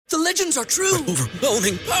The legends are true.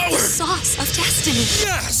 Overwhelming power! Sauce of destiny.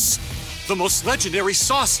 Yes! The most legendary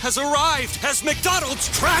sauce has arrived as McDonald's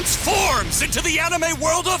transforms into the anime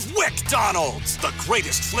world of WickDonald's. The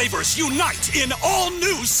greatest flavors unite in all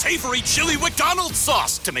new savory chili McDonald's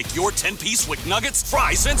sauce to make your 10-piece Wick Nuggets,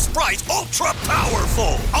 fries, and Sprite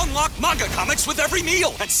ultra-powerful. Unlock manga comics with every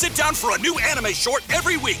meal and sit down for a new anime short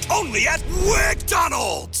every week only at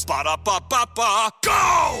WickDonald's. Ba-da-ba-ba-ba,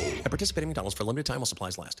 go! At participating McDonald's for a limited time while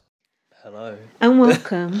supplies last. Hello. And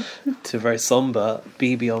welcome. To a very sombre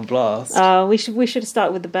BB on Blast. We should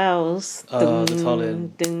start with the bells. The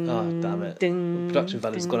Tallinn. Damn it. The production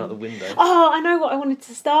value's gone out the window. Oh, I know what I wanted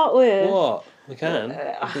to start with. What? We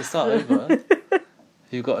can start over.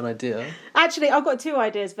 You've got an idea? Actually, I've got two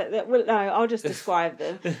ideas, but no, I'll just describe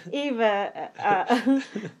them. Either,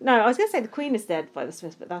 no, I was going to say The Queen is Dead by the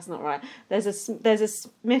Smiths, but that's not right. There's a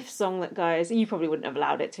Smith song that goes, you probably wouldn't have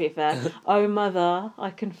allowed it, to be fair. Oh, mother, I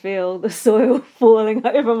can feel the soil falling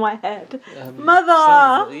over my head.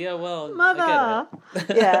 Mother! Yeah, well, mother! I get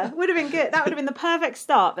it. Yeah, would have been good. That would have been the perfect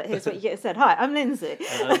start, but here's what you get said. Hi, I'm Lindsay.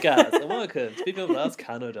 And I'm Gaz, and welcome to People Blast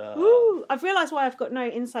Canada. Woo! I've realised why I've got no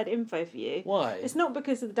inside info for you. Why? It's not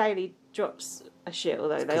because of the Daily Drops are shit,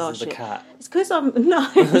 although they are shit. It's because of the cat.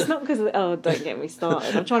 It's because it's not because of don't get me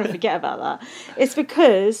started. I'm trying to forget about that. It's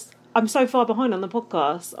because I'm so far behind on the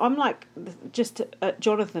podcast. I'm like just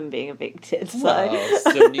Jonathan being evicted. So. Well,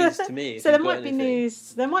 still news to me. So there might be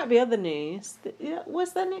news. There might be other news. Yeah,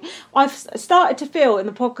 was there news? I've started to feel in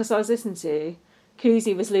the podcast I was listening to,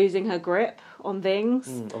 Kuzie was losing her grip on things,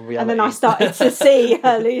 and then I started to see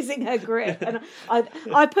her losing her grip, and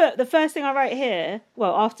I put the first thing I wrote here,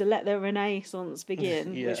 well, after Let the Renaissance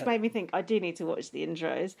Begin, which made me think I do need to watch the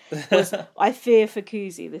intros, was I fear for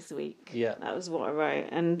Kuzie this week. Yeah, that was what I wrote.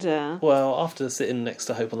 And well, after sitting next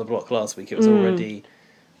to Hope on the Block last week, it was already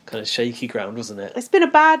kind of shaky ground, wasn't it? It's been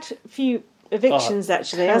a bad few evictions,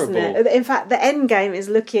 actually, terrible. hasn't it? In fact, the end game is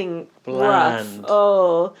looking bland. Rough.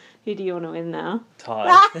 Oh, who do you want to win now? Ty.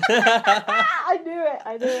 I knew it.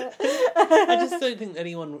 I just don't think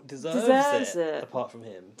anyone deserves it apart from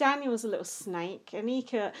him. Daniel's a little snake, and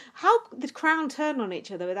how did Crown turn on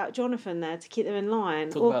each other without Jonathan there to keep them in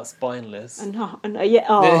line? Talk about spineless.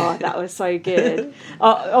 That was so good.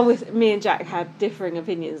 Me and Jack had differing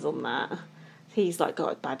opinions on that. He's like,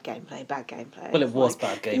 God, bad gameplay. Well, it was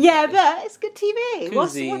bad gameplay. Yeah, but it's good TV.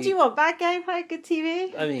 What do Kuzie, you want? Bad gameplay, good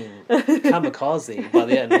TV? I mean, Kami-Kuzie by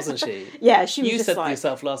the end, wasn't she? Yeah, she was. You just said like, to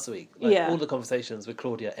yourself last week, all the conversations with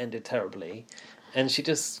Claudia ended terribly, and she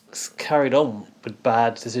just carried on with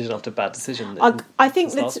bad decision after bad decision. I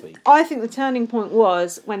think the turning point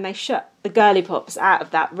was when they shut the girly pops out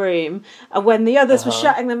of that room, and when the others were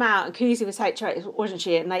shutting them out, and Kuzie was HOH, wasn't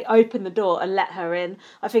she? And they opened the door and let her in.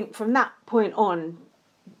 I think from that point on,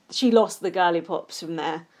 she lost the girly pops from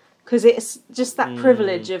there. Because it's just that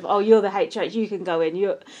privilege of, you're the HH, you can go in.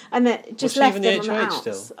 And then just left them on the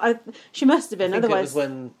outs. She must have been, otherwise. It was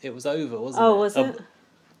when it was over, wasn't it? Oh, was it?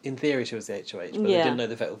 In theory, she was the HOH, but they didn't know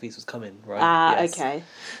the fatal piece was coming, right? Yes. Okay.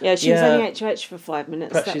 Yeah, she was only HOH for 5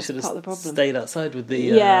 minutes. Perhaps that she was should part of the have problem. stayed outside with the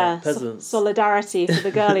peasants. Solidarity for the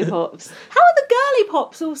girly pops. How are the girly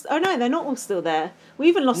pops all... Oh, no, they're not all still there. We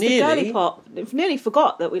even lost the girly pop. Nearly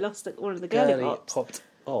forgot that we lost one of the girly pops. Popped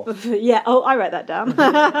off. Yeah, I wrote that down.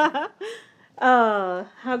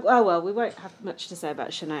 Well, we won't have much to say about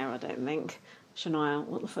Shania, I don't think. Shania,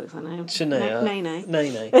 what the fuck's her name? Shania. Nene.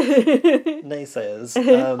 Naysayers.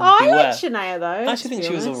 I like Shania though. I actually think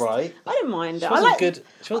she was alright. I didn't mind her.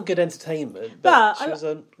 She wasn't good entertainment, but she was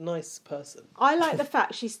a nice person. I like the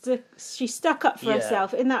fact she stuck up for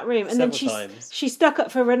herself in that room, and then times. she stuck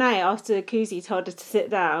up for Renee after Kuzie told her to sit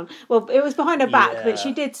down. Well, it was behind her back, but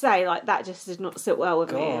she did say like that just did not sit well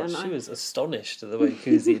with me. And she was astonished at the way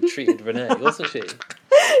Kuzie had treated Renee, wasn't she?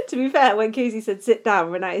 To be fair, when Kuzie said sit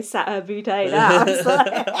down, Renee sat her bouteille down.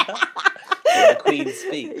 The Queen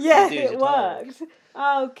speaks. Yeah, it worked.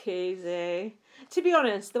 Oh, Kuzie. To be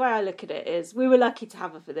honest, the way I look at it is we were lucky to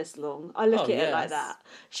have her for this long. I look at it like that.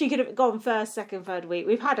 She could have gone first, second, third week.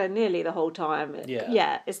 We've had her nearly the whole time.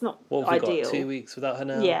 Yeah, it's not ideal. Got 2 weeks without her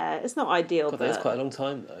now? Yeah, it's not ideal. That's quite a long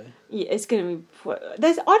time though. Yeah, it's going to be...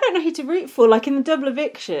 I don't know who to root for. Like in the double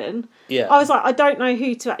eviction, I was like, I don't know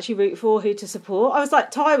who to actually root for, who to support. I was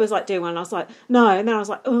like, Ty was like doing one, and I was like, no. And then I was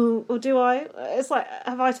like, oh, or do I? It's like,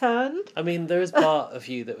 have I turned? I mean, there is part of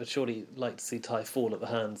you that would surely like to see Ty fall at the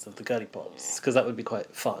hands of the girly pops, because that would be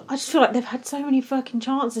quite fun. I just feel like they've had so many fucking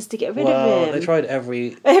chances to get rid of him. They tried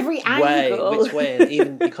every angle. Which way, and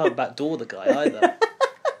even you can't backdoor the guy either.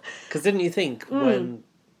 Because didn't you think when...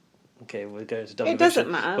 Okay, we're going to double It eviction,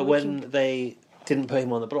 doesn't matter. But when they didn't put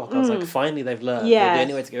him on the block. I was like, finally they've learned. Yeah. The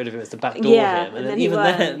only way to get rid of him is to backdoor him. And then even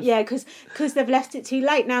then... Yeah, because they've left it too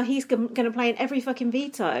late. Now he's going to play in every fucking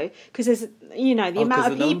veto because there's, the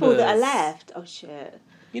amount of people that are left. Oh, shit.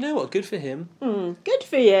 You know what? Good for him. Good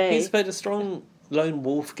for you. He's played a strong lone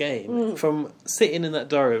wolf game from sitting in that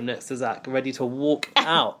door room next to Zach, ready to walk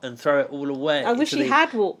out and throw it all away. I wish he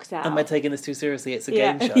had walked out. Am I taking this too seriously? It's a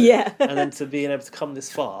game show. Yeah. And then to being able to come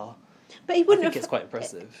this far... But he wouldn't I think it's quite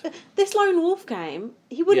impressive. This lone wolf game,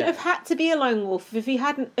 he wouldn't have had to be a lone wolf if he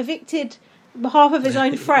hadn't evicted half of his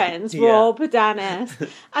own friends, Rob, Dennis,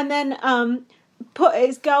 and then put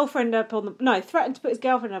his girlfriend up on threatened to put his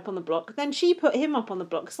girlfriend up on the block. Then she put him up on the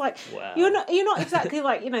block. It's like, you're not exactly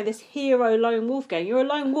like, this hero lone wolf game. You're a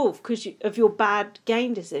lone wolf because of your bad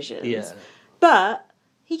game decisions. Yeah. But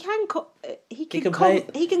he can comp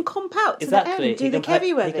out to the end, do the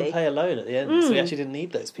Kemi-Kuzie. He can play alone at the end, so he actually didn't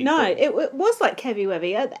need those people. No, it was like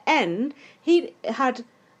Kemi-Kuzie. At the end, he had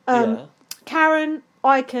Karen,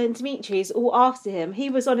 Ica and Dimitris all after him. He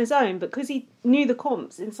was on his own, but because he knew the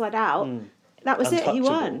comps inside out, that was it, he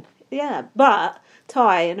won. Yeah, but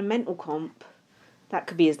Ty in a mental comp, that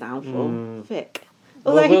could be his downfall. Vic.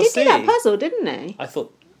 Although he did do that puzzle, didn't he? I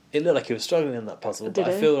thought... It looked like he was struggling in that puzzle, but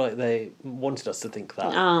I feel like they wanted us to think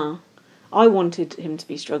that. I wanted him to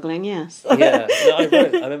be struggling, yes. Yeah, I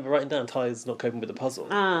remember writing down Ty's not coping with the puzzle,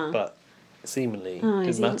 but seemingly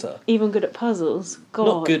didn't matter. Even good at puzzles? God.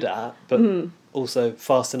 Not good at, but also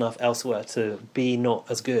fast enough elsewhere to be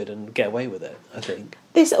not as good and get away with it, I think.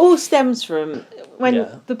 This all stems from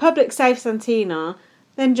when the public saved Santina,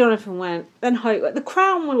 then Jonathan went, then Hope. The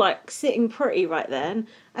Crown were sitting pretty right then,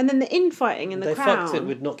 and then the infighting in the Crown. They fucked it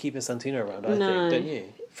with not keeping Santina around, I think, don't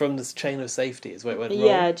you? From this chain of safety is where it went wrong.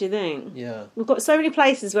 Yeah, do you think? Yeah. We've got so many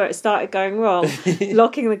places where it started going wrong.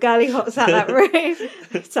 Locking the galley hots out that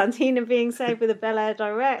room. Santina being saved with a Bel Air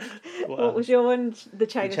direct. What was your one? The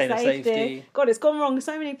chain of safety. God, it's gone wrong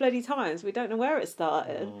so many bloody times. We don't know where it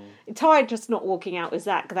started. Ty just not walking out with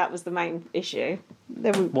Zach. That was the main issue.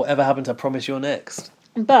 Whatever happened to Promise You're Next?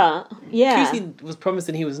 But, yeah. Kuzie was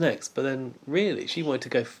promising he was next, but then, really, she wanted to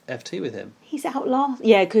go F2 with him. He's out last.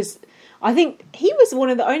 Yeah, because I think he was one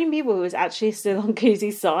of the only people who was actually still on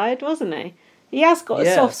Kuzie's side, wasn't he? He has got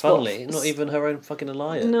a soft spot. Funnily, not even her own fucking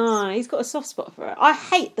alliance. No, he's got a soft spot for it. I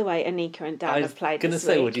hate the way Anika and Dan have played this week. I was going to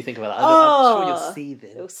say, what do you think about that? I'm sure you're seething.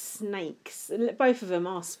 Little snakes. Both of them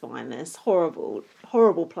are spineless. Horrible,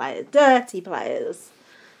 horrible players. Dirty players.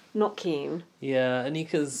 Not keen. Yeah,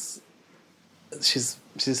 Anika's...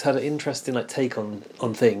 She's had an interesting take on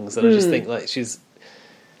things, and I just think she's...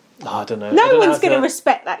 I don't know. No one's going to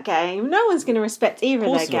respect that game. No one's going to respect either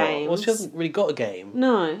of their games. Well, she hasn't really got a game.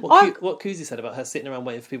 No. What Kuzie said about her sitting around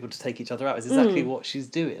waiting for people to take each other out is exactly what she's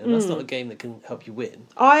doing, and that's not a game that can help you win.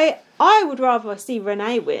 I would rather see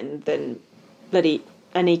Renee win than bloody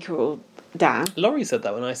Anika or Dan. Laurie said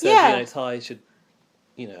that when I said, Ty should...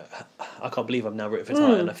 I can't believe I'm now rooting for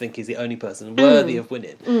Ty, and I think he's the only person worthy of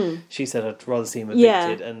winning. She said, I'd rather see him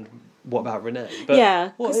evicted, and what about Renee?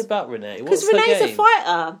 But what about Renee? Because Renee's a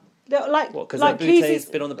fighter. Because Kuzie's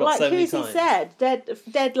been on the block so many times. Like Kuzie said,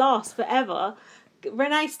 dead last forever.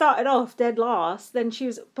 Renee started off dead last, then she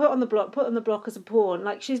was put on the block as a pawn.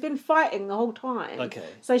 She's been fighting the whole time. Okay.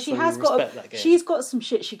 So she's got some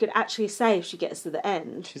shit she could actually say if she gets to the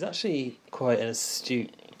end. She's actually quite an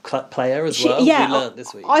astute player as well. Yeah, we learnt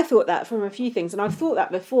this week. I thought that from a few things, and I've thought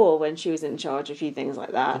that before when she was in charge, a few things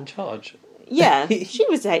like that. In charge? Yeah, she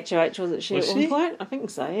was HOH, wasn't she, at one point? I think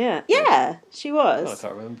so, yeah. Yeah, she was. I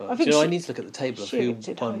can't remember. I need to look at the table of who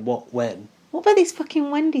won what when. What about these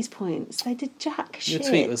fucking Wendy's points? They did jack shit. Your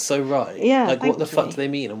tweet was so right. Yeah, what the fuck do they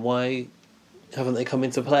mean, and why haven't they come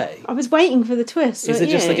into play? I was waiting for the twist. Is it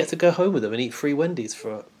just they get to go home with them and eat free Wendy's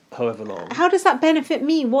for however long? How does that benefit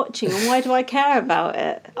me watching, and why do I care about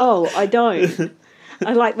it? Oh, I don't.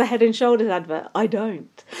 I like the Head and Shoulders advert. I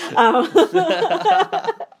don't.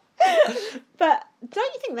 But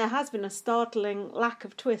don't you think there has been a startling lack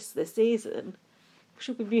of twists this season?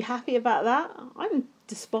 Should we be happy about that? I'm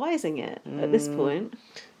despising it at this point.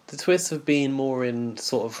 The twists have been more in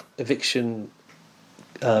sort of eviction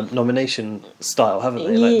nomination style, haven't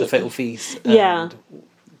they? The Fatal Feast and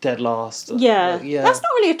Dead Last. Yeah. That's not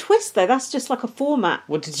really a twist, though. That's just like a format.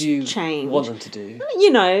 What did you want them to do?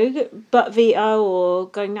 Butt veto or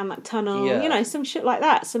going down that tunnel. Yeah. Some shit like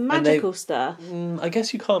that. Some magical stuff. I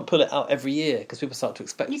guess you can't pull it out every year because people start to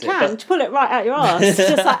expect it. You can. Pull it right out your arse,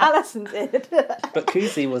 just like Alison did. But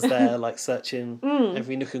Kuzie was there, searching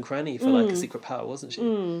every nook and cranny for, a secret power, wasn't she?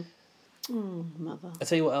 Mother. I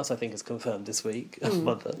tell you what else I think is confirmed this week.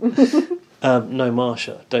 Mother. No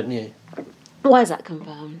Marsha, don't you? Why is that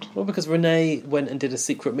confirmed? Well, because Renee went and did a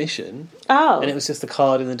secret mission. Oh. And it was just a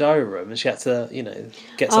card in the diary room, and she had to,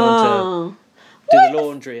 get someone to do the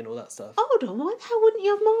laundry and all that stuff. Hold on, why the hell wouldn't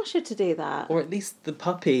you have Marsha to do that? Or at least the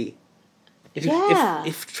puppy.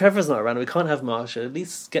 If Trevor's not around, we can't have Marsha. At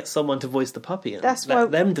least get someone to voice the puppy and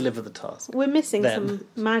let them deliver the task. We're missing some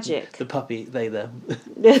magic. The puppy, they, them.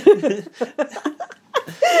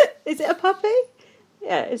 Is it a puppy?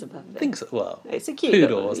 Yeah, it is a puppy. I think so. Well, it's a cute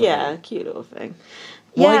poodle or something. Yeah, cute little thing.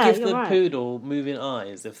 Why give the poodle moving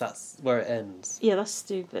eyes if that's where it ends? Yeah, that's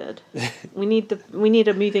stupid. we need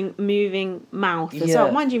a moving mouth as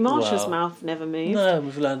well. Mind you, Marsha's mouth never moves. No,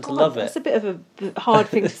 we've learned to love it. That's a bit of a hard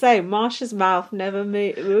thing to say. Marsha's mouth never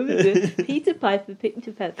moves. Peter Piper picked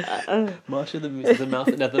a pepper. Marsha the mouth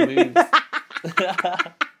that never moves.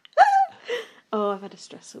 Oh, I've had a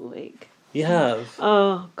stressful week. You have?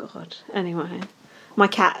 Oh, God. Anyway, my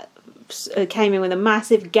cat came in with a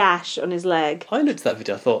massive gash on his leg. I looked at that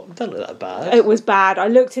video, I thought, it doesn't look that bad. It was bad. I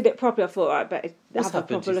looked at it properly, I thought, right, better What's have a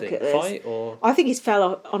happened, proper look at this. Fight or? I think he's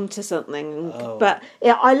fell onto something. Oh. But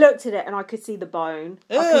yeah, I looked at it and I could see the bone.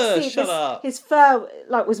 I could see his fur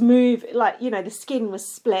was moved, the skin was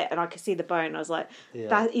split and I could see the bone. I was like,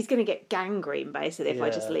 he's going to get gangrene basically if I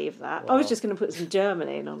just leave that. Wow. I was just going to put some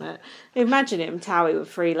Germaline on it. Imagine him Towie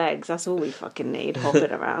with 3 legs. That's all we fucking need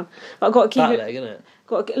hopping around. But I've got to keep back leg, isn't it?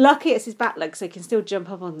 Lucky it's his back leg, so he can still jump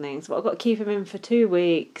up on things. But I've got to keep him in for 2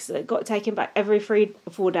 weeks. I've got to take him back every 3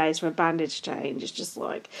 or 4 days for a bandage change. It's just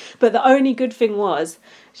like... But the only good thing was,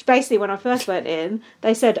 basically when I first went in,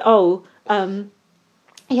 they said,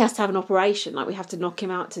 he has to have an operation, we have to knock him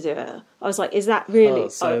out to do it. I was like, is that really...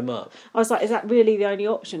 sew him up. I was like, is that really the only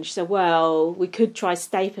option? She said, well, we could try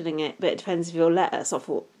stapling it, but it depends if you'll let us. I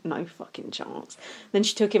thought, no fucking chance. Then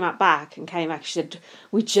she took him out back and came back. She said,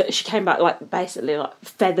 she came back basically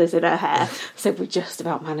feathers in her hair. Said, we just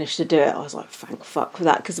about managed to do it. I was like, thank fuck for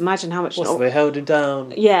that, because imagine how much... So they held him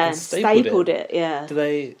down? Yeah, and stapled it, yeah. Do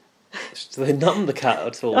they numb the cat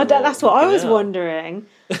at all? That's what I was wondering.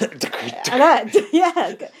 That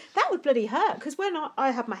would bloody hurt, because when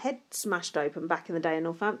I had my head smashed open back in the day in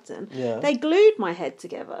Northampton, they glued my head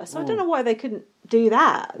together, so I don't know why they couldn't do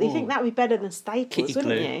that. You think that would be better than staples,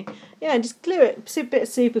 wouldn't you? Yeah, just glue it, a bit of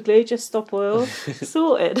super glue, just stop oil,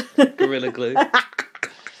 sorted. Gorilla glue.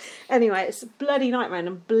 Anyway, it's a bloody nightmare and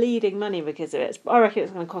I'm bleeding money because of it. I reckon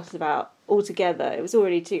it's going to cost about, altogether, it was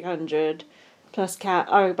already 200 plus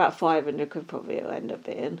about 500 could probably end up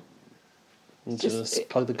being. Just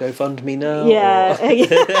plug the GoFundMe now. Yeah.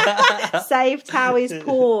 Save Towie's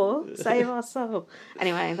paw. Save our soul.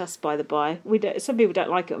 Anyway, that's by the by. Some people don't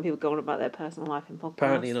like it when people go on about their personal life in podcasts.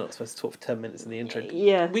 Apparently you're not supposed to talk for 10 minutes in the intro.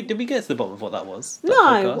 Yeah. Did we get to the bottom of what that was?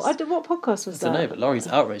 No. What podcast was that? I don't know, but Laurie's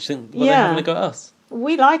outraged. Were they having a go at us?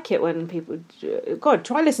 We like it when people... God,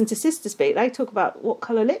 try listen to Sister Speak. They talk about what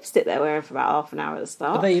colour lipstick they're wearing for about half an hour at the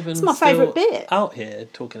start. Are they even it's my favourite bit. Out here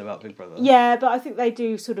talking about Big Brother? Yeah, but I think they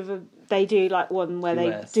do one where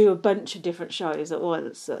they do a bunch of different shows at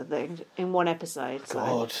once, sort of thing, in one episode.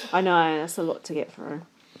 God. So I know, that's a lot to get through.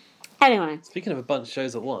 Anyway. Speaking of a bunch of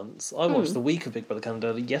shows at once, I watched the week of Big Brother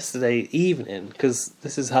Canada yesterday evening, because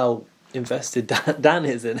this is how invested Dan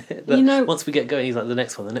is in it. Once we get going, he's like, the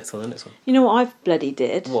next one. You know what I've bloody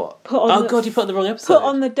did? What? God, you put on the wrong episode. Put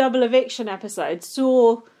on the double eviction episode,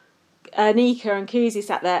 saw Nika and Kuzie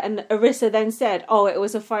sat there, and Arissa then said, it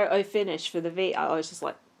was a photo finish for the veto. I was just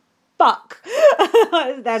like, fuck.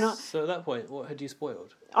 They're not. So at that point, what had you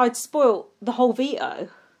spoiled? I'd spoiled the whole veto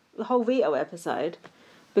episode,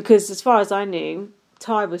 because as far as I knew,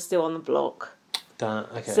 Ty was still on the block.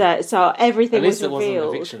 Okay. So everything was revealed. At least it wasn't an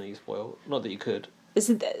eviction that you spoiled. Not that you could.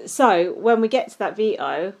 So when we get to that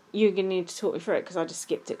veto, you're going to need to talk me through it, because I just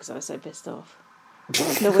skipped it because I was so pissed off.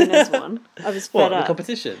 The winners one. I was fed up. The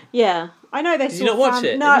competition? Yeah. I know they Did you not watch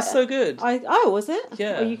it? No, it was so good. Was it?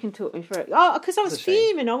 Yeah. Oh, you can talk me through it. Oh, because I was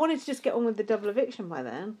fuming. I wanted to just get on with the double eviction by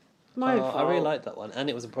then. My fault. I really liked that one, and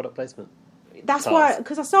it was a product placement. That's why,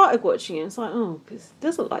 because I started watching it, and it's like, because it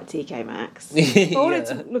does look like TK Maxx. I wanted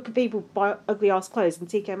to look at people buy ugly ass clothes and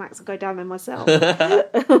TK Maxx and go down there myself.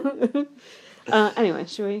 Anyway,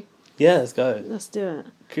 shall we? Yeah, let's go. Let's do it.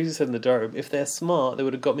 Kuzie said in the diary, if they're smart, they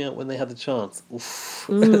would have got me out when they had the chance.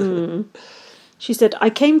 She said,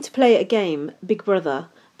 I came to play a game, Big Brother,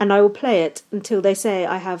 and I will play it until they say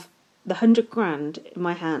I have the 100 grand in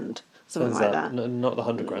my hand. Something like that. No, not the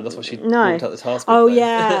 100 grand. That's what she walked out the task.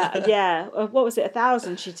 Yeah. What was it?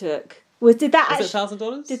 1,000 she took. Was it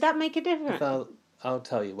 $1,000? Did that make a difference? I'll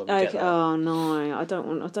tell you when we get there. Oh no, I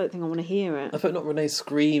don't think I want to hear it. I thought not Renee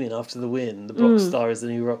screaming after the win. The rock star is the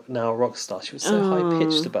new rock star. She was so high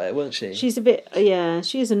pitched about it, wasn't she? She's a bit. Yeah,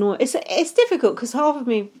 she is annoying. It's difficult because half of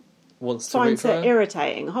me wants to root for her.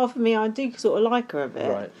 irritating. Half of me, I do sort of like her a bit.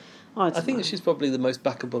 Right. I think that she's probably the most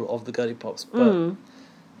backable of the girly pops, but I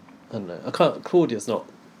don't know. Claudia's not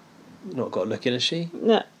got a look in, is she?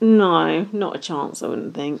 No, not a chance, I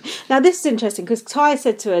wouldn't think. Now, this is interesting, because Ty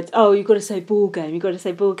said to her, oh, you've got to say ball game, because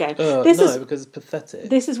it's pathetic.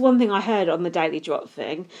 This is one thing I heard on the Daily Drop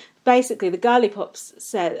thing. Basically, the girly pops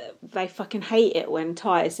said they fucking hate it when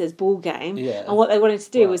Ty says ball game, and what they wanted to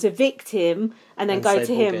do was evict him and then go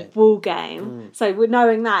to him, ball game. So, with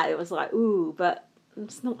knowing that, it was like, ooh, but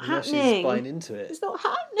it's not happening. She's buying into it. It's not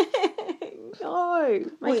happening. No.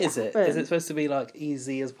 What is it? Is it supposed to be like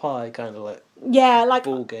easy as pie, kind of like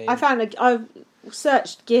ball game? I've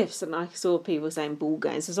searched GIFs and I saw people saying ball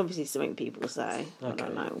games. There's obviously something people say. Okay. I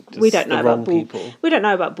don't know. We don't know about We don't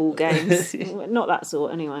know about ball games. Not that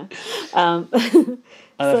sort, anyway. I've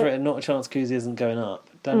written, not a chance Kuzie isn't going up.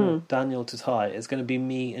 Daniel to Ty, it's going to be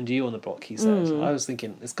me and you on the block, he said. I was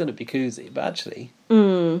thinking it's going to be Kuzie, but actually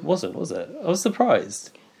wasn't, was it? I was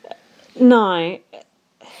surprised. No.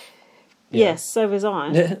 Yes, so was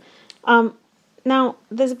I. Now,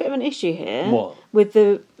 there's a bit of an issue here. What? With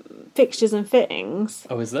the fixtures and fittings.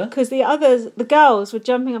 Oh, is there? Because the girls were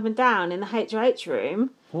jumping up and down in the HOH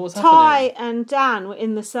room. What was Ty happening? and Dan were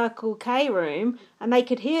in the Circle K room, and they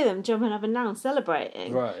could hear them jumping up and down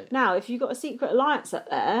celebrating. Right. Now, if you've got a secret alliance up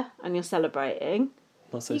there and you're celebrating...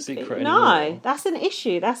 Not so secret anymore. No, that's an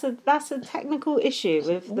issue. That's a technical issue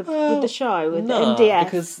with the show, with the MDF.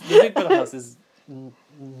 Because the Big Brother house is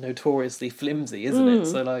notoriously flimsy, isn't it?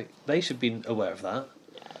 So, like, they should be aware of that.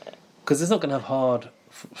 Because it's not going to have hard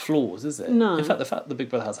floors, is it? No. In fact, the fact the Big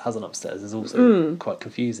Brother house has an upstairs is also quite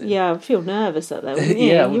confusing. Yeah, I feel nervous up there. Wouldn't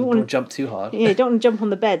you? Yeah, you wouldn't jump too hard. Yeah, you don't want to jump on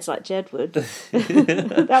the beds like Jed would.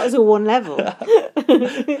 That was all one level.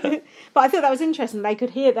 But I thought that was interesting. They could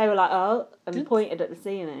hear, they were like, oh, and pointed at the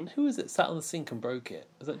ceiling. Who was it sat on the sink and broke it?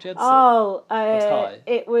 Was that Jed's Oh, Ty?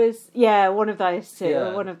 It was, one of those two.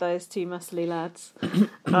 Yeah. One of those two muscly lads.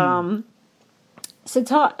 So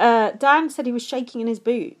Dan said he was shaking in his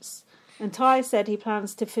boots. And Ty said he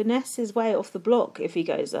plans to finesse his way off the block if he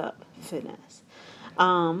goes up. Finesse.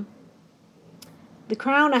 The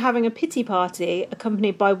Crown are having a pity party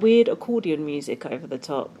accompanied by weird accordion music over the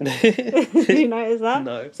top. Did you notice that?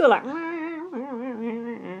 No. So like...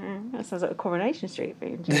 That sounds like a Coronation Street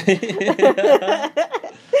theme.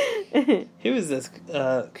 Who was this?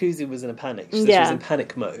 Kuzie was in a panic. She was in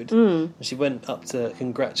panic mode. And she went up to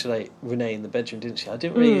congratulate Renee in the bedroom, didn't she? I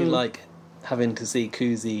didn't really like having to see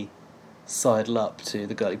Kuzie sidle up to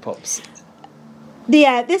the girly pops.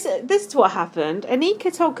 Yeah, this is what happened.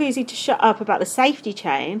 Anika told Kuzie to shut up about the safety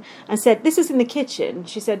chain and said, this was in the kitchen,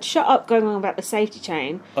 she said, shut up going on about the safety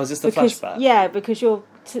chain. Oh, is this the flashback? Yeah, because you're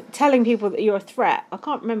telling people that you're a threat. I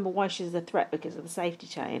can't remember why she's a threat because of the safety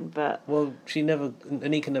chain, but... Well,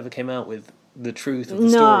 Anika never came out with the truth of the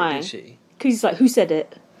story, did she? Kuzie's like, who said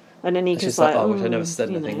it? And Anika's like, I wish I never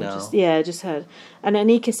said anything now. Just heard. And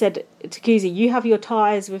Anika said to Kuzie, you have your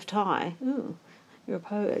ties with Ty. Ooh. You're a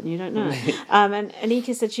poet and you don't know. And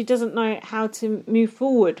Anika said she doesn't know how to move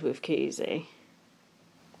forward with Kuzie.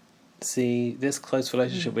 See, this close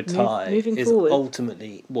relationship with Ty is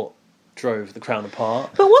ultimately what drove the Crown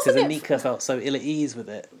apart. But wasn't it... Anika felt so ill at ease with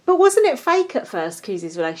it. But wasn't it fake at first,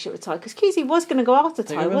 Kuzie's relationship with Ty? Because Kuzie was going to go after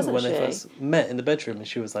Ty, wasn't she? When they first met in the bedroom and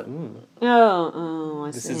she was like,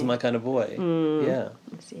 I see. This is my kind of boy. Yeah.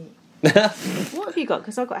 I see. What have you got?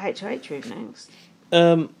 Because I've got HOH room next.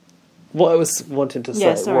 What I was wanting to say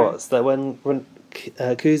was that when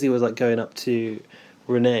Kuzie was like going up to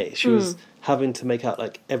Renee, she was having to make out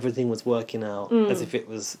like everything was working out as if it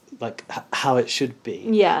was like how it should be.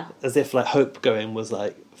 Yeah. As if like Hope going was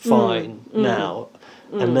like fine now.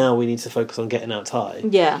 And now we need to focus on getting out Ty.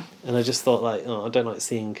 Yeah. And I just thought like, I don't like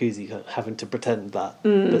seeing Kuzie having to pretend that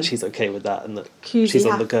she's okay with that and that she's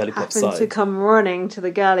on the girly pop side. To come running to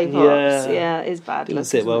the girly pops. Yeah, is bad. Didn't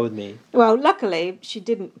sit well with me. Well, luckily she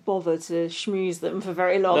didn't bother to schmooze them for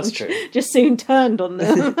very long. That's true. Just soon turned on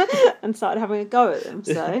them and started having a go at them.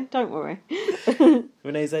 So don't worry.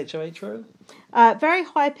 Renee's HOH row? Very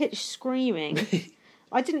high pitched screaming.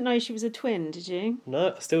 I didn't know she was a twin, did you?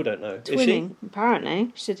 No, I still don't know. Twinning, is she?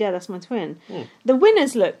 Apparently. She said, yeah, that's my twin. The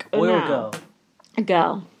winner's look. Boy or girl? A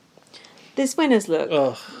girl. This winner's look.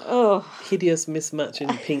 Oh. Hideous mismatch in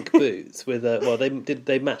pink boots with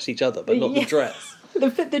they matched each other, but not the dress.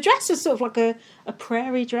 The dress is sort of like a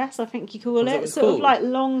prairie dress, I think you call it. Sort of like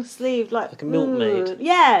long sleeved, like a milkmaid.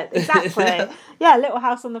 Yeah, exactly. Yeah, Little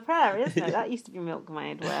House on the Prairie, isn't it? That used to be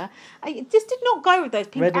milkmaid wear. I just did not go with those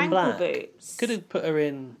pink red and ankle black boots. Could have put her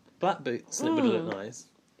in black boots and it would look nice.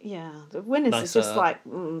 Yeah, the winners is just like,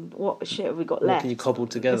 what shit have we got left? What can you cobble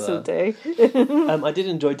together? This'll do. I did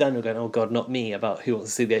enjoy Daniel going, "Oh God, not me!" about who wants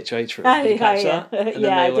to see the HOH room. Oh, Did you catch that? yeah. And then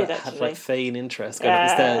Yeah, they I did had actually. like feign interest going up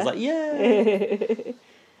the stairs, like yeah.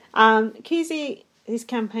 Kuzie is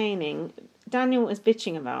campaigning. Daniel is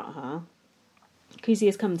bitching about her. Kuzie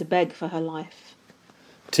has come to beg for her life.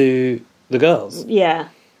 To the girls. Yeah.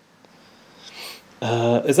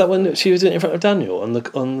 Is that when she was doing it in front of Daniel on the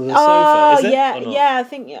sofa? Is it? Yeah, or not?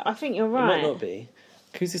 yeah. I think you're right. It might not be.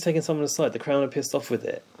 Kuzie's taking someone aside. The Crown are pissed off with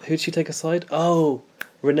it. Who'd she take aside? Oh,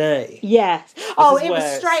 Renee. Yes. It was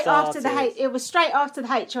straight after the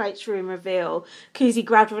HOH room reveal. Kuzie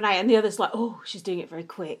grabbed Renee, and the other's like, "Oh, she's doing it very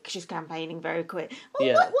quick. She's campaigning very quick." Well,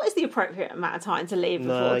 Yeah. what is the appropriate amount of time to leave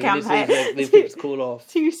before No, a campaign? leave people's call off.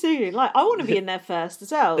 Too soon. Like, I want to be in there first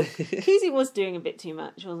as well. Kuzie was doing a bit too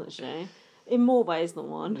much, wasn't she? In more ways than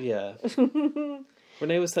one. Yeah.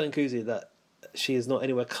 Renee was telling Kuzie that she is not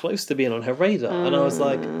anywhere close to being on her radar, and I was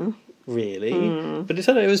like, really? But it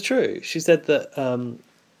turned out it was true. She said that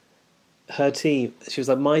her team, she was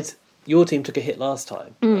like, your team took a hit last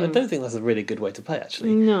time. I don't think that's a really good way to play,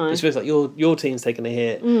 actually. No. She was like, your team's taken a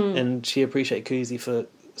hit, and she appreciated Kuzie for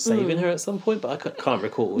saving her at some point, but I can't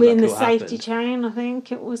recall We're in the exactly what safety happened. chain, I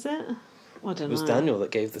think it was it. I don't know. It was Daniel that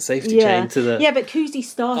gave the safety chain to the... Yeah, but Kuzie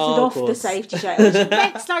started off the safety chain, which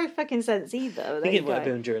makes no fucking sense either. I think it might have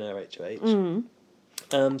been during our HOH.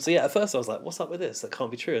 So yeah, at first I was like, what's up with this? That can't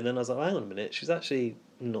be true. And then I was like, hang on a minute, she's actually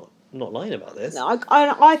not lying about this. No,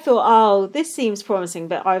 I thought, this seems promising,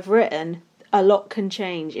 but I've written a lot can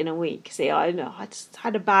change in a week. See, I just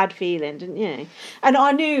had a bad feeling, didn't you? And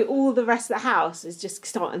I knew all the rest of the house is just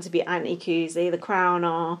starting to be anti-Kuzie. The Crown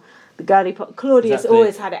are... The girly pop. Claudia's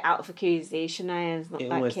always had it out for Kuzie. Shanae's not that keen.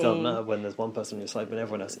 It almost doesn't matter when there's one person on your side, but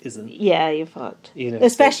everyone else isn't. Yeah, you're fucked. You know,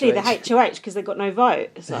 especially the HOH because they've got no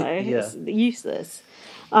vote, so it's useless.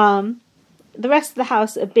 The rest of the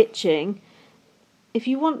house are bitching. If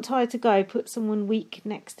you want Ty to go, put someone weak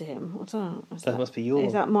next to him. What's that? That must be yours.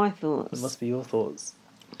 Is that my thoughts? That must be your thoughts.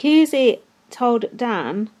 Kuzie told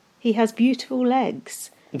Dan he has beautiful legs,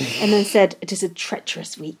 and then said it is a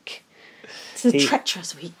treacherous week. It's a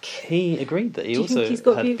treacherous week. He agreed that he Do you also think he's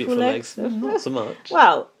got had beautiful legs. Not so much.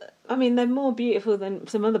 Well, I mean, they're more beautiful than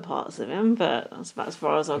some other parts of him, but that's about as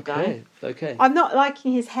far as I'll go. Okay. I'm not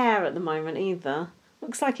liking his hair at the moment either.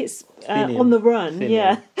 Looks like it's on the run. Thinning.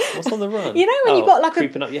 Yeah. What's on the run? You know when you've got like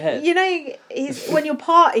creeping up your head. You know, when your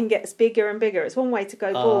parting gets bigger and bigger, it's one way to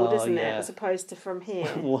go bald, isn't it? As opposed to from here.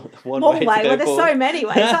 one way. Well, there's so many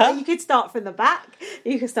ways. Like, you could start from the back.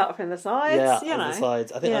 You could start from the sides. Yeah, the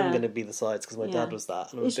sides. I think I'm going to be the sides because my dad was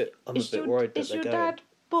that, and I'm a bit worried that is they're your going. dad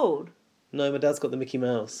bald? No, my dad's got the Mickey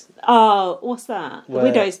Mouse. Oh, what's that? The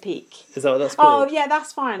Widow's Peak. Is that what that's called? Oh, yeah,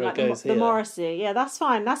 that's fine. Where like the Morrissey. Yeah, that's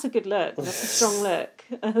fine. That's a good look. That's a strong look.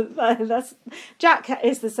 Jack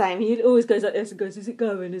is the same. He always goes like this and goes, "Is it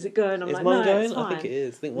going? Is it going?" I'm is like, mine no, going? it's fine. I think it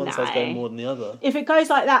is. I think one side's going more than the other. If it goes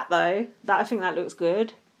like that though, I think that looks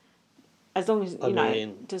good. As long as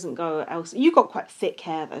it doesn't go else. You've got quite thick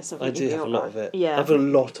hair though, so I do have a lot of it. Yeah, I've got a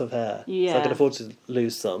lot of hair. Yeah, so I can afford to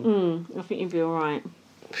lose some. I think you'd be all right.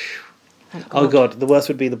 Oh God, the worst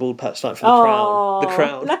would be the bald patch like from the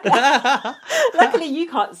Crown. The Crown. Luckily you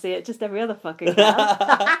can't see it, just every other fucking clown.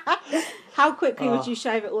 How quickly would you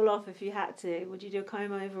shave it all off if you had to? Would you do a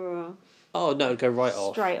comb over or... Oh no, go right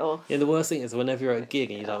off. Straight off. Yeah, the worst thing is whenever you're at a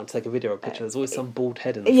gig and you don't want to take a video or a picture, there's always some bald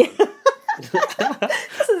head in the front.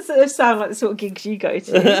 Doesn't sort of sound like the sort of gigs you go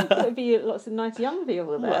to. There'd be lots of nice young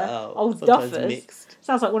people there. Well, old duffers. Mixed.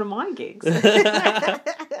 Sounds like one of my gigs.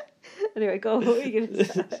 Anyway, go on. What were you going to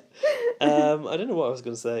say? I don't know what I was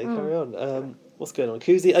going to say. Carry on. What's going on?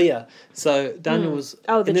 Kuzie. Oh yeah. So Daniel was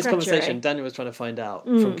in this conversation. Daniel was trying to find out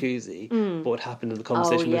from Kuzie what happened in the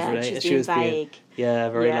conversation with Renee, and she was vague.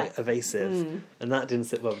 being very like, evasive, and that didn't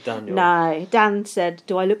sit well with Daniel. No, Dan said,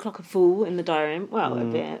 "Do I look like a fool in the diary room?" Well, a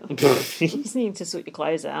bit. You just need to sort your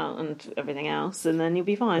clothes out and everything else, and then you'll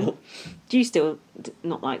be fine. Do you still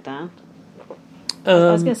not like Dan? I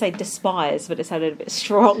was going to say despise, but it sounded a bit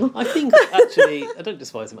strong. I think, actually, I don't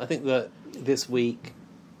despise him. I think that this week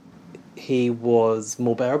he was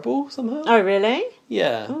more bearable somehow. Oh, really?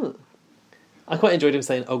 Yeah. Ooh. I quite enjoyed him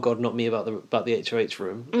saying, "Oh God, not me," about the HOH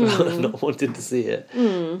room, not wanting to see it.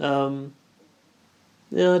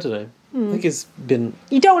 Yeah, I don't know. I think it's been...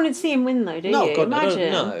 You don't want to see him win, though, do no, you? God,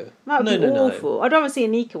 Imagine. No. That would be awful. I don't want to see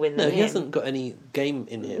Anika win, though. No, he hasn't got any game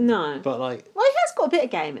in him. No. But, like... Well, he has got a bit of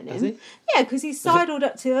game in him. Has he? Yeah, because he's sidled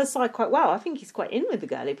up to the other side quite well. I think he's quite in with the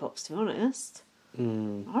girly pops, to be honest. I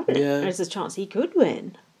reckon there's a chance he could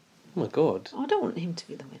win. Oh, my God. I don't want him to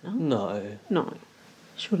be the winner. No. No.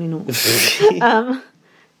 Surely not.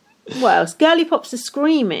 What else? Girly Pops are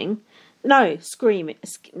screaming. No, screaming.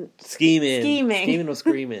 Scheming. Scheming or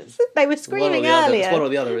screaming? They were screaming earlier. It's one or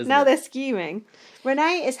the other, isn't now it? They're scheming.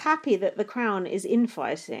 Renee is happy that the crown is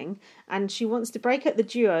infighting, and she wants to break up the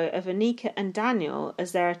duo of Anika and Daniel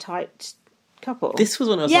as they're a tight couple. This was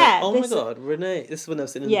when I was like, oh my god, Renee. This is when I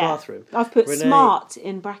was sitting in the bathroom. I've put Renee, smart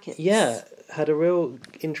in brackets. Yeah, had a real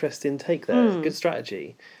interesting take there. Good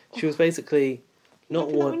strategy. She was basically not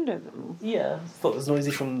Open one. the window a bit more. Yeah, I thought it was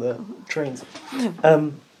noisy from the trains.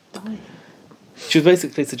 She was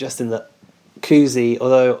basically suggesting that Kuzie,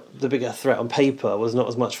 although the bigger threat on paper, was not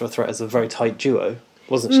as much of a threat as a very tight duo,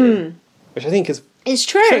 wasn't she? Which I think is it's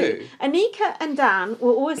true. Anika and Dan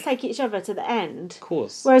will always take each other to the end. Of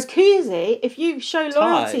course. Whereas Kuzie, if you show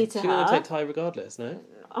loyalty to her, she's going to take Ty regardless. No.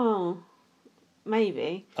 Oh,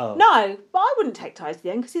 maybe. Oh. No, but I wouldn't take Ty to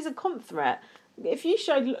the end because he's a comp threat. If you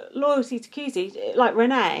showed loyalty to Kuzie, like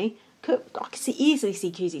Renee, I could easily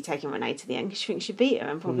see Kuzie taking Renee to the end because she thinks she'd beat her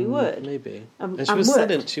and probably would. Maybe. And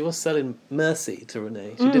she was selling mercy to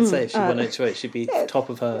Renee. She did say if she won HOH, she'd be top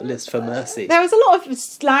of her list for mercy. There was a lot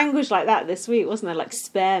of language like that this week, wasn't there? Like,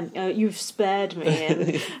 you've spared me,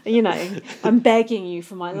 and, you know, I'm begging you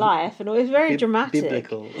for my life. And it was very dramatic.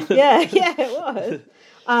 Biblical. Yeah, it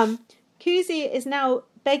was. Kuzie is now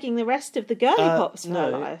begging the rest of the girly pops for her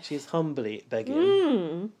life. She's humbly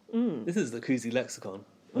begging. This is the Kuzie lexicon.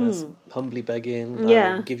 Humbly begging,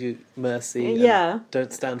 give you mercy,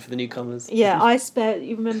 don't stand for the newcomers. Yeah,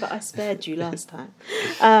 you remember I spared you last time.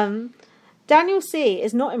 Daniel C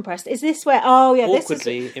is not impressed. Is this where,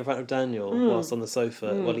 awkwardly in front of Daniel whilst on the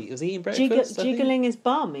sofa while he was eating breakfast? Jiggling his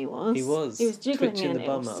bum, he was jiggling twitching the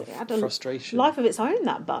bum out of frustration. Life of its own,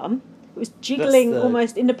 that bum. It was jiggling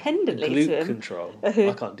almost independently glute to him. Control.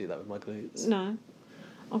 I can't do that with my glutes. No.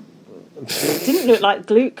 It didn't look like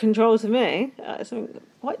glute control to me. Something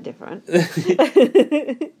quite different.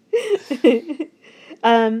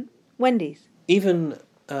 Wendy's. Even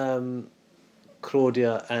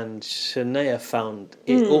Claudia and Shania found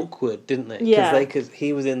it awkward, didn't they? Because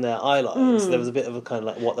he was in their eye line, so there was a bit of a kind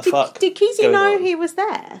of like, what the fuck? Did Kuzie know he was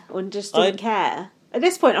there, or just didn't care? At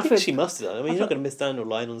this point, I feel she must have done. I mean, you're not going to miss Daniel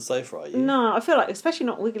lying on the sofa, are you? No, I feel like, especially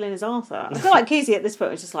not wiggling his arse out. I feel like Kuzie at this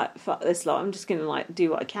point was just like, fuck this lot, I'm just going to like do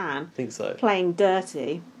what I can. I think so. Playing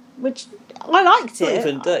dirty, which I liked it. Not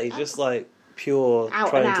even dirty, just like pure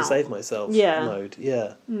trying to save myself mode.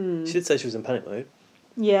 Yeah. She did say she was in panic mode.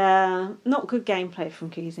 Yeah, not good gameplay from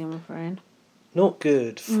Kuzie, I'm afraid. Not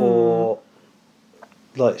good for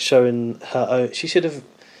like showing her own. She shouldn't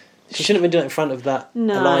have been doing it in front of that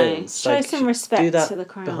alliance. Show some respect do that to the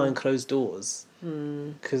crown. Behind closed doors.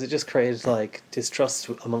 Because it just created like distrust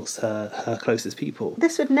amongst her closest people.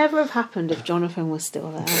 This would never have happened if Jonathan was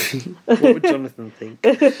still there. What would Jonathan think?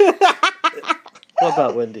 What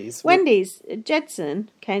about Wendy's? Wendy's. Jedson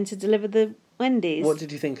came to deliver the Wendy's. What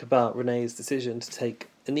did you think about Renee's decision to take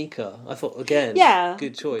Anika? I thought, again,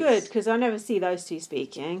 good choice. Good, because I never see those two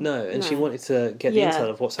speaking. No, she wanted to get the intel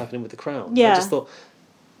of what's happening with the crown. Yeah. I just thought,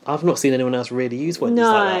 I've not seen anyone else really use Wendy's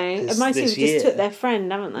like that. Most people just took their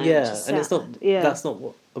friend, haven't they? Yeah, and it's not. Yeah. That's not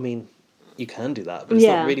what. I mean, you can do that, but it's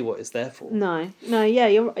not really what it's there for. No.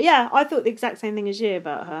 I thought the exact same thing as you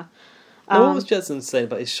about her. What was Jedson saying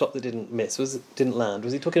about his shot that didn't land?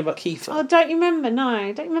 Was he talking about Kiefer? Oh, don't you remember? No,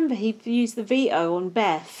 I don't remember. He used the veto on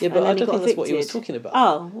Beth. Yeah, but I don't think that's what he was talking about.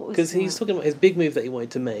 Oh, what was because he's talking about his big move that he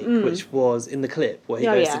wanted to make, which was in the clip where he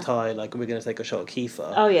goes to Ty, like, we're going to take a shot at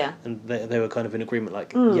Kiefer. Oh yeah, and they were kind of in agreement,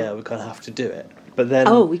 like, yeah, we kind of have to do it. But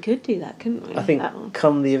then, we could do that, couldn't we? I think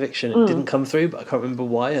come the eviction, it didn't come through, but I can't remember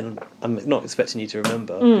why, and I'm not expecting you to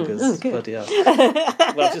remember because bloody hell.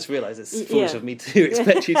 Well, I've just realised it's foolish of me to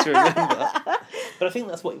expect you to remember. But I think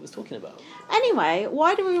that's what he was talking about. Anyway,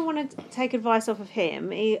 why do we want to take advice off of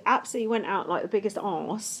him? He absolutely went out like the biggest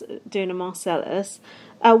arse doing a Marcellus.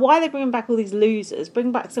 Why are they bringing back all these losers?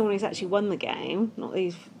 Bring back someone who's actually won the game, not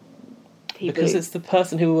these people. Because it's the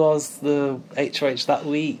person who was the HOH that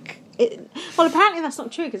week. Well, apparently that's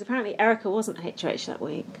not true, because apparently Erica wasn't HOH that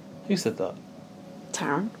week. Who said that?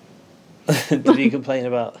 Taron. Did he complain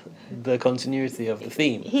about the continuity of the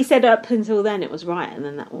theme? He said up until then it was right, and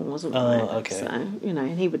then that one wasn't right. Oh, okay.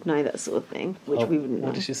 So, he would know that sort of thing, which we wouldn't know.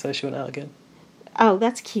 What did she say she went out again? Oh,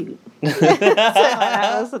 that's cute. Something like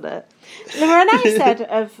that, wasn't it? Renee said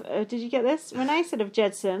of... did you get this? Renee said of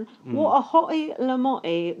Jedson, what a hottie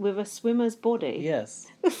Lamotti with a swimmer's body. Yes.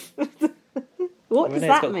 What does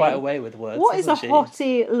that got mean? Quite a way with words. What is a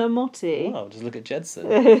hottie Lamotti? Well, just look at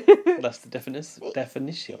Jedson. That's the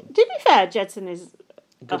definition. To be fair, Jedson is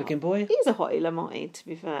good-looking boy? He's a hottie Lamotti, to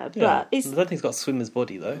be fair. Yeah. But I don't think he's got a swimmer's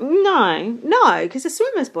body, though. No, because a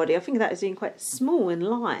swimmer's body, I think that is being quite small in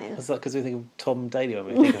life. That's like because we think of Tom Daly when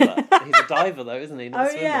we think of that. He's a diver, though, isn't he? Not a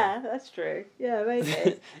swimmer. Yeah, that's true. Yeah,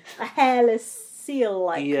 maybe. A hairless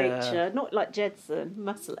seal-like creature, not like Jedson,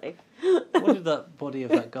 muscly. What did that body of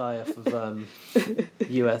that guy off of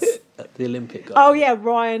US at the Olympic guy? Oh yeah,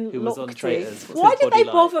 Ryan who was on Traitors. Why did they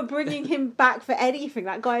bother bringing him back for anything?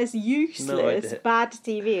 That guy is useless. No idea. Bad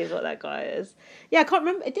TV is what that guy is. Yeah, I can't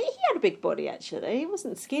remember. He had a big body actually. He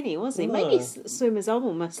wasn't skinny, was he? No. Maybe swimmers are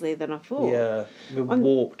more muscly than I thought. Yeah,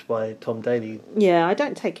 warped by Tom Daly. Yeah, I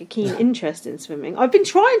don't take a keen interest in swimming. I've been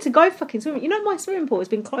trying to go fucking swimming. You know, my swimming pool has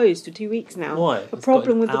been closed for 2 weeks now. Why? A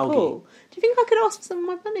problem with algae. the pool. Do you think I could ask for some of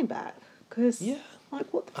my money back? Because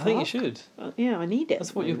like, what the fuck? I think you should. Yeah, I need it.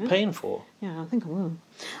 That's what you're paying for. Yeah, I think I will.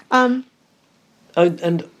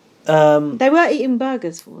 They were eating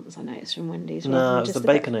burgers for once, I noticed, from Wendy's. No, it was the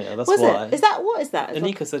Baconator, that's why. What is that?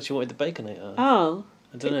 Anika said she wanted the Baconator. Oh.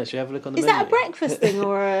 I don't know, should we have a look on the menu? Is that a breakfast thing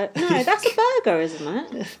or a... No, that's a burger, isn't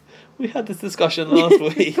it? We had this discussion last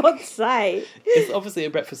week. For God's sake. It's obviously a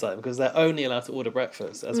breakfast item because they're only allowed to order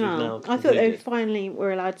breakfast, as we've now concluded. I thought they finally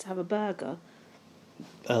were allowed to have a burger.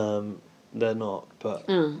 They're not, but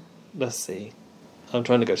let's see. I'm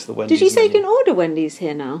trying to go to the Wendy's Did you say menu. you can order Wendy's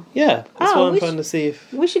here now? Yeah, that's why I'm trying to see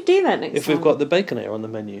if... We should do that next time. If we've got the Baconator on the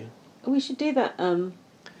menu. We should do that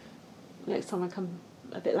next time I come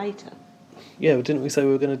a bit later. Yeah, but didn't we say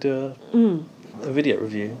we were going to do a video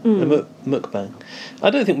review? A mukbang. I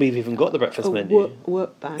don't think we've even got the breakfast menu.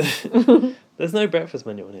 Mukbang. There's no breakfast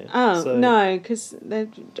menu on here. Oh, so. No, because they're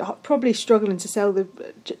probably struggling to sell the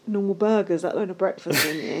normal burgers, let alone a breakfast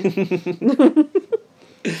menu.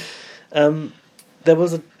 There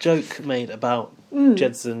was a joke made about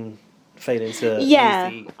Jedson failing to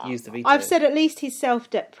use the veto. I've said at least he's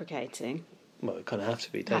self-deprecating. Well, you kind of have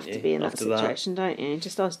to be, don't you? Have to be in that situation, don't you?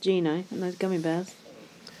 Just ask Gino and those gummy bears.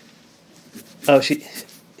 Oh,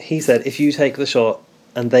 he said, if you take the shot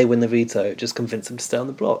and they win the veto, just convince them to stay on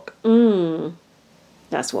the block.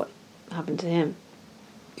 That's what happened to him.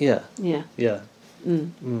 Yeah. Yeah. Yeah.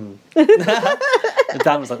 And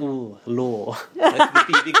Dan was like, ooh, law.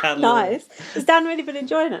 Nice. Has Dan really been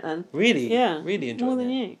enjoying it then? Really? Yeah. Really enjoying it. More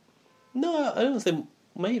than you? No, I don't say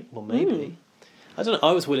maybe. I don't know,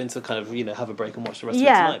 I was willing to kind of, have a break and watch the rest of it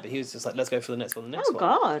tonight, but he was just like, let's go for the next one, Oh,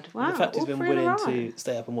 God, wow. And the fact he's been willing to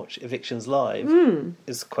stay up and watch Evictions live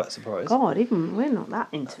is quite a surprise. God, even we're not that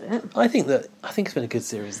into it. I think it's been a good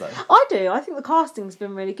series, though. I do. I think the casting's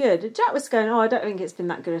been really good. Jack was going, I don't think it's been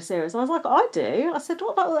that good a series. I was like, I do. I said,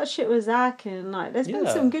 what about all that shit with Zach? And like, there's been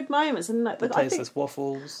some good moments. And like, the tasteless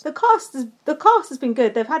waffles. The cast has been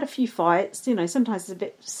good. They've had a few fights. Sometimes it's a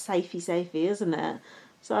bit safey, isn't it?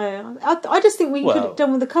 So I just think we could have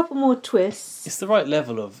done with a couple more twists. It's the right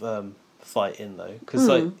level of fighting, though,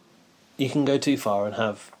 because you can go too far and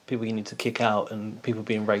have people you need to kick out and people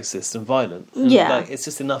being racist and violent. And, it's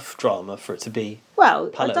just enough drama for it to be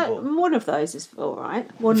palatable. One of those is all right.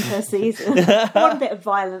 One per season. One bit of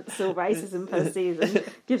violence or racism per season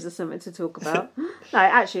gives us something to talk about. No,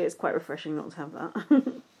 actually, it's quite refreshing not to have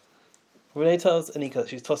that. Renee tells Anika that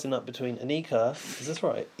she's tossing up between Anika, is this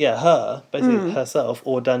right? Yeah, her, basically herself,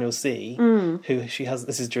 or Daniel C, who she has,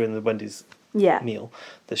 this is during the Wendy's meal,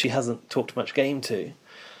 that she hasn't talked much game to.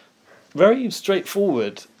 Very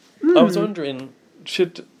straightforward. I was wondering,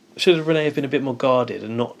 should Renee have been a bit more guarded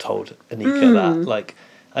and not told Anika that? Like,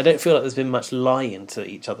 I don't feel like there's been much lying to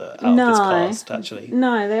each other out of this cast, actually.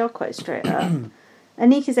 No, they are quite straight up.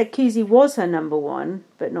 Anika said Kuzie was her number one,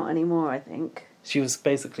 but not anymore, I think. She was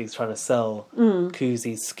basically trying to sell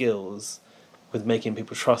Kuzie's skills with making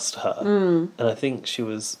people trust her. And I think she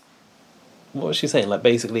was... What was she saying? Like,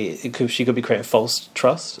 basically, she could be creating false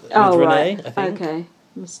trust with Renee, I think. Okay.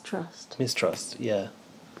 Mistrust, yeah.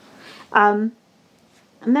 And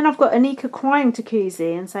then I've got Anika crying to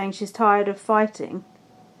Kuzie and saying she's tired of fighting.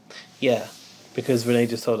 Yeah, because Renee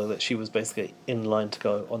just told her that she was basically in line to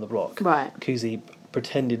go on the block. Right. Kuzie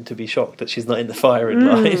pretended to be shocked that she's not in the firing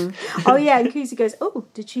line. Oh, yeah, and Kuzie goes, oh,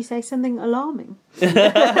 did she say something alarming?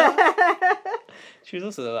 She was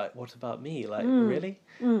also like, what about me? Like, really?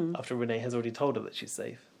 After Renee has already told her that she's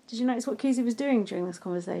safe. Did you notice what Kuzie was doing during this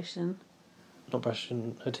conversation? Not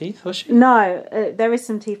brushing her teeth, was she? No, there is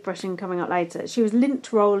some teeth brushing coming up later. She was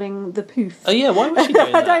lint rolling the poof. Oh yeah, why was she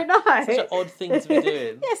doing that? I don't know. Such an odd thing to be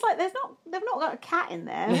doing. Yeah, it's like they've not got a cat in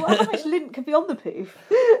there. Well, how much lint could be on the poof?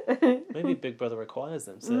 Maybe Big Brother requires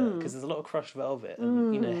them to, because there's a lot of crushed velvet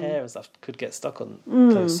and hair and stuff could get stuck on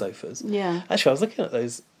those sofas. Yeah. Actually, I was looking at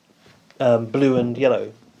those blue and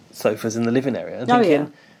yellow sofas in the living area and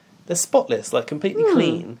thinking, they're spotless, like completely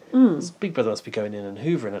clean. Big Brother must be going in and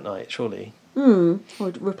hoovering at night, surely. Or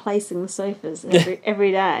replacing the sofas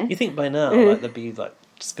every day. You think by now, like there'd be like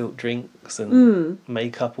spilt drinks and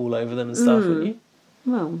makeup all over them and stuff, wouldn't you?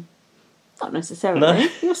 Well, not necessarily. No?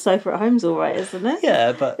 Your sofa at home's all right, isn't it?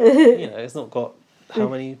 Yeah, but it's not got how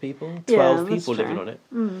many people? 12 people living on it.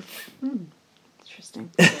 Interesting.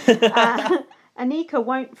 Anika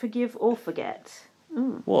won't forgive or forget.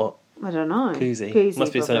 What? I don't know. Kuzie.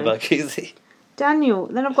 Must be something about Kuzie. Daniel.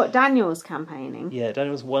 Then I've got Daniel's campaigning. Yeah,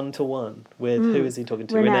 Daniel's 1-to-1 with who is he talking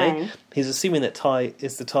to? Renee. He's assuming that Ty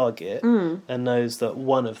is the target and knows that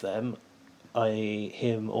one of them, i.e.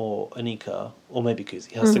 him or Anika, or maybe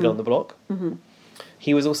Kuzie, has to go on the block.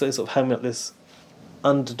 He was also sort of hamming up this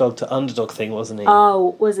underdog to underdog thing, wasn't he?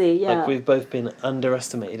 Oh, was he? Yeah. Like, we've both been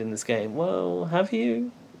underestimated in this game. Well, have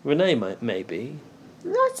you? Renee might, maybe.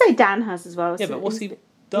 I'd say Dan has as well. Yeah, but what's he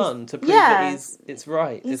done to prove that it's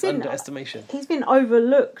right? It's underestimation. He's been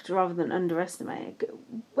overlooked rather than underestimated.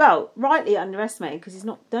 Well, rightly underestimated because he's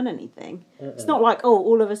not done anything. It's not like,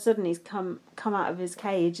 all of a sudden he's come out of his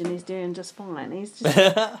cage and he's doing just fine. He's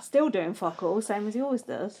just still doing fuck all, same as he always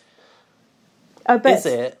does. Is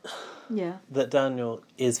it? Yeah. That Daniel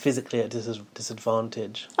is physically at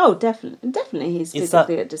disadvantage. Oh, definitely he's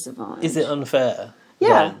physically at disadvantage. Is it unfair?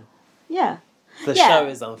 Yeah. Then? Yeah. The show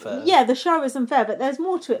is unfair. Yeah, the show is unfair, but there's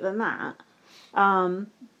more to it than that. I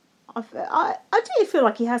do feel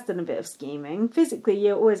like he has done a bit of scheming. Physically,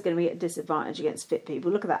 you're always going to be at a disadvantage against fit people.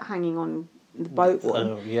 Look at that hanging on the boat one.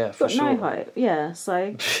 Oh, yeah, for sure. No hope. Yeah,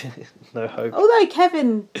 so... No hope. Although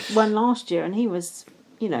Kevin won last year and he was,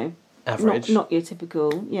 average. Not your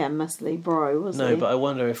typical, muscly bro, was he? No, but I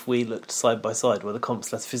wonder if we looked side by side, were the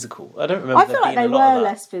comps less physical? I don't remember. I feel like they were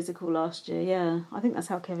less physical last year, yeah. I think that's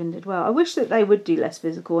how Kevin did well. I wish that they would do less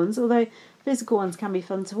physical ones, although physical ones can be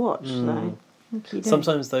fun to watch. So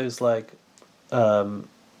sometimes those the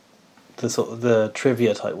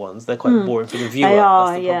trivia type ones, they're quite boring for the viewer. They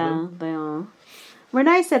are, that's the problem. They are.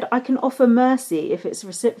 Renee said, "I can offer mercy if it's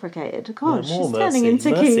reciprocated." God, she's turning into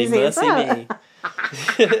Kuzie as well.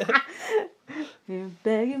 You're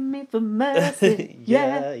begging me for mercy.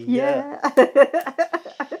 yeah.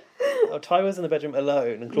 Oh, Ty was in the bedroom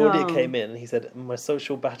alone, and Claudia came in, and he said, "My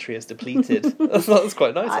social battery is depleted." I thought that was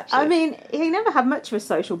quite nice, actually. I mean, he never had much of a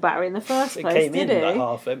social battery in the first place, did he? It came in like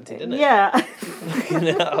half empty, didn't it? Yeah.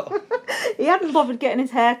 He hadn't bothered getting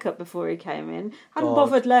his hair cut before he came in. Hadn't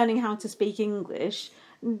bothered learning how to speak English.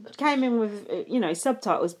 Came in with,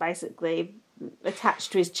 subtitles basically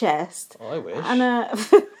attached to his chest. Oh, I wish. And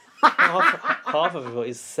half of what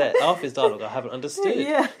he's said, half his dialogue I haven't understood.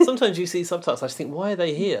 Yeah. Sometimes you see subtitles, I just think, why are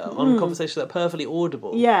they here on conversations that are perfectly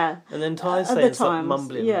audible? Yeah. And then Ty's saying something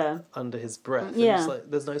mumbling under his breath. Yeah. And it's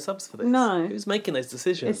like, there's no subs for this. No. Who's making those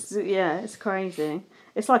decisions? It's crazy.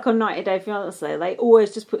 It's like on 90 Day Fiancé, they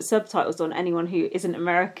always just put subtitles on anyone who isn't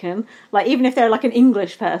American. Like, even if they're like an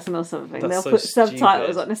English person or something, they'll put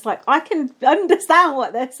subtitles on. It's like, I can understand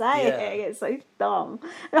what they're saying. Yeah. It's so dumb.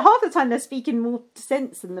 And half the time they're speaking more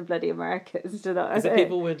sense than the bloody Americans. Do that? Is it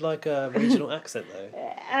people with like a regional accent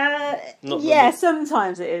though?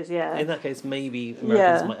 Sometimes it is, yeah. In that case, maybe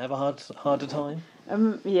Americans might have a harder time.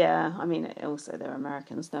 Yeah, I mean, also they're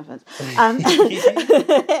Americans, no offence.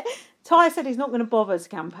 Ty said he's not going to bother to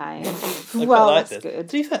campaign. Well, that's good.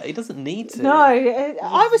 To be fair, he doesn't need to. No,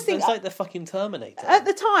 I was thinking... It's like the fucking Terminator. At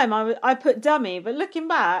the time, I put dummy, but looking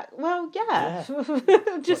back, well, yeah.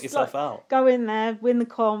 Just yourself out. Go in there, win the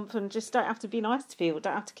comp, and just don't have to be nice to people,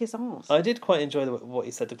 don't have to kiss arse. I did quite enjoy what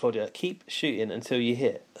he said to Claudia. Keep shooting until you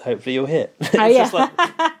hit. Hopefully you'll hit. Oh, it's yeah. just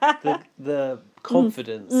like the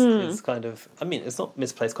confidence is kind of... I mean, it's not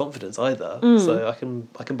misplaced confidence either, so I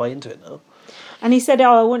can buy into it now. And he said,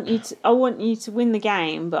 "Oh, I want you to win the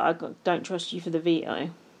game, but don't trust you for the veto."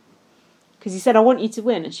 Because he said, "I want you to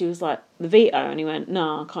win," and she was like, "The veto," and he went,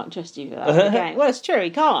 "No, I can't trust you for that the game." Well, it's true, he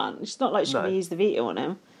can't. It's not like she's going to use the veto on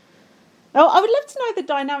him. Oh, I would love to know the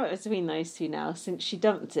dynamic between those two now, since she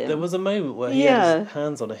dumped him. There was a moment where he had his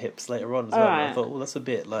hands on her hips later on as well. Right. And I thought, well, that's a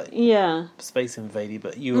bit like Space Invadey,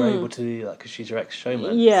 but you were able to do that because she's your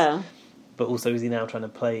ex-showman. Yeah. But also, is he now trying to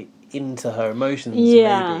play into her emotions?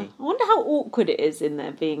 Yeah. Maybe? I wonder how awkward it is in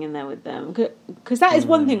there, being in there with them. Because that is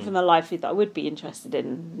one thing from the life feed that I would be interested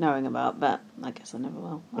in knowing about, but I guess I never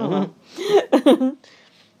will. Oh, well.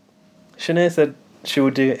 Shanae said she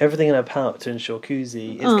will do everything in her power to ensure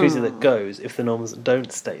Kuzie that goes if the norms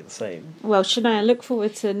don't stay the same. Well, Shanae, I look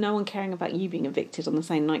forward to no one caring about you being evicted on the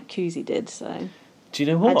same night Kuzie did, so... Do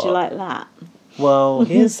you know what? How'd you like that? Well,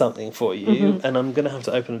 here's something for you, and I'm going to have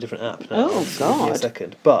to open a different app now. Oh, God. Give me a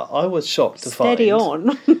second. But I was shocked to find... Steady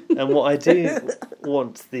on. And what I do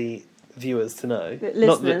want the viewers to know,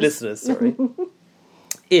 not the listeners, sorry,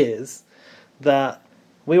 is that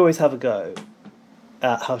we always have a go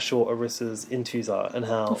at how short Arissa's interviews are and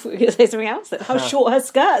how... I thought you were going to say something else. How short her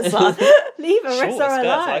skirts are. Leave Arissa alone.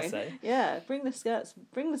 I say. Yeah, bring the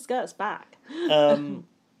skirts back.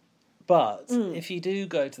 But if you do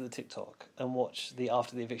go to the TikTok and watch the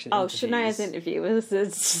after the eviction interviews... Shanae's interview was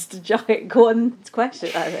just a giant question,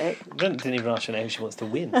 I think. Didn't even ask Shanae if she wants to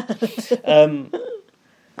win.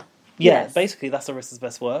 Basically that's Arissa's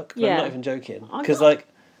best work. I'm not even joking. Because, like,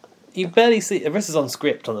 you barely see... Arissa's on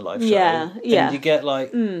script on the live show. And you get,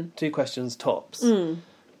 like, 2 questions tops.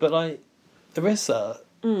 But, like, Arissa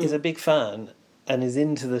is a big fan and is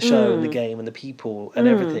into the show and the game and the people and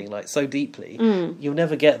everything, like, so deeply. You'll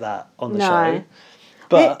never get that on the show.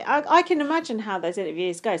 But I can imagine how those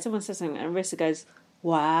interviews go. Someone says something and Arissa goes,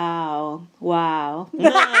 wow. No,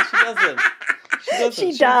 she doesn't.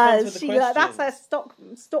 She does. That's her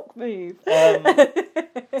stock move.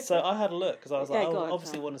 So I had a look because I was like, I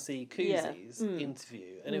obviously want to see Kuzie's interview,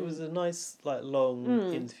 and it was a nice, like,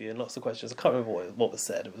 long interview and lots of questions. I can't remember what was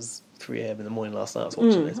said. It was 3 a.m. in the morning last night. I was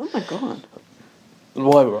watching this. Oh my god!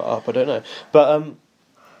 Why we were up, I don't know. But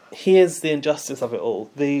here's the injustice of it all.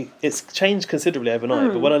 It's changed considerably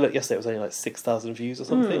overnight. But when I looked yesterday, it was only like 6,000 views or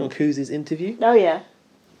something on Kuzie's interview. Oh yeah.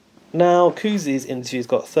 Now, Kuzie's interview's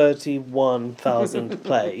got 31,000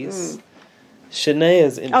 plays.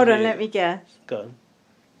 Shanae's interview... Hold on, let me guess. Go on.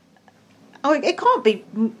 Oh, it can't be...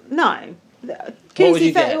 No. What would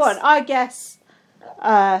you Kuzie 31, guess?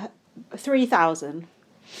 I guess 3,000.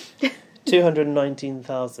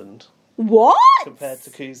 219,000. What? Compared to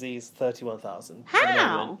Kuzie's 31,000.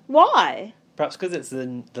 How? Why? Perhaps because it's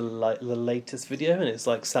the latest video and it's,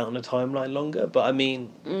 like, sat on a timeline longer, but I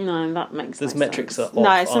mean... No, that makes Those no metrics sense. are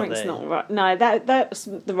off, No, something's not right. No, that's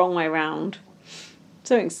the wrong way round.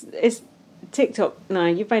 It's TikTok. No,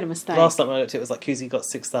 you've made a mistake. Last time I looked, it was like Kuzie got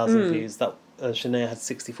 6,000 views. That Shanae had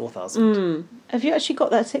 64,000. Have you actually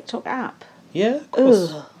got that TikTok app? Yeah, of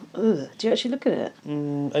course. Ugh. Do you actually look at it?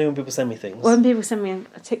 Only when people send me things. When people send me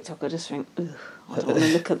a TikTok, I just think, ugh, I don't want to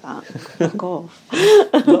look at that. Fuck off.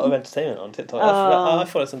 A lot of entertainment on TikTok. I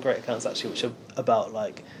follow some great accounts actually, which are about,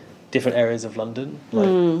 like, different areas of London,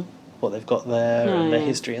 like what they've got there and their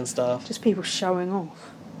history and stuff. Just people showing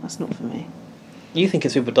off. That's not for me. You think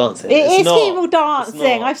it's people dancing? It's not people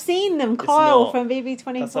dancing. I've seen them. Kyle from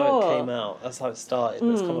BB24. That's how it came out. That's how it started.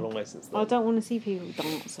 It's come a long way since then. I don't want to see people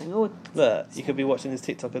dancing. Look, you could be watching this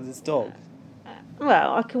TikTok of this dog.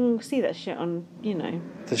 Well, I can see that shit on,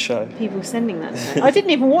 the show. People sending that to me. I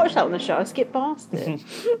didn't even watch that on the show. I skipped past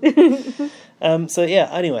it. So, yeah,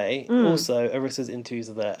 anyway, also, Arissa's interviews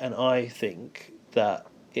are there, and I think that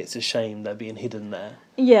it's a shame they're being hidden there.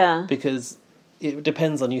 Yeah. Because it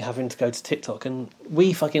depends on you having to go to TikTok, and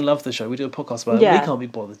we fucking love the show. We do a podcast about it. We can't be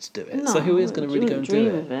bothered to do it. No, so who is going to really go and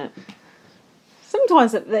do it?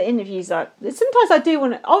 Sometimes the interviews sometimes I do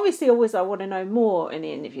want to... Obviously, always I want to know more in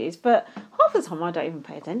the interviews, but half the time I don't even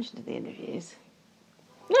pay attention to the interviews.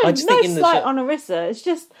 No slight on Arissa. It's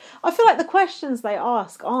just... I feel like the questions they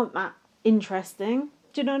ask aren't that interesting.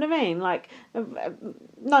 Do you know what I mean? Like...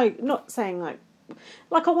 No, not saying, like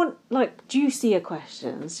I want, like, juicier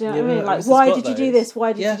questions. Do you know what I mean? Like, why did you do this?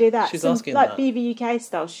 Why did you do that? She's asking like that. BBUK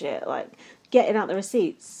style shit. Like, getting out the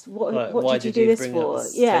receipts. What did you do this for?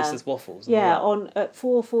 Tasteless waffles. Yeah, at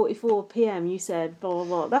 4:44 p.m. you said blah blah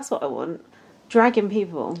blah. That's what I want. Dragging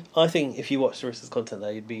people. I think if you watch Arissa's content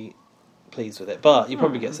there, you'd be pleased with it. But you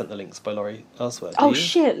probably get sent the links by Laurie elsewhere. Do you?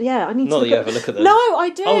 Shit! Yeah, I need Not to. that you ever look at them. No, I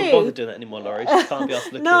do. I won't bother doing that anymore, Laurie. She can't be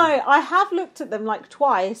asked looking. No, I have looked at them like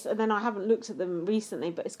twice, and then I haven't looked at them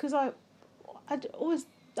recently. But it's because I've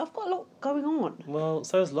got a lot going on. Well,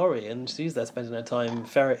 so is Laurie, and she's there spending her time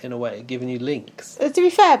ferreting away, giving you links. To be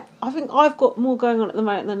fair, I think I've got more going on at the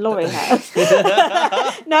moment than Laurie has.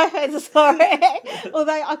 No offence, Laurie.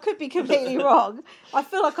 Although I could be completely wrong. I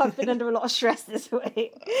feel like I've been under a lot of stress this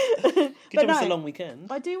week. Good job it's a long weekend.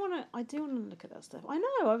 I do want to look at that stuff. I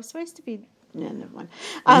know, I was supposed to be... Yeah, never mind.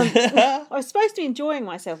 I was supposed to be enjoying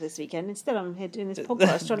myself this weekend. Instead, I'm here doing this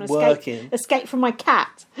podcast, trying to escape from my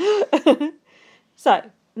cat. So...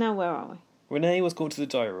 Now where are we? Renee was called to the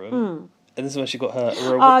diary room, and this is when she got her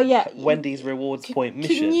Wendy's rewards point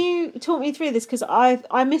mission. Can you talk me through this? Because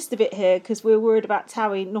I missed a bit here because we were worried about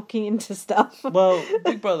Towie knocking into stuff. Well,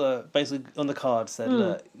 Big Brother basically on the card said,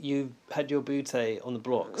 look, you've had your bootay on the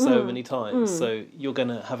block so many times, so you're going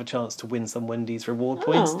to have a chance to win some Wendy's reward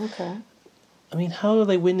points. Oh, okay. I mean, how are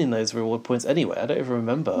they winning those reward points anyway? I don't even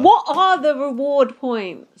remember. What are the reward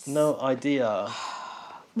points? No idea.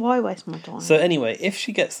 Why waste my time? So anyway, if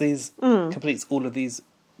she gets these, completes all of these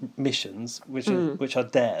missions, which are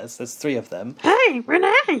dares. There's 3 of them. Hey,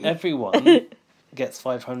 Renee! Everyone gets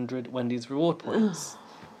 500 Wendy's reward points.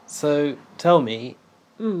 So tell me,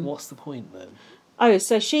 what's the point then? Oh,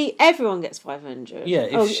 so everyone gets 500. Yeah,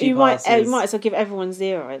 if she you passes... might as well give everyone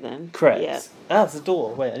 0 then. Correct. Yeah. That's the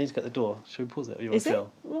door. Wait, I need to get the door. Should we pause it? Or you want to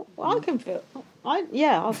fill? Well, I can fill.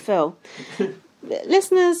 I'll fill.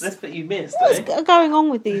 Listeners, that's what you missed. What's going on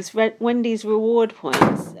with these Wendy's reward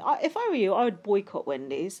points? If I were you, I would boycott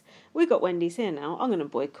Wendy's. We got Wendy's here now. I'm going to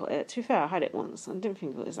boycott it. To be fair, I had it once. I didn't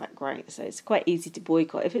think it was that great, so it's quite easy to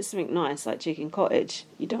boycott. If it's something nice like chicken cottage,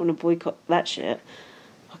 you don't want to boycott that shit.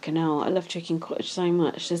 Fucking hell, I love chicken cottage so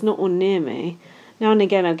much. There's not one near me. Now and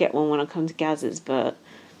again, I get one when I come to Gaz's, but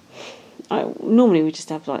normally we just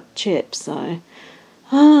have like chips. So.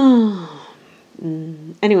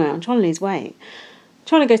 Anyway, I'm trying to lose weight. I'm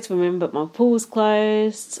trying to go to the gym, but my pool's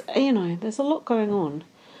closed. You know, there's a lot going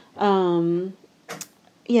on.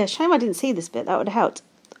 Yeah, shame I didn't see this bit. That would have helped.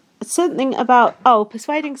 Something about,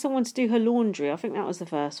 persuading someone to do her laundry. I think that was the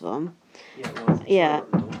first one. Yeah, it was. Yeah.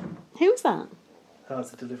 Who was that? Oh,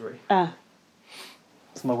 it's a delivery.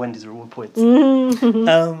 It's my Wendy's reward points.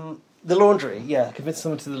 The laundry, yeah. Convince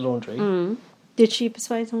someone to do the laundry. Did she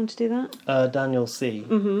persuade someone to do that? Daniel C.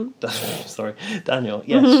 Sorry, Daniel.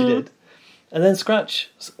 Yes, she did. And then scratch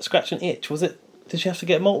an itch. Was it? Did she have to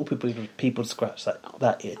get multiple people to scratch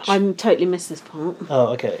that itch? I totally missed this part. Oh,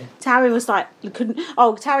 okay. Terry was like,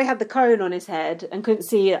 Terry had the cone on his head and couldn't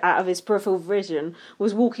see it out of his peripheral vision,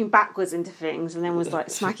 was walking backwards into things and then was like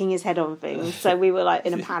smacking his head on things. So we were like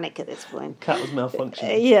in a panic at this point. Cat was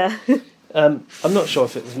malfunctioning. Yeah. I'm not sure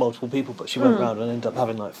if it was multiple people, but she went round and ended up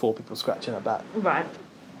having like 4 people scratching her back. Right.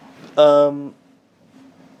 And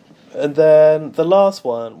then the last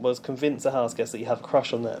one was convince a house guest that you have a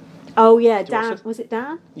crush on them. Oh yeah, Dan. Was it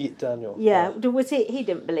Dan? Yeah, Daniel. Yeah. Was he? He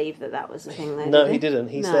didn't believe that was the thing. Though, no, did he didn't.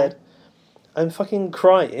 He said, "I'm fucking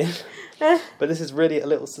crying, but this is really a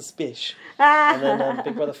little suspicious." And then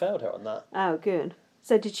Big Brother failed her on that. Oh, good.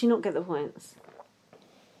 So did she not get the points?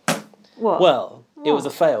 What? Well, it was a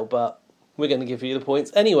fail, but we're going to give you the points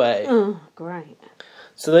anyway. Oh, great.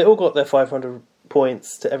 So they all got their 500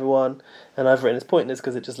 points to everyone, and I've written it's pointless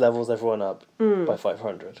because it just levels everyone up by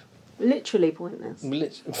 500. Literally pointless.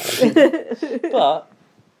 But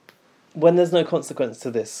when there's no consequence to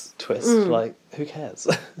this twist, like, who cares?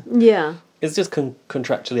 Yeah. It's just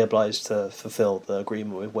contractually obliged to fulfil the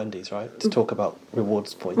agreement with Wendy's, right? To talk about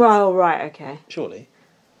rewards points. Oh, right, okay. Surely.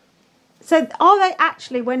 So are they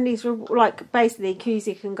actually Wendy's, like, basically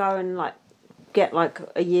Kuzie can go and, like, get, like,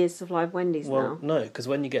 a year's supply of Wendy's now? Well, no, because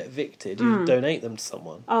when you get evicted, you donate them to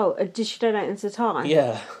someone. Oh, did she donate them to Ty?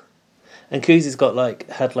 Yeah. And Kuzie's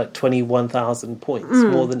had 21,000 points,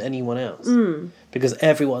 more than anyone else. Because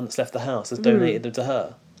everyone that's left the house has donated them to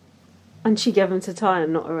her. And she gave them to Ty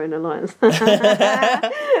and not her own alliance.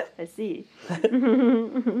 I see.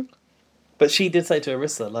 But she did say to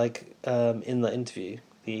Arissa, like, in that interview,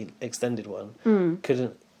 the extended one,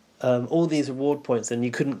 couldn't... all these reward points and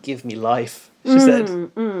you couldn't give me life, she said.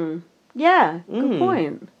 Yeah, good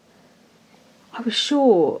point. I was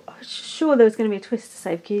sure there was going to be a twist to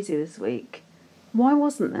save Kuzie this week. Why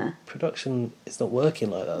wasn't there? Production is not working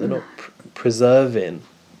like that. They're not preserving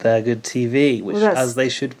their good TV, which as they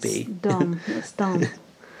should be. Dumb. That's dumb.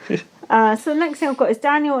 So the next thing I've got is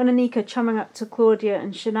Daniel and Anika chumming up to Claudia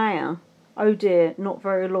and Shania. Oh dear, not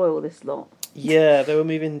very loyal, this lot. Yeah, they were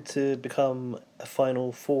moving to become a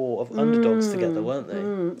final 4 of underdogs together, weren't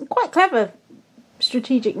they? Quite clever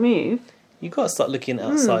strategic move. You've got to start looking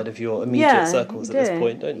outside of your immediate circles at this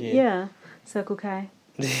point, don't you? Yeah, Circle K.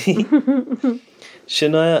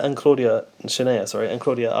 Shania and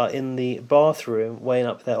Claudia are in the bathroom weighing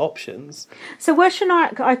up their options. So were Shania,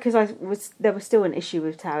 because there was still an issue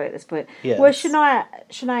with Terry at this point. Yes. Were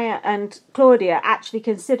Shania and Claudia actually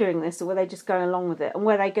considering this, or were they just going along with it? And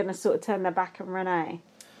were they going to sort of turn their back on Renee?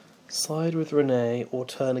 Side with Renee or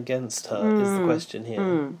turn against her is the question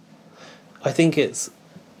here. I think it's...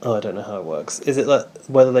 I don't know how it works. Is it like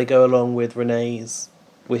whether they go along with Renee's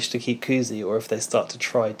wish to keep Kuzie, or if they start to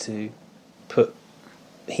try to put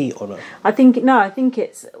heat on her? I think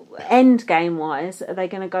it's end game wise. Are they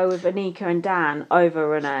going to go with Anika and Dan over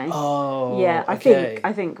Renee? Oh, yeah. I think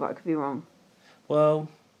I could be wrong. Well,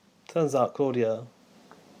 turns out Claudia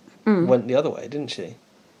went the other way, didn't she?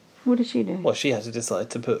 What did she do? Well, she had to decide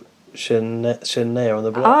to put Shania on the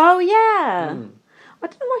block. Oh yeah. I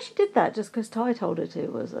don't know why she did that, just because Ty told her to,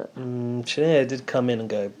 was it? Shania did come in and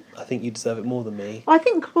go, I think you deserve it more than me. I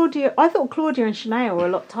thought Claudia and Shania were a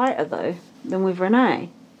lot tighter, though, than with Renee.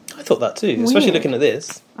 I thought that too, especially looking at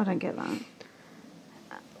this. I don't get that.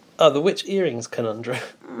 Oh, the witch earrings conundrum.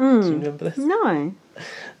 Do you remember this? No.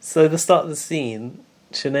 So the start of the scene,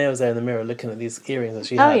 Shanae was there in the mirror looking at these earrings that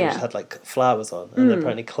she had, which had like flowers on, and they're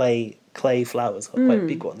apparently clay flowers, quite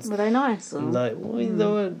big ones. Were they nice? Or? Like,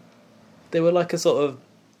 they were like a sort of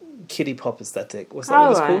kiddie pop aesthetic. What's that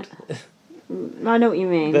what it's called? I know what you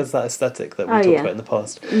mean. There's that aesthetic that we talked about in the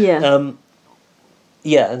past. Yeah.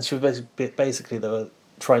 Yeah, and she was basically they were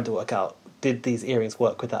trying to work out, did these earrings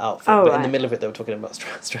work with that outfit? But in the middle of it, they were talking about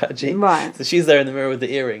strategy. Right. So she's there in the mirror with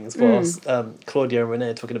the earrings, whilst Claudia and Renee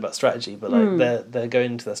are talking about strategy. But like they're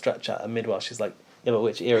going into their strat chat, and midwhile she's like, "Yeah, but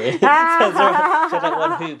which earring?" She had like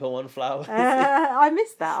one hoop and one flower. I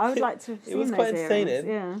missed that. I would like to have seen those. It was quite entertaining.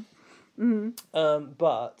 Yeah. Mm-hmm.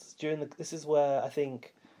 But this is where I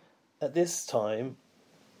think at this time,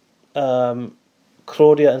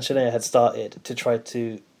 Claudia and Shanae had started to try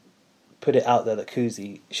to put it out there that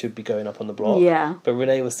Kuzie should be going up on the block. Yeah. But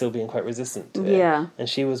Renee was still being quite resistant to it. Yeah. And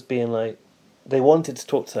she was being like, they wanted to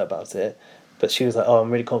talk to her about it, but she was like, "Oh,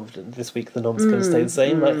 I'm really confident this week the nom's going to stay the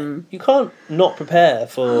same." Like, you can't not prepare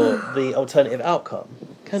for the alternative outcome,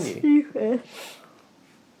 can you? Stupid.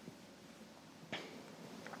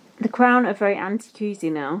 The Crown are very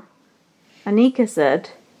anti-Kuzie now. Anika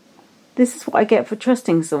said, "This is what I get for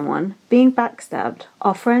trusting someone. Being backstabbed.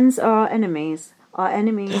 Our friends are our enemies. Our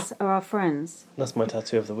enemies are our friends." That's my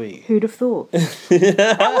tattoo of the week. Who'd have thought?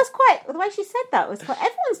 That was quite... The way she said that was quite...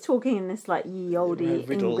 Everyone's talking in this, like, ye olde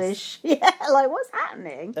English. Yeah, like, what's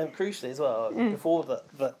happening? Crucially as well, before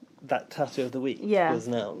that tattoo of the week was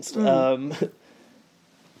announced,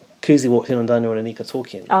 Kuzie walked in on Daniel and Anika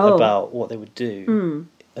talking about what they would do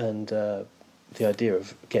and the idea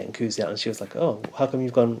of getting Kuzie out. And she was like, "Oh, how come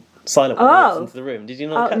you've gone... silent when I walked into the room." Did you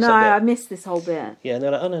not catch that bit? No, I missed this whole bit. Yeah, and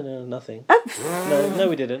they're like, "Oh, no, nothing." No,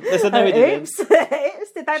 we didn't. They said, "No, we didn't." Oops.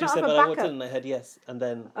 Did they she not said, have a "But I backup? walked in and I heard yes," and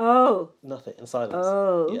then nothing, in silence.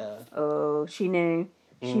 Oh, she knew.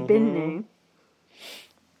 She been knew.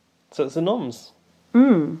 So it's the noms.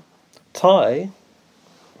 Ty,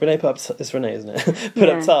 Renee put up... It's Renee, isn't it? Put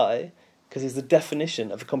up Ty, because he's the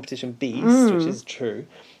definition of a competition beast, which is true,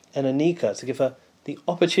 and Anika to give her the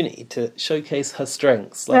opportunity to showcase her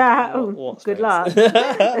strengths. Like, what good strengths?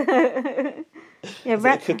 luck. Yeah,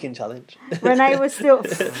 a cooking challenge. Renee was still...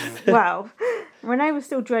 Renee was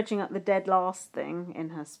still dredging up the dead last thing in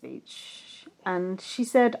her speech. And she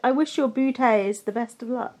said, "I wish your bootay is the best of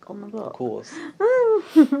luck on the block." Of course.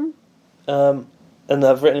 And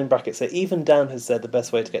I've written in brackets that even Dan has said the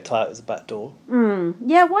best way to get Ty out is a back door.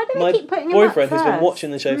 Yeah, why do they keep putting him up first? My boyfriend, who's been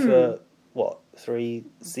watching the show for... what, 3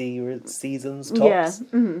 seasons tops?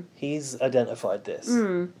 Yeah. He's identified this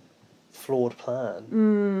flawed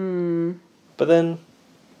plan. But then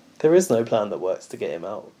there is no plan that works to get him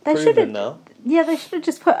out. Proven now. Yeah, they should have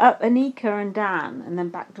just put up Anika and Dan and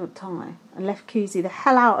then backdoored Ty and left Kuzie the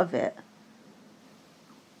hell out of it.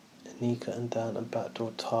 Anika and Dan and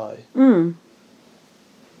backdoored Ty.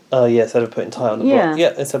 Oh, yeah, instead of putting Ty on the block.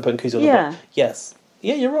 Yeah, instead of putting Kuzie on the block. Yes.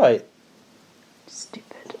 Yeah, you're right.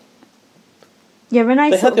 Stupid. Yeah,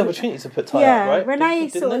 Renee. They had the opportunity to put Ty out, right? Renee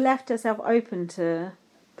sort of left herself open to.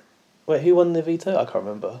 Wait, who won the veto? I can't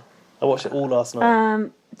remember. I watched it all last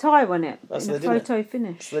night. Ty won it in a photo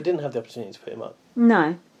finish. So they didn't have the opportunity to put him up.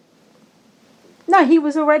 No, he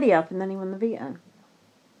was already up, and then he won the veto.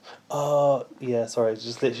 Oh yeah, sorry,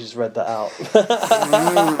 just read that out.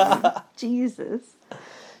 Jesus.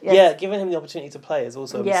 Yes. Yeah, giving him the opportunity to play is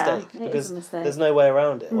also a mistake because there's no way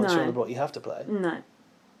around it. Once you're on the block, you have to play. No.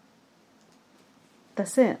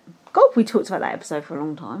 That's it. God, we talked about that episode for a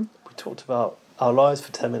long time. We talked about our lives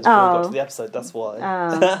for 10 minutes before we got to the episode, that's why.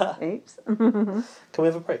 Oops. Can we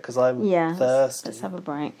have a break? Because I'm thirsty. Let's have a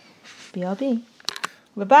break. BRB.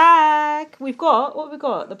 We're back. What have we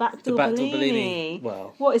got? The backdoor Bellini.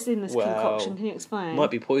 Wow. What is in this concoction? Can you explain?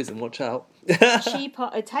 Might be poison, watch out.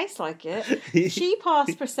 It tastes like it. She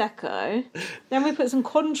passed Prosecco. Then we put some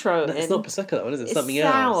Cointreau in. It's not Prosecco, that one, is it? It's something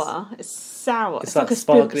else. It's sour. It's like a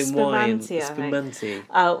sparkling wine. Spumante.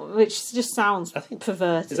 Which just sounds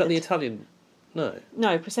perverted. Is that the Italian? No.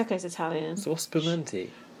 No, Prosecco's Italian. So what's Spumante?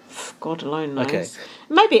 God alone knows. Okay.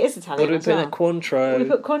 Maybe it is Italian. What do we put in it? Cointreau. We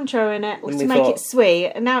put Cointreau in it to make it sweet,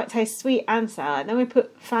 and now it tastes sweet and sour. And then we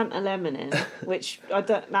put Fanta lemon in, which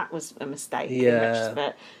that was a mistake in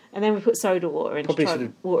retrospect. And then we put soda water in to try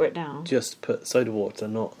and water it down. Just put soda water,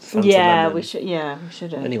 not Fanta lemon. We should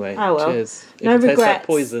have. Anyway, cheers. If it tastes like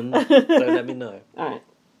poison, don't let me know. All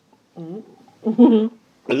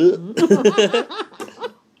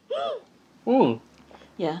right.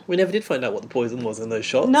 Yeah. We never did find out what the poison was in those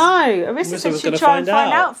shots. No, Arissa said she'd try and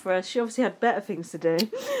find out for us. She obviously had better things to do.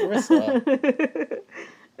 Arissa.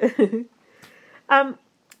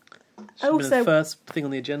 Should be the first thing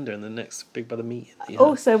on the agenda in the next Big Brother meeting.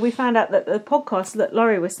 Also, we found out that the podcast that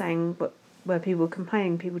Laurie was saying, but where people were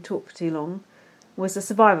complaining people talk for too long, was a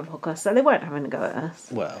Survivor podcast, so they weren't having a go at us.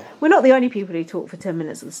 Well, we're not the only people who talk for 10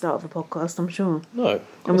 minutes at the start of a podcast, I'm sure. No,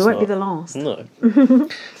 and we won't be the last. No.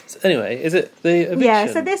 So anyway, is it the eviction? Yeah,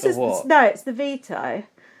 so this is what? No, it's the veto.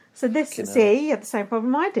 So this, see, you had the same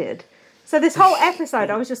problem I did. So this whole episode,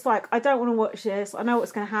 I was just like, I don't want to watch this. I know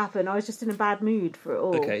what's going to happen. I was just in a bad mood for it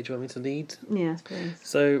all. Okay, do you want me to lead? Yes, please.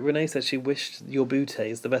 So Renee said she wished your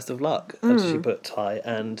booties the best of luck after she put Ty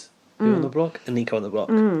and who on the block? And Nico on the block.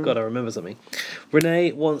 God, I remember something.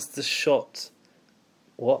 Renee wants the shot...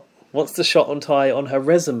 What? Wants the shot on Ty on her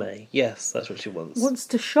resume. Yes, that's what she wants. Wants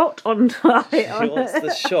to shot on Ty. She wants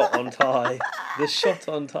the shot on Ty. The shot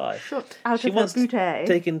on Ty. Shot out she of her wants booty.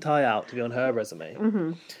 taking Ty out to be on her resume.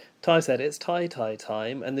 Mm-hmm. Ty said it's Ty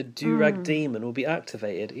time and the do-rag demon will be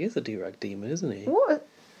activated. He is a do-rag demon, isn't he? What?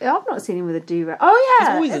 I've not seen him with a do-rag. Oh, yeah.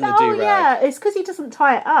 He's always in the do-rag. Oh, yeah. It's because he doesn't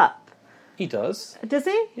tie it up. He does. Does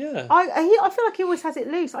he? Yeah. I feel like he always has it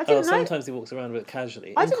loose. I didn't know. Sometimes he walks around with it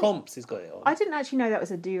casually. In comps, he's got it on. I didn't actually know that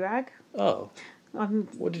was a do-rag. Oh.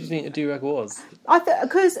 What did you think a do-rag was? I thought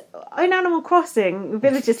because in Animal Crossing,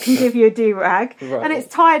 villagers can give you a do-rag, right. And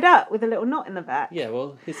it's tied up with a little knot in the back. Yeah,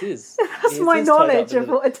 well, his is. That's my knowledge of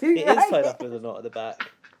what a do-rag is. It is tied up with a knot at the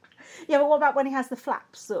back. Yeah, but what about when he has the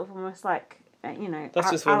flaps, sort of almost like,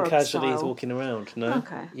 that's just when Arab casually style. He's walking around, no?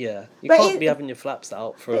 Okay. Yeah. You can't be having your flaps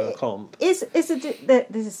out for a comp. This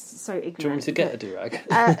is so ignorant. Do you want me to get a do-rag?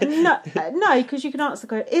 No, because you can answer the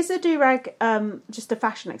question. Is a do-rag just a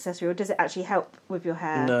fashion accessory, or does it actually help with your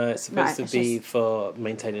hair? No, it's supposed to be for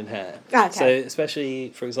maintaining hair. Okay. So, especially,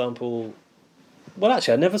 for example... Well,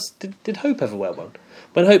 actually, I never... Did Hope ever wear one?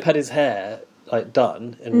 When Hope had his hair,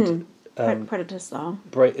 done, and... Predator style.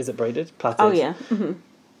 Is it braided? Plaited? Oh, yeah. Mm-hmm.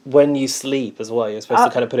 When you sleep as well, you're supposed to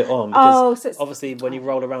kind of put it on. Because obviously when you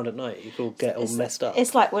roll around at night, you could get all messed up.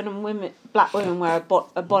 It's like when black women wear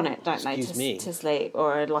a bonnet, don't they, to sleep,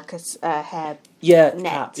 or like a hair net.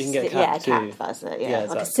 Cap. You can get a cap too. Cap, that's it. Yeah, like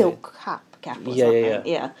exactly. a silk cap or something.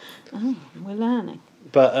 Yeah. Oh, we're learning.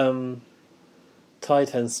 But Ty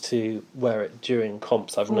tends to wear it during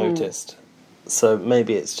comps, I've noticed. So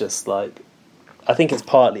maybe it's just like... I think it's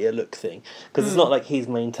partly a look thing. Because it's not like he's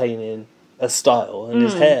maintaining... a style, and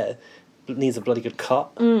his hair needs a bloody good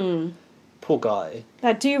cut. Poor guy.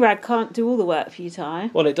 That do-rag can't do all the work for you, Ty.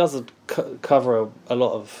 Well, it does cover a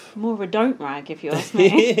lot of... More of a don't-rag, if you ask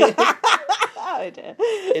me. Oh dear.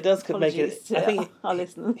 It does make it... I think our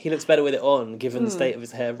listeners. He looks better with it on, given the state of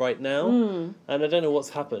his hair right now. And I don't know what's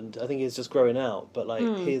happened. I think he's just growing out, but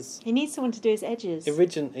his... He needs someone to do his edges.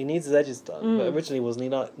 He needs his edges done, but originally wasn't he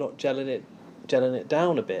not gelling it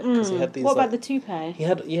down a bit because he had these. What about the toupee? He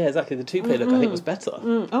had exactly the toupee look. I think was better.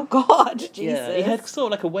 Oh God, Jesus! Yeah, he had sort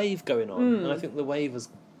of like a wave going on, and I think the wave has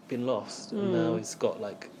been lost, and now he's got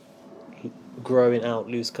like growing out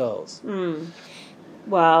loose curls.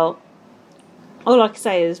 Well, all I can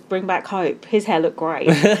say is bring back Hope. His hair looked great.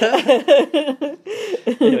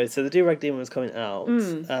 Anyway, so the do-rag demon was coming out.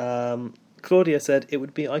 Claudia said it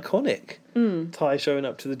would be iconic. Ty showing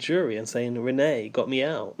up to the jury and saying, Renee got me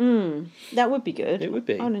out. That would be good. It would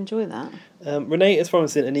be. I'd enjoy that. Renee is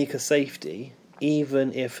promising Anika safety,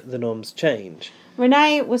 even if the noms change.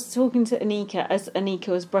 Renee was talking to Anika as Anika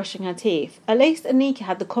was brushing her teeth. At least Anika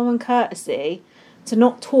had the common courtesy to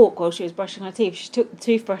not talk while she was brushing her teeth. She took the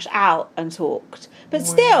toothbrush out and talked. But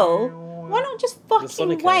still, why not just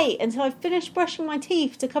fucking wait until I finish brushing my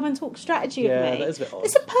teeth to come and talk strategy with me? That is a bit odd.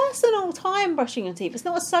 It's a personal time brushing your teeth. It's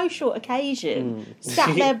not a social occasion.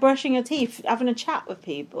 Sat there brushing your teeth, having a chat with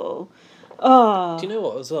people. Oh. Do you know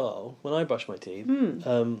what as well? When I brush my teeth,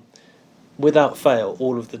 without fail,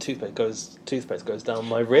 all of the toothpaste goes down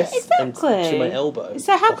my wrist and to my elbow.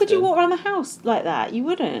 So how could you walk around the house like that? You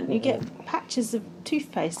wouldn't. You get patches of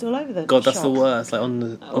toothpaste all over the God, that's shop. the worst. Like on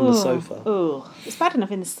the sofa. Oh, it's bad enough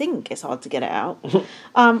in the sink. It's hard to get it out.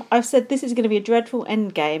 I've said this is going to be a dreadful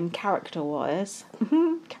end game, character-wise.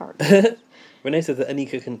 Character. Renee said that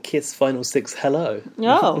Anika can kiss Final Six hello.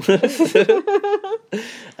 Oh.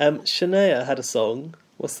 Shania had a song.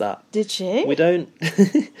 What's that? Did she?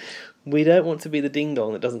 We don't want to be the ding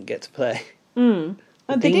dong that doesn't get to play. The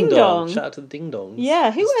ding dong. Shout out to the ding dongs.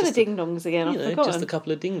 Yeah, who were the ding dongs again? I've forgotten. Just a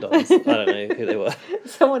couple of ding dongs. I don't know who they were.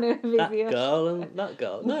 Someone who that girl and that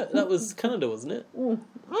girl. No, that was Canada, wasn't it? Was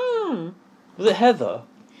it Heather?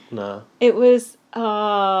 No. It was.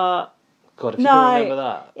 God, if you can remember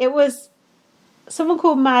that. It was someone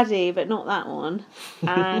called Maddie, but not that one.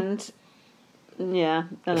 And. Yeah,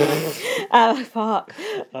 I don't know. Fuck.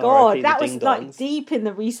 God, that was like deep in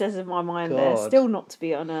the recess of my mind there, still not to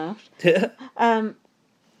be unearthed.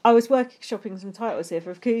 I was workshopping some titles here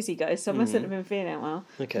for Kuzie Goes, so I mustn't have been feeling well.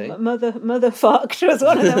 Okay. Motherfucked was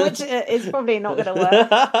one of them, which is probably not going to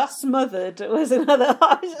work. Smothered was another.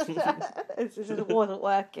 It just wasn't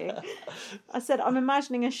working. I said, I'm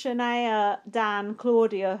imagining a Shania, Dan,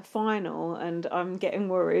 Claudia final, and I'm getting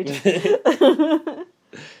worried.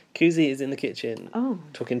 Kuzie is in the kitchen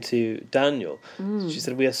talking to Daniel. She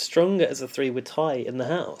said, we are stronger as a three with Ty in the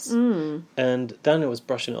house. And Daniel was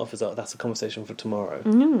brushing it off as, that's a conversation for tomorrow.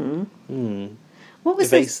 What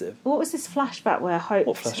was evasive. What was this flashback where Hope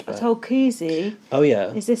told Kuzie... Oh,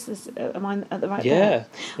 yeah. Is this... am I at the right Yeah.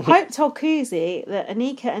 Hope told Kuzie that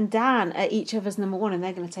Anika and Dan are each other's number one and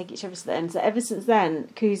they're going to take each other to the end. So ever since then,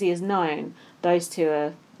 Kuzie has known those two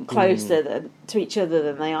are closer to each other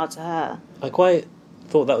than they are to her. I quite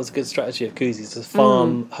thought that was a good strategy of Kuzie's to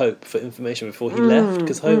farm Hope for information before he left,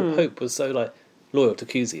 because Hope was so like loyal to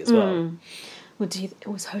Kuzie as well. Well,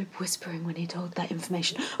 was Hope whispering when he told that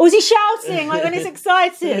information? Or was he shouting like when he's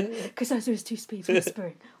excited? Because there was two speeds,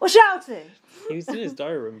 whispering or shouting. He was doing his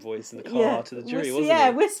diary room voice in the car to the jury, wasn't he? Yeah,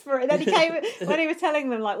 whispering. Then he came when he was telling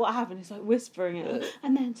them like what happened. He's like whispering it,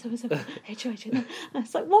 and then so was HOH, and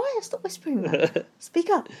it's like, why? Stop whispering that. Speak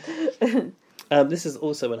up. This is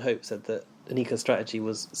also when Hope said that Anika's strategy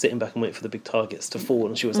was sitting back and waiting for the big targets to fall,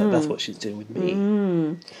 and she was like, that's what she's doing with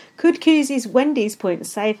me. Could Kuzie's Wendy's points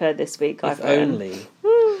save her this week? If only.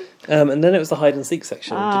 And then it was the hide and seek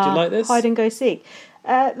section. Did you like this? Hide and go seek.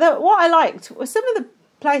 What I liked was some of the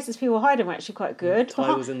places people were hiding were actually quite good.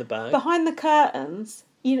 Ty was in the bag. Behind the curtains.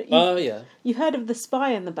 You've heard of the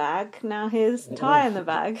spy in the bag. Now here's Ty in the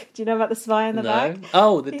bag. Do you know about the spy in the bag?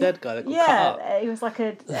 Oh, the dead guy that got cut up. He was like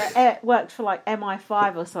worked for like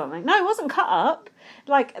MI5 or something. No, he wasn't cut up.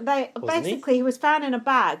 Like he was found in a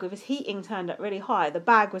bag with his heating turned up really high. The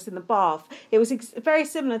bag was in the bath. It was a very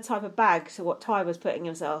similar type of bag to what Ty was putting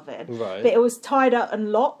himself in. Right. But it was tied up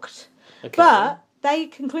and locked. Okay. But they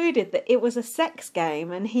concluded that it was a sex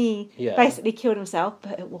game and he basically killed himself,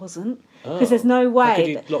 but it wasn't. Because there's no way. How could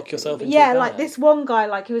you lock yourself into a bag? Like this one guy,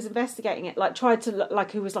 like who was investigating it, like tried to,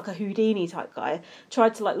 like who was like a Houdini type guy,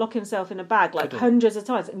 tried to like lock himself in a bag like hundreds of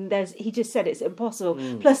times, and he just said it's impossible.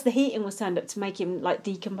 Plus the heating was turned up to make him like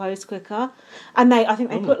decompose quicker, and I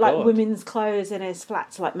think they put like women's clothes in his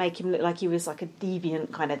flat to like make him look like he was like a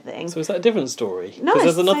deviant kind of thing. So is that a different story? No,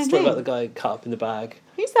 because there's it's another the story same about the guy cut up in the bag.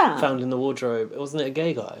 Who's that? Found in the wardrobe. Wasn't it a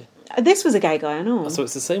gay guy? This was a gay guy, I know. Oh, so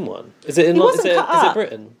it's the same one. Is it in? Is it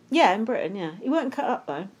Britain? Yeah, in Britain. Yeah, he wasn't cut up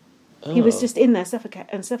though. Oh. He was just in there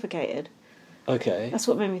suffocated. Okay. That's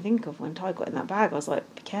what made me think of when Ty got in that bag. I was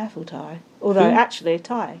like, be careful, Ty. Although actually,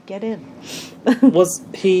 Ty, get in. Was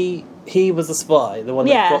he was the spy, the one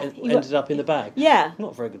that ended up in the bag? Yeah.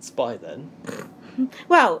 Not a very good spy then.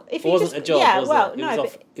 Well, if it wasn't a job,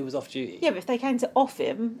 was it? It was off duty. Yeah, but if they came to off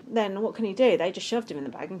him, then what can he do? They just shoved him in the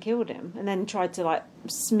bag and killed him, and then tried to like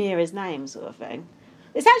smear his name, sort of thing.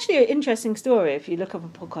 It's actually an interesting story if you look up a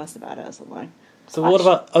podcast about it or something. So what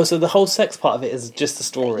about... Oh, so the whole sex part of it is just the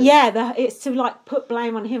story? Yeah, it's to like put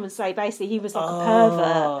blame on him and say basically he was like a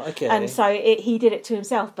pervert. Okay. And so he did it to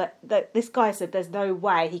himself. But this guy said there's no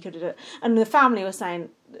way he could have done it. And the family was saying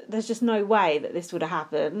there's just no way that this would have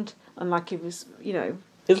happened. And like it was, you know...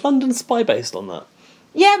 Is London Spy based on that?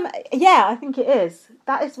 Yeah, I think it is.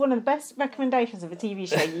 That is one of the best recommendations of a TV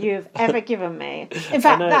show you have ever given me. In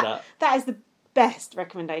fact, that is the best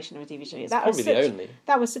recommendation of a TV show. Only.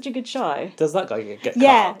 That was such a good show. Does that guy get cut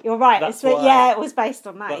up? You're right. It was based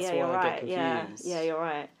on that. That's Yeah, you're why I right. get confused. Yeah, you're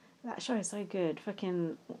right. That show is so good.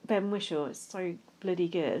 Fucking Ben Whishaw is so bloody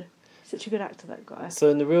good. Such a good actor, that guy. So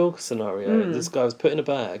in the real scenario, this guy was put in a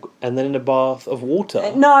bag and then in a bath of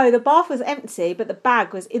water. No, the bath was empty, but the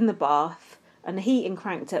bag was in the bath, and the heating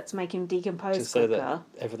cranked up to make him decompose just so quicker. That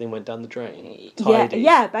everything went down the drain. Tidy.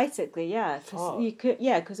 Yeah, basically, yeah.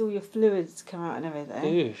 Because all your fluids come out and everything.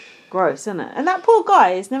 Oof. Gross, isn't it? And that poor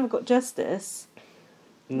guy has never got justice.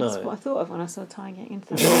 No. That's what I thought of when I saw Ty getting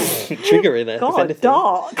into that. Triggering it. God,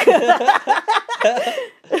 dark.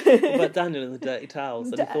 But Daniel and the dirty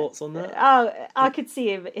towels. Any thoughts on that? Oh, I could see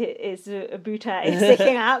him. It's a bouteille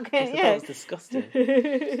sticking out. That was disgusting.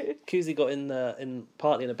 Kuzie got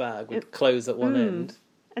partly in a bag with clothes at one end.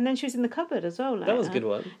 And then she was in the cupboard as well later. That was a good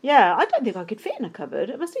one. Yeah, I don't think I could fit in a cupboard.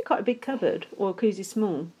 It must be quite a big cupboard. Or Kuzie's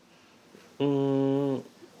small.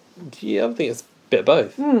 Yeah, I think it's a bit of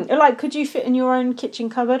both. Like, could you fit in your own kitchen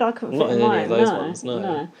cupboard? I couldn't fit in mine. Not in any of those ones,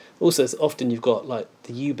 no. Also, often you've got, like,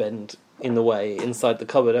 the U-bend in the way inside the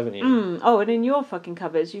cupboard, haven't you? Oh, and in your fucking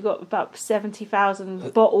cupboards, you've got about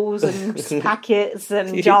 70,000 bottles and packets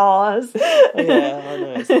and jars. Yeah, I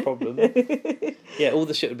know, it's a problem. Yeah, all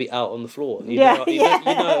the shit would be out on the floor. You know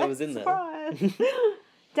it was in there.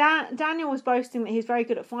 Daniel was boasting that he was very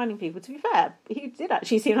good at finding people. To be fair, he did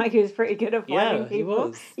actually seem like he was pretty good at finding people. He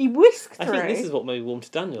was. He whisked through. I think this is what maybe warmed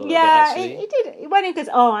to Daniel a little bit, actually. He did. When he goes,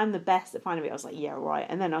 "Oh, I'm the best at finding people," I was like, "Yeah, right."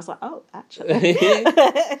 And then I was like, "Oh, actually."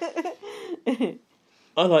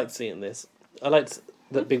 I liked seeing this. I liked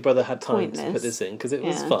that Big Brother had time to put this in because it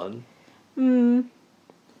was fun.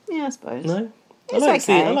 Yeah, I suppose. No, I like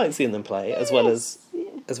seeing them play as well as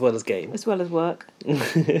game, as well as work.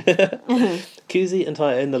 Kuzie and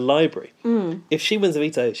Ty are in the library. If she wins the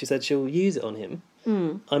veto, she said she'll use it on him.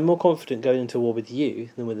 I'm more confident going into war with you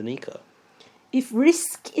than with Anika. If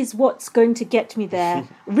risk is what's going to get me there,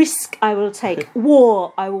 risk I will take.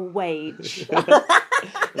 War I will wage. I'm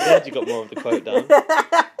glad you got more of the quote down.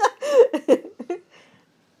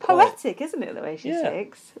 Poetic, isn't it, the way she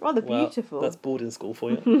sings? Rather beautiful. That's boarding school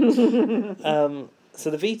for you. So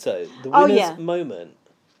the veto, the winner's moment.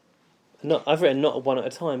 I've written not one at a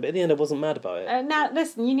time, but at the end I wasn't mad about it. Now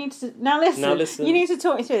listen. You need to You need to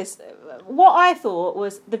talk me through this. What I thought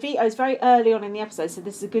was the veto's very early on in the episode, so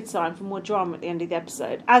this is a good sign for more drama at the end of the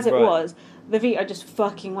episode. As it was, the veto just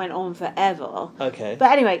fucking went on forever. Okay.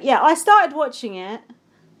 But anyway, I started watching it.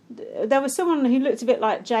 There was someone who looked a bit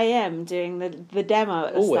like JM doing the demo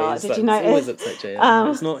at the start. Did you notice? Always looks like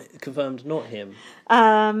JM. It's not confirmed, not him.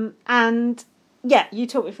 And you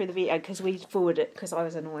talk me through the veto because we forwarded it because I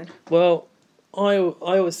was annoyed. Well, I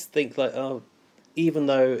always think like, even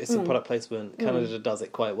though it's a product placement, Canada does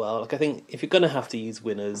it quite well. Like I think if you're going to have to use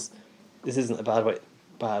winners, this isn't a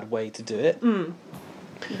bad way to do it.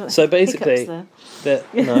 So basically, I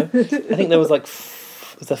think there was like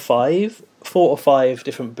 4 or 5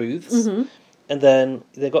 different booths, and then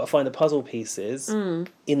they've got to find the puzzle pieces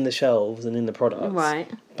in the shelves and in the products. Right.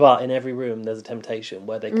 But in every room, there's a temptation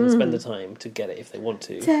where they can spend the time to get it if they want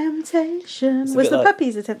to. Temptation. Was the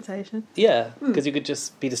puppies a temptation? Yeah, because you could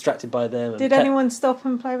just be distracted by them. And did anyone stop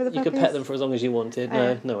and play with the puppies? You could pet them for as long as you wanted.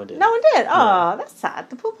 No one did. No one did? Oh, that's sad.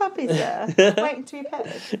 The poor puppies there. Waiting to be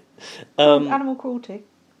petted. Animal cruelty.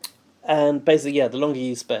 And basically, the longer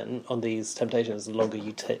you spend on these temptations, the longer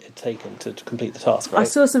you taken to complete the task, right? I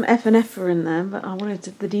saw some F and F in there, but I wanted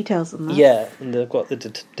the details on that. Yeah, and they've got the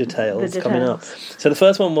details coming up. So the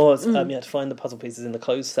first one was you had to find the puzzle pieces in the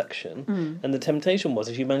closed section, and the temptation was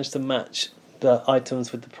if you managed to match the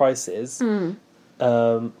items with the prices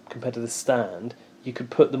compared to the stand, you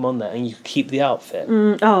could put them on there and you could keep the outfit.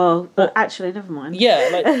 But actually, never mind. Yeah,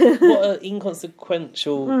 like, what an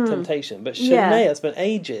inconsequential temptation. But Shania spent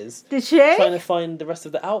ages trying to find the rest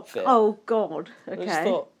of the outfit. Oh, God. Okay. I just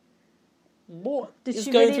thought, what is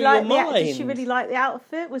going through your mind? Did she really like the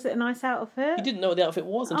outfit? Was it a nice outfit? You didn't know what the outfit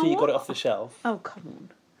was until you got it off the shelf. Oh, come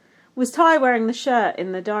on. Was Ty wearing the shirt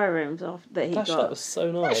in the diary rooms that he got? That shirt was so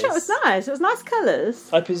nice. That shirt was nice. It was nice colours.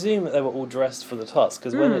 I presume that they were all dressed for the task,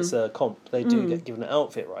 because when it's a comp, they do get given an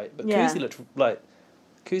outfit, right? But Kuzie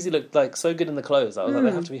looked like so good in the clothes. I was like,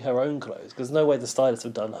 they have to be her own clothes, because no way the stylist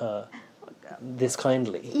would have done her this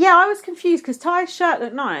kindly. Yeah, I was confused, because Ty's shirt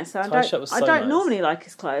looked nice. So Ty's shirt was so nice. I don't normally like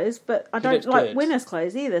his clothes, but I don't like Winner's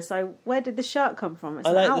clothes either, so where did the shirt come from? It's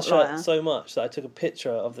I like the shirt so much that I took a picture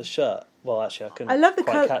of the shirt. Well, actually, I couldn't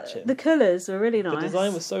quite catch it. The colours were really nice. The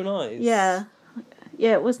design was so nice. Yeah,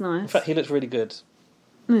 it was nice. In fact, he looked really good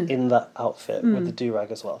in that outfit with the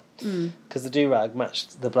do-rag as well. Because the do-rag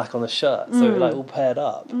matched the black on the shirt, so it like all paired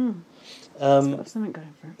up. Got something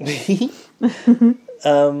going for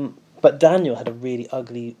it. But Daniel had a really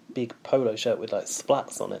ugly big polo shirt with like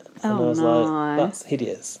splats on it. And I was like, that's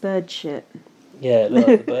hideous. Bird shit. Yeah, it looked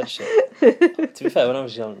like the bird shit. To be fair, when I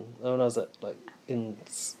was young, when I was in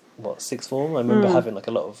sixth form, I remember having like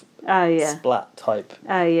a lot of splat type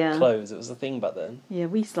clothes. It was a thing back then. Yeah,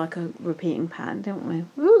 we used to like a repeating pattern, didn't we?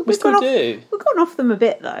 We still do. We've gone off them a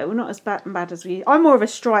bit though. We're not as bad as we. I'm more of a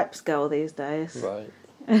stripes girl these days. Right.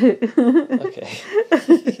 Okay.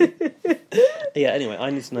 Yeah. Anyway,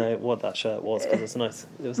 I need to know what that shirt was because it was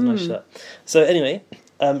a nice shirt. So anyway,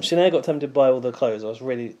 Shania got tempted by all the clothes. I was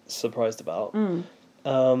really surprised about.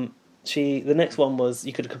 The next one was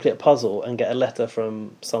you could complete a puzzle and get a letter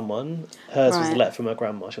from someone. Hers was a letter from her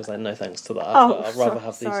grandma. She was like, no thanks to that. I'd rather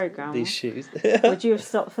have these shoes. Would you have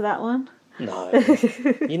stopped for that one? No.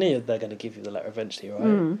 You know they're going to give you the letter eventually,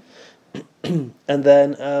 right? And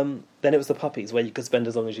then it was the puppies where you could spend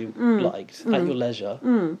as long as you liked at your leisure.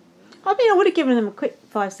 I mean, I would have given them a quick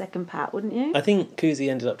 5-second pat, wouldn't you? I think Kuzie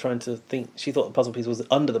ended up trying to think. She thought the puzzle piece was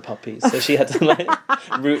under the puppies, so she had to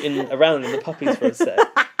root around in the puppies for a sec.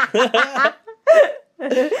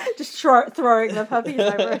 Just throwing the puppies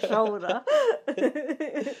over her shoulder.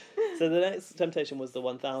 So the next temptation was the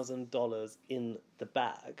 $1,000 in the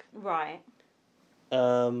bag. Right.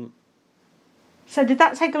 So did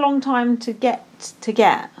that take a long time to get?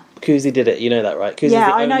 Kuzie did it, you know that, right? Kuzie's yeah,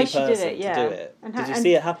 the I know only she did person it. Yeah. to do it. Did you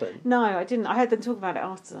see it happen? No, I didn't. I heard them talk about it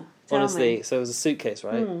after. Honestly, so it was a suitcase,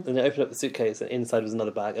 right? And they opened up the suitcase, and inside was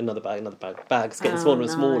another bag. Bags getting smaller and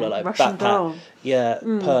smaller, like Russian backpack. doll. Yeah,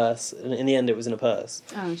 purse. And in the end, it was in a purse.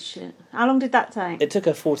 Oh shit! How long did that take? It took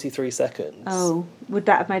her 43 seconds. Oh, would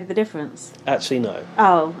that have made the difference? Actually, no.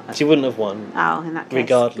 Oh, she wouldn't have won. Oh, in that case,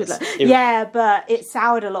 regardless. Yeah, but it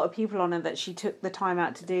soured a lot of people on her that she took the time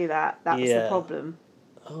out to do that. That was the problem.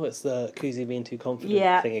 Oh, it's the Kuzie being too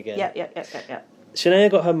confident thing again. Yeah. Shania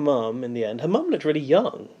got her mum in the end. Her mum looked really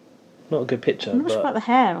young. Not a good picture. I'm not sure about the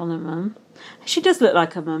hair on her mum. She does look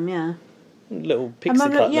like her mum, yeah. Little pixie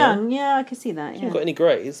cut. Her mum looked young, there. Yeah, I can see that. She hasn't got any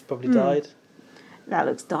greys. Probably died. That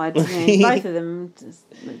looks dyed to me. Both of them just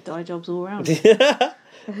look dye jobs all around.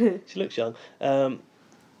 She looks young.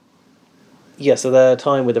 Yeah, so their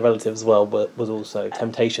time with the relatives as well was also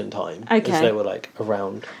temptation time. Okay. Because they were like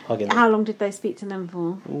around hugging them. How long did they speak to them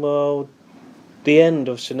for? Well, the end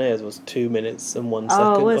of Shania's was 2 minutes and 1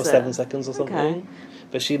 second, or 7 seconds or something. Okay.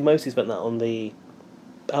 But she mostly spent that on the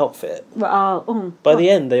outfit. By the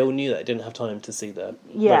end, they all knew that they didn't have time to see their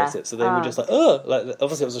relatives, so they were just like,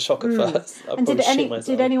 obviously it was a shock at first. And did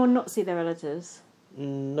anyone not see their relatives?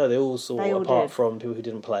 No, they all saw, apart from people who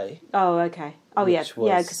didn't play. Oh, okay. Oh, yeah,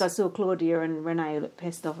 because I saw Claudia and Renee look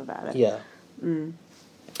pissed off about it. Yeah.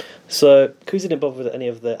 So, Kuzie didn't bother with any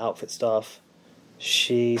of the outfit stuff.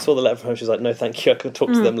 She saw the letter from home. She was like, "No, thank you. I could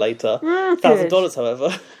talk to them later." $1,000,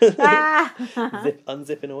 however,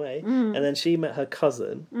 unzipping away. And then she met her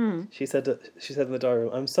cousin. She said in the diary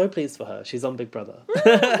room, "I'm so pleased for her. She's on Big Brother."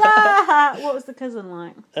 What was the cousin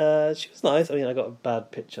like? She was nice. I mean, I got a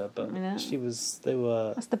bad picture, but she was. They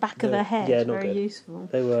were. That's the back of her head. Yeah, not very good. Useful.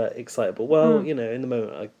 They were excitable. Well, you know, in the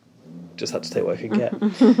moment, I just had to take what I could get.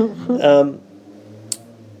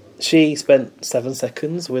 She spent 7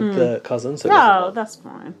 seconds with the cousin. So that's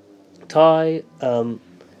fine. Ty,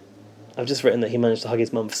 I've just written that he managed to hug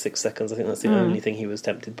his mum for 6 seconds. I think that's the only thing he was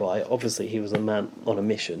tempted by. Obviously, he was a man on a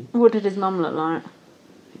mission. What did his mum look like?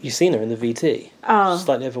 You've seen her in the VT. Oh.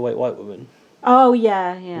 Slightly overweight white woman. Oh,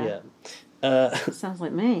 yeah. Sounds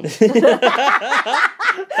like me.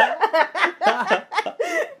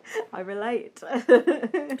 I relate.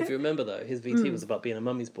 If you remember, though, his VT was about being a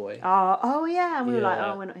mummy's boy. Oh yeah, and we were like,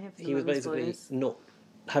 we're not here for the He was basically boys. not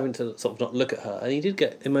having to sort of not look at her, and he did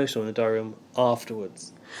get emotional in the diary room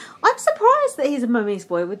afterwards. I'm surprised that he's a mummy's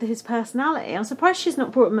boy with his personality. I'm surprised she's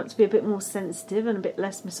not brought him up to be a bit more sensitive and a bit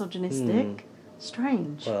less misogynistic.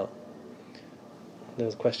 Strange. Well,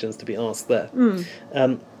 there's questions to be asked there.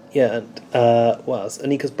 And what else?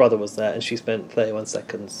 Anika's brother was there, and she spent 31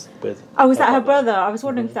 seconds with. Oh, was that her brother? I was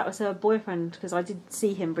wondering if that was her boyfriend, because I did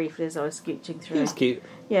see him briefly as I was scooching through. He was cute.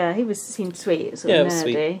 Yeah, seemed sweet. Sort of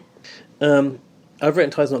nerdy. Sweet. I've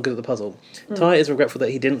written Ty's not good at the puzzle. Ty is regretful that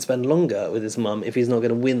he didn't spend longer with his mum if he's not going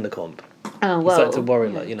to win the comp. Oh, well. He started to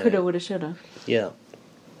worry, Coulda, woulda, shoulda. Yeah.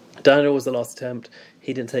 Daniel was the last attempt.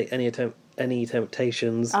 He didn't take any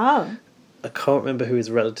temptations. Oh. I can't remember who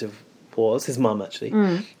his relative was. His mum, actually.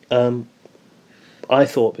 I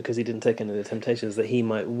thought, because he didn't take any of the temptations, that he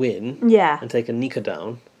might win and take Anika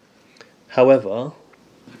down. However,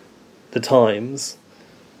 the times...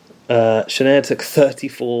 Shania took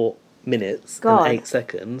 34 minutes and 8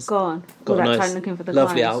 seconds. Got a that nice, time looking for the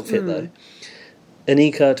lovely clients. outfit, though.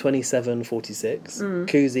 Anika, 27:46.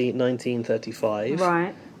 Kuzie, 19:35.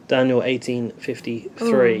 Right. Daniel,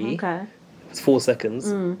 18:53. Okay. It was 4 seconds.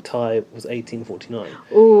 Ty was 18:49.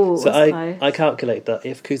 Ooh, so I calculate that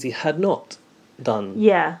if Kuzie had not done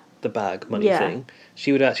the bag money thing,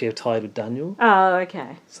 she would actually have tied with Daniel. Oh,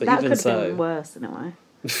 okay. So that even could have been worse in a way.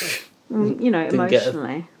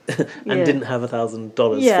 Emotionally. And didn't have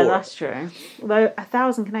 $1,000 Yeah, for that's true. Although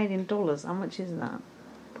 $1,000 Canadian dollars, how much is that?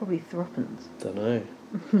 Probably threepence. Don't know.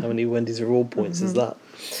 How many Wendy's reward points is that?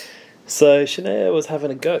 So Shania was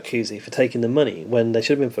having a go at Kuzie for taking the money when they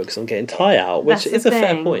should have been focused on getting Ty out, which is a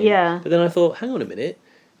fair point. Yeah. But then I thought, hang on a minute,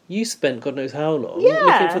 you spent God knows how long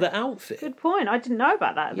looking for the outfit. Good point. I didn't know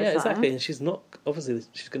about that at the time. Exactly. And she's not, obviously,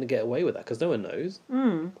 she's going to get away with that because no one knows.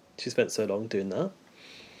 She spent so long doing that.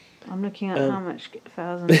 I'm looking at how much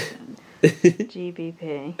 1,000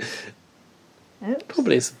 GBP. Oops.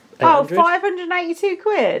 Probably it's 800. 582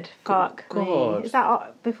 quid. Fuck God. Me. Is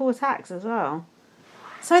that before tax as well?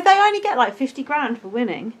 So they only get like 50 grand for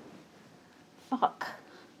winning. Fuck.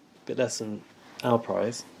 Bit less than our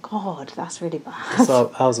prize. God, that's really bad.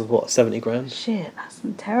 So ours was what, 70 grand? Shit, that's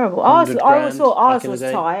terrible. I always thought ours was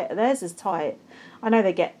tight. Theirs is tight. I know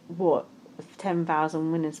they get,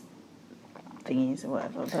 10,000 winners thingies or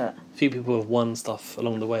whatever, but... A few people have won stuff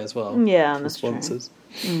along the way as well. Yeah, from that's sponsors.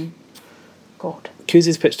 True. God.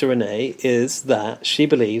 Kuzie's pitch to Renee is that she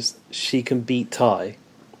believes she can beat Ty.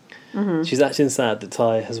 Mm-hmm. She's actually sad that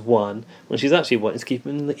Ty has won when she's actually wanting to keep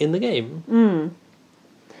him in the game.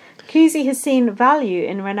 Kuzie has seen value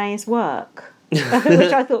in Renee's work, which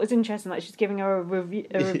I thought was interesting. Like she's giving her a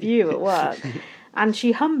review at work, and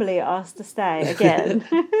she humbly asked to stay again.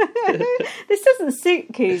 This doesn't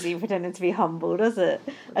suit Kuzie pretending to be humble, does it?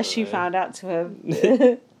 As she found out to her,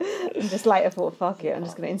 and just later thought, "Fuck it, I'm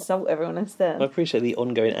just going to insult everyone instead." I appreciate the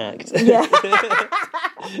ongoing act. Yeah.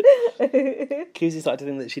 Kuzie's like to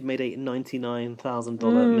think that she'd made a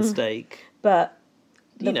 $99,000 mistake, but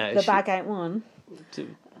the bag ain't one.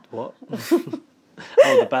 What?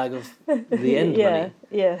 The bag of the end money.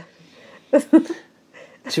 Yeah.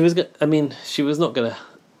 She was not gonna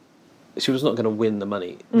win the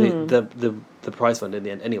money. The prize fund in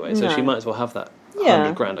the end anyway. So she might as well have that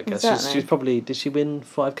 $100,000. I guess exactly. She's probably. Did she win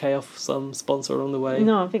 $5,000 off some sponsor along the way?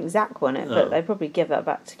 No, I think Zach won it, but they probably give that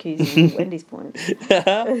back to Kuzie and Wendy's points.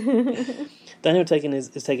 Daniel is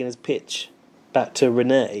taking his pitch back to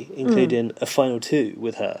Renee, including a final 2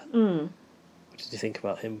 with her. What did you think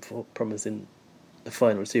about him for promising a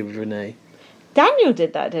final 2 with Renee? Daniel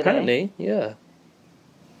did that, didn't he? Apparently, yeah.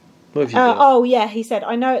 What have you done? Oh, yeah, he said,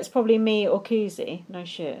 I know it's probably me or Kuzie. No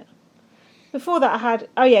shit. Before that, I had...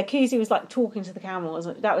 Oh, yeah, Kuzie was, like, talking to the camera.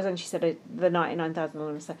 That was when she said the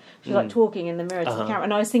 $99,000. She was, like, talking in the mirror to the camera.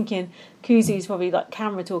 And I was thinking Kuzie's probably, like,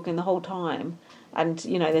 camera talking the whole time. And,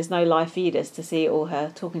 you know, there's no live feeders to see all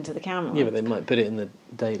her talking to the camera. Yeah, but they might put it in the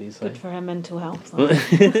daily, so... Good for her mental health.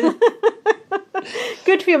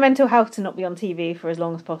 Good for your mental health to not be on TV for as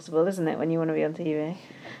long as possible, isn't it, when you want to be on TV?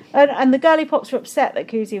 And the girly pops were upset that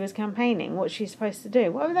Kuzie was campaigning. What's she supposed to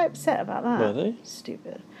do? Why were they upset about that? Were they?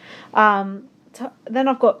 Stupid. Then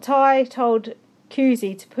I've got Ty told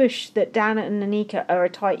Kuzie to push that Dan and Anika are a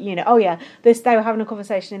tight unit. Oh yeah, they were having a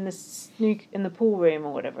conversation in the pool room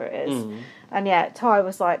or whatever it is. And yeah, Ty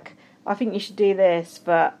was like, I think you should do this,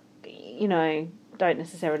 but you know, don't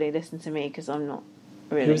necessarily listen to me because I'm not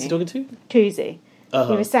really. Who was he talking to? Kuzie.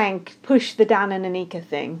 He was saying push the Dan and Anika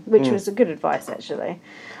thing, which was a good advice actually.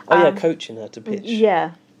 Coaching her to pitch.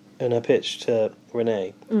 Yeah. In her pitch to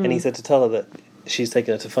Renee, and he said to tell her that she's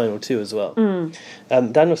taken her to final 2 as well.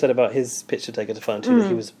 Daniel said about his pitch to take her to final 2 that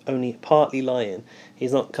he was only partly lying.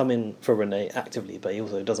 He's not coming for Renee actively, but he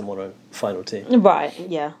also doesn't want a final 2. Right,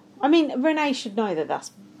 yeah. I mean, Renee should know that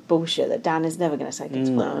that's bullshit, that Dan is never going to take her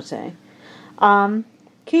to final 2.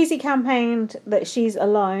 Kuzie campaigned that she's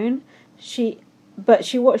alone. What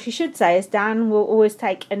she should say is Dan will always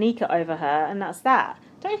take Anika over her, and that's that.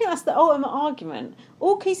 Don't you think that's the ultimate argument?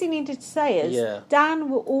 All Kuzie needed to say is Daniel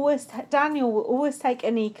will always take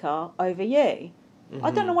Anika over you.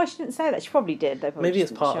 I don't know why she didn't say that. She probably did. Maybe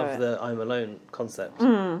it's part of the I'm alone concept.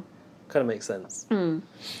 Kind of makes sense.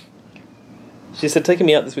 She said taking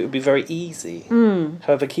me out this week would be very easy.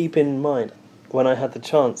 However, keep in mind, when I had the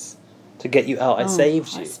chance to get you out, I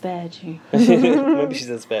saved you. I spared you. Maybe she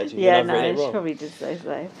said spared you. Yeah, no, she probably did say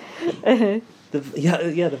so. The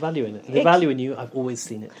value in it. The value in you, I've always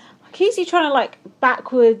seen it. Kuzie trying to like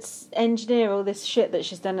backwards engineer all this shit that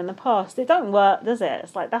she's done in the past. It don't work, does it?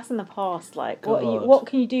 It's like that's in the past. Like, what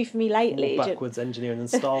can you do for me lately? More backwards engineering than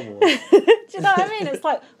Star Wars. Do you know what I mean? It's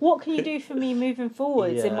like, what can you do for me moving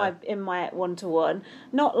forwards in my 1-to-1?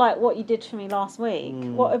 Not like what you did for me last week.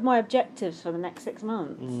 What are my objectives for the next 6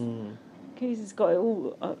 months? Kuzie's got it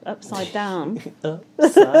all upside down.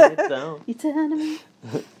 Upside down. You turning me.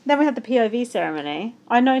 Then we had the POV ceremony.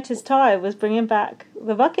 I noticed Ty was bringing back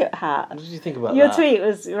the bucket hat. What did you think about Your that? tweet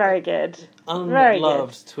was very good. Very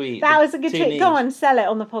good tweet. That was a good tweet. Go on, sell it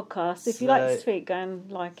on the podcast. If you like this tweet, go and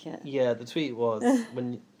like it. Yeah, the tweet was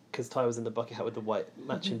because Ty was in the bucket hat with the white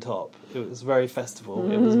matching top. It was very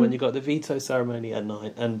festival. It was when you got the veto ceremony at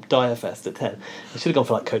 9 and Dyer Fest at 10. I should have gone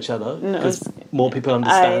for like Coachella because more people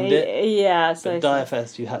understand it. Yeah, so Dyer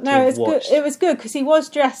Fest you had to have watched. It was good because he was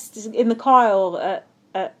dressed in the Kyle at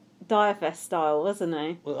Dyer Fest style, wasn't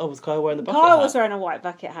he? Well, was Kyle wearing the bucket hat? Kyle was wearing a white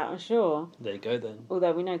bucket hat, I'm sure. There you go then.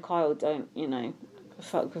 Although we know Kyle don't,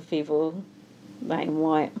 fuck with people that ain't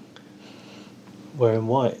white. Wearing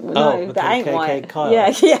white. No, that ain't white. Kyle.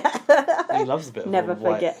 Yeah. He loves a bit of Never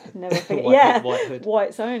forget. white hood.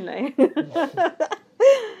 Whites only.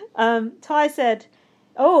 Ty said,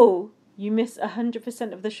 "Oh, you miss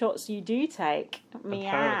 100% of the shots you do take."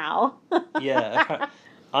 Meow. Yeah.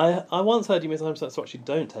 I once heard you miss 100% of the shots you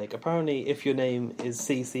don't take. Apparently, if your name is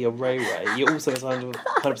CC or Ray Ray, you also miss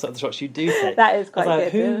 100% of the shots you do take. That is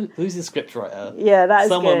quite good. Who's the script writer? Yeah, that is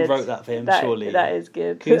Someone good. wrote that for him, surely. That is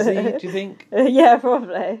good. Kuzie, do you think? Yeah,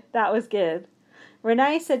 probably. That was good.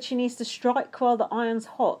 Renee said she needs to strike while the iron's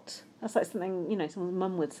hot. That's like something, someone's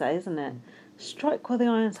mum would say, isn't it? Strike while the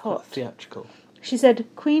iron's hot. Quite theatrical. She said,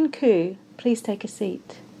 Queen Ku, please take a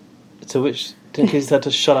seat. To which Kuzie had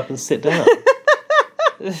to shut up and sit down.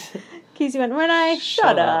 Kuzie went, Renee,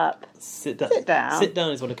 shut up. Sit down. Sit down. Sit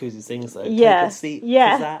down is one of Kuzie's things, though. Yeah. Take a seat.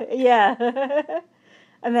 Yeah. Yeah.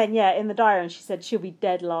 And then, in the diary, she said she'll be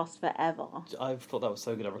dead last forever. I thought that was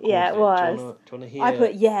so good. I recorded it was. Do you want to hear I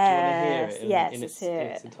put yes. it? Yes, in let's its hear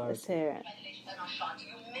it. entirety? Let's hear it.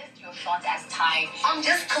 You missed your shot as tied. I'm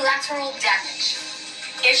just collateral damage.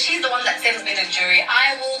 If she's the one that sends me the jury,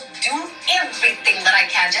 I will do everything that I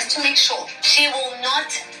can just to make sure she will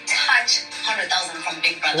not touch 100,000 from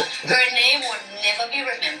Big Brother. Her name will never be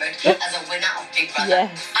remembered as a winner of Big Brother.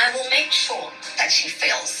 Yes. I will make sure that she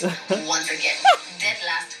fails once again. Dead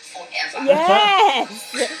last forever.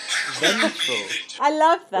 Yes! Vengeful. I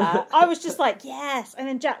love that. I was just like, yes. And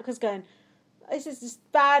then Jack was going, this is just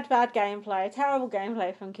bad gameplay, terrible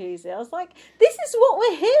gameplay from Kuzie. I was like, this is what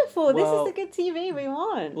we're here for. Well, this is the good TV we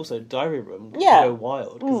want. Also, Diary Room can Yeah. go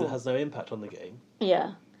wild because it has no impact on the game.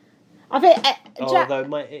 Yeah. I think Jack... Although,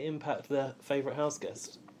 might it impact their favourite house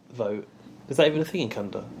guest vote? Is that even a thing in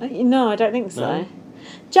Kunda? No, I don't think so. No?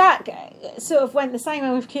 Jack sort of went the same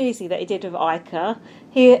way with Kuzie that he did with Ica.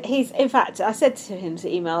 He's in fact, I said to him to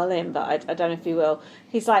email him, but I don't know if he will.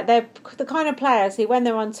 He's like, they're the kind of players who, when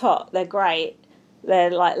they're on top, they're great.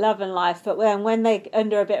 They're like love and life, but when they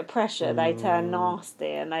under a bit of pressure, they turn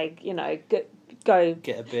nasty and they, go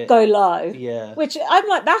low. Yeah. Which I'm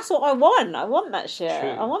like, that's what I want. I want that shit. True.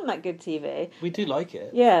 I want that good TV. We do like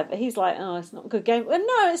it. Yeah, but he's like, oh, it's not good game. Well,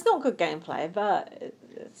 no, it's not good gameplay, but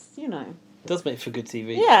it's, It does make for good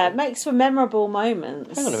TV. Yeah, it makes for memorable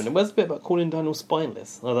moments. Hang on a minute, where's the bit about calling Daniel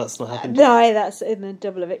spineless? Oh, that's not happened. No, that's in the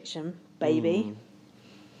double eviction, baby.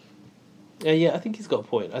 Yeah, I think he's got a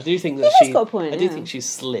point. I do think that He has got a point, I do yeah. think she's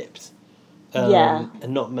slipped. Yeah.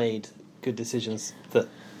 And not made good decisions. That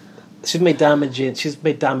she's made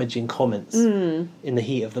damaging comments in the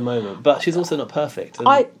heat of the moment, but she's also not perfect. And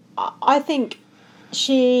I think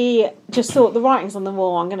she just thought, the writing's on the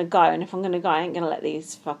wall, I'm going to go, and if I'm going to go, I ain't going to let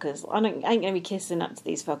these fuckers, I ain't going to be kissing up to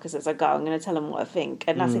these fuckers as I go, I'm going to tell them what I think,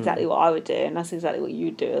 and that's exactly what I would do, and that's exactly what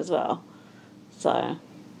you'd do as well. So...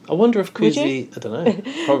 I wonder if Kuzie... I don't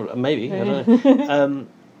know. Probably, maybe. I don't know.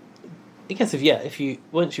 I guess if you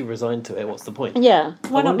once you resign to it, what's the point? Yeah.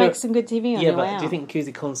 Why not make some good TV on your way out? Do you think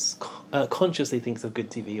Kuzie consciously thinks of good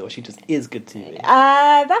TV, or she just is good TV?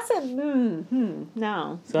 That's a...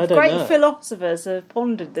 no. So I don't Great know. Philosophers have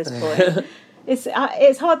pondered this point.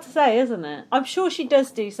 It's hard to say, isn't it? I'm sure she does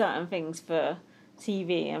do certain things for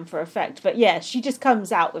TV and for effect, but yeah, she just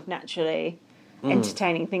comes out with naturally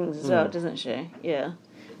entertaining things as well, doesn't she? Yeah.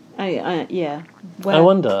 Yeah. I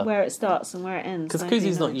wonder where it starts and where it ends. Because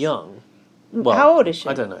Kuzie's not young. Well, how old is she?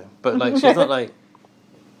 I don't know, but she's not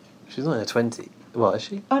she's not in her 20s. Well, is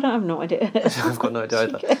she? I don't have no idea. I've got no idea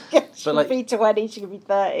either. She could be 20, she could be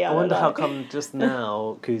 30. I wonder how come just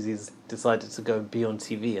now Kuzie's decided to go be on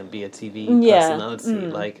TV and be a TV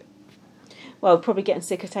personality. Well, probably getting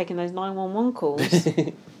sick of taking those 911 calls.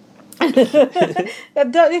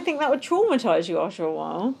 Don't you think that would traumatise you after a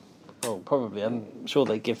while? Oh, probably. I'm sure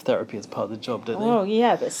they give therapy as part of the job, don't they? Oh,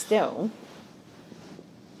 yeah, but still.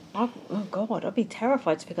 Oh, God, I'd be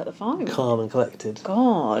terrified to pick up the phone. Calm and collected.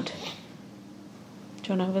 God.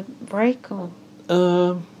 Do you want to have a break? Or?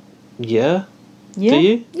 Yeah. Yeah? Do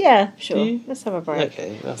you? Yeah, sure. Do you? Let's have a break.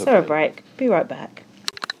 Okay, let's have a break. Be right back.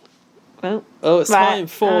 Well, it's time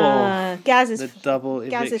for the double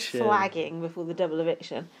eviction. Gaz is flagging before the double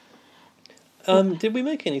eviction. Did we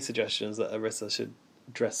make any suggestions that Arissa should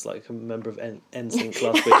dress like a member of NSYNC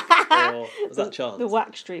last week? Or was that chance? The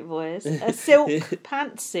Wack Street Boys. A silk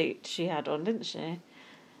pantsuit she had on, didn't she?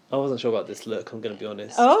 I wasn't sure about this look, I'm going to be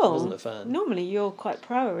honest. Oh. I wasn't a fan. Normally you're quite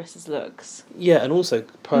pro Arissa's looks. Yeah, and also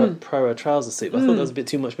pro a trouser suit. But I thought there was a bit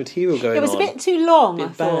too much material going on. It was a bit too long, I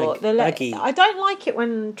thought. Baggy. I don't like it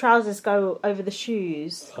when trousers go over the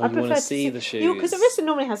shoes. Oh, I you want to see the shoes. Because Arissa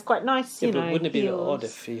normally has quite nice, but wouldn't it be a bit odd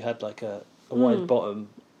if he had like a wide bottom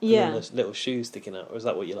and then the little shoes sticking out? Or is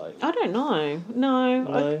that what you like? I don't know.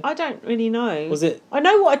 No. I don't really know. Was it? I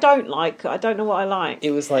know what I don't like. I don't know what I like. It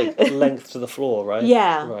was like length to the floor, right?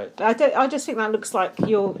 Yeah. Right. I just think that looks like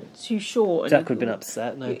you're too short. Jack would have been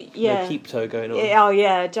upset. No keep toe going on. Oh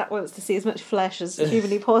yeah, Jack wants to see as much flesh as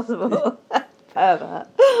humanly possible. Pervert.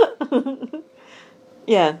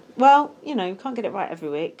 Yeah. Well, you can't get it right every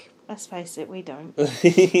week. Let's face it, we don't.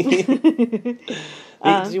 Did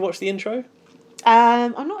you watch the intro?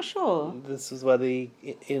 I'm not sure. This was where the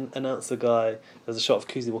announcer guy, there's a shot of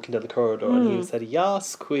Kuzie walking down the corridor and he said,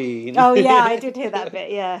 "Yas, Queen." Oh yeah, I did hear that bit,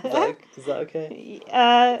 yeah. Is that okay?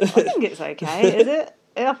 I think it's okay, is it?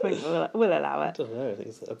 I think we'll allow it. I don't know. I think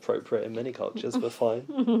it's appropriate in many cultures, but fine.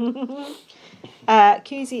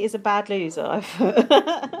 Kuzie is a bad loser.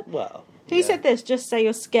 Well, who said this? Just say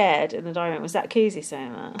you're scared in the diary room. Was that Kuzie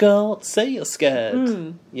saying that? Girl, say you're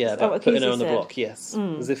scared. Yeah, about putting her on the block. Yes,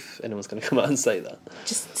 as if anyone's going to come out and say that.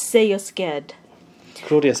 Just say you're scared.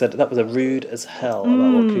 Claudia said that was a rude as hell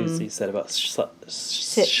about what Kuzie said about shut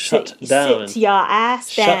down. Sit your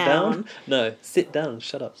ass down. Shut down? No, sit down,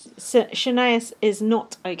 shut up. So, Shania is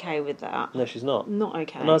not okay with that. No, she's not. Not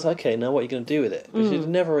okay. And I was like, okay, now what are you going to do with it? But she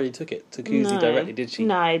never really took it to Kuzie directly, did she?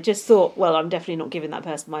 No, just thought, well, I'm definitely not giving that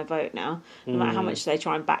person my vote now, no matter how much they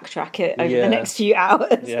try and backtrack it over the next few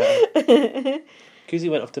hours. Yeah. Kuzie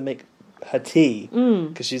went off to make her tea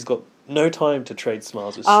because she's got no time to trade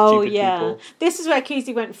smiles with stupid people. This is where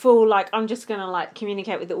Kuzie went full, like, I'm just going to, like,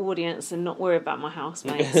 communicate with the audience and not worry about my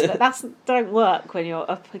housemates. But that don't work when you're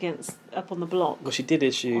up on the block. Well, she did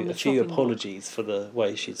issue a few apologies for the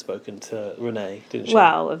way she'd spoken to Renee, didn't she?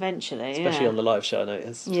 Well, eventually, especially on the live show, I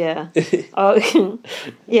noticed. Yeah.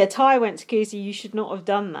 Ty went to Kuzie, you should not have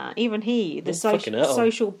done that. Even he, the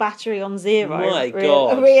social battery on zero,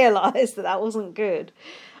 realised that wasn't good.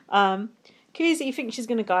 Kuzie thinks she's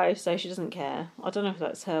going to go, so she doesn't care. I don't know if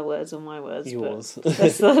that's her words or my words. Yours. But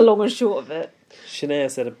that's the long and short of it.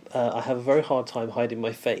 Shania said, I have a very hard time hiding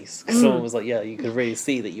my face. Because someone was like, yeah, you could really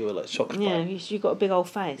see that you were like shocked by it. Yeah, you've got a big old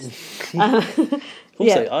face.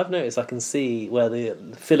 Also, I've noticed I can see where the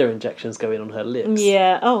filler injections go in on her lips.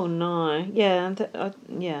 Yeah, oh no. Yeah,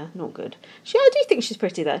 not good. I do think she's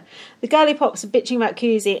pretty though. The girly pops are bitching about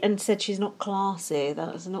Kuzie and said she's not classy.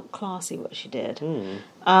 That was not classy what she did.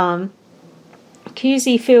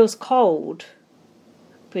 Kuzie feels cold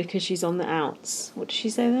because she's on the outs. What did she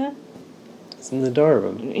say there? It's in the diary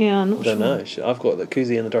room. Yeah, I'm not sure. I don't know. I've got that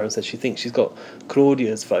Kuzie in the diary room says she thinks she's got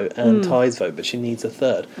Claudia's vote and Ty's vote, but she needs a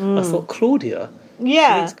third. I thought Claudia.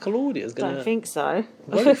 Yeah. She thinks Claudia's going to. Don't think so.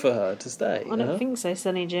 Vote for her to stay. I don't think so,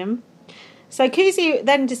 Sonny Jim. So Kuzie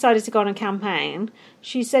then decided to go on a campaign.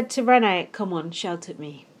 She said to Renee, "Come on, shout at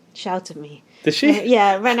me. Shout at me." Did she?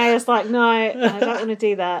 Yeah, Renee was like, no, I don't want to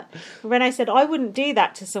do that. Renee said, I wouldn't do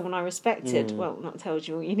that to someone I respected. Well, not told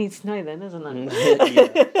you what you need to know then, isn't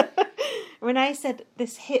it? Renee said,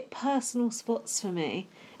 this hit personal spots for me.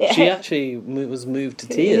 She actually was moved to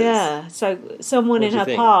tears. Yeah, so someone in her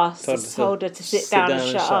past has told her to sit down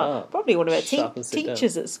and shut up. Probably one of her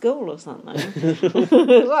teachers at school or something.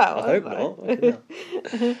 Well, I hope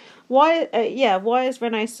not. Why is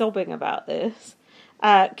Renee sobbing about this?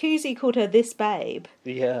 Kuzie called her this babe.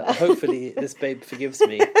 Yeah, hopefully this babe forgives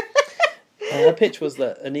me. Her pitch was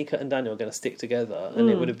that Anika and Daniel are going to stick together, and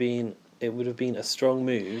it would have been a strong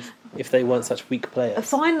move if they weren't such weak players.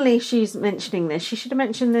 Finally, she's mentioning this. She should have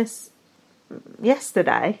mentioned this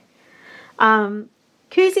yesterday.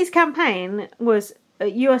 Kuzie's campaign was,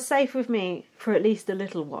 "You are safe with me for at least a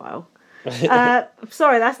little while."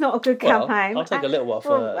 Sorry, that's not a good campaign. I'll take a little while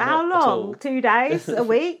for how long? 2 days, a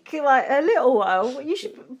week, like a little while. You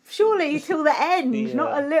should surely till the end,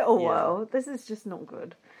 not a little while. This is just not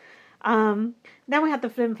good. Then we had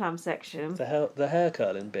the flim flam section. The hair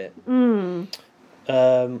curling bit.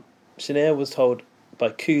 Shania was told by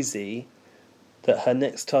Kuzie that her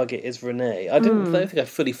next target is Renee. I don't think I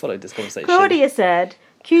fully followed this conversation. Claudia said,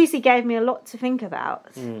 Kuzie gave me a lot to think about.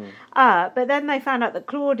 But then they found out that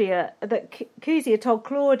Kuzie had told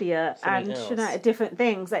Claudia and Shania different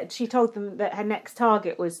things. That she told them that her next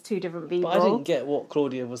target was two different people. But I didn't get what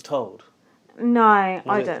Claudia was told. No,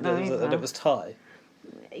 I don't know either. And it was Ty.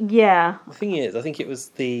 Yeah. The thing is, I think it was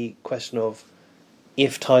the question of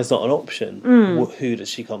if Ty's not an option, who does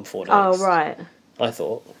she come for next? Oh, right. I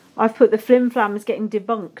thought. I've put the flim flam is getting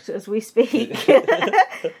debunked as we speak.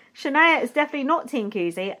 Shania is definitely not Team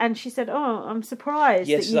Kuzie, and she said, "Oh, I'm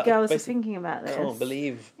surprised that you girls are thinking about this. I can't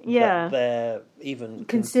believe that they're even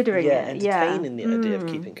considering it, entertaining the idea of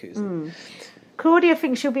keeping Kuzie." Claudia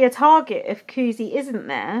thinks she'll be a target if Kuzie isn't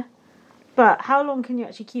there, but how long can you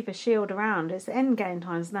actually keep a shield around? It's end game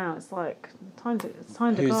times now. It's like it's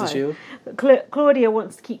time to go. Who's the shield? Claudia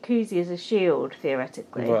wants to keep Kuzie as a shield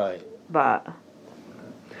theoretically, right? But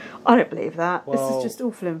I don't believe that. This is just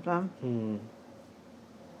all flim flam.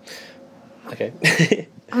 Okay.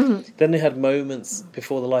 Then they had moments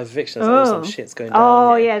before the live eviction. Some shit's going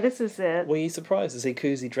down. Yeah, this was it. Were you surprised to see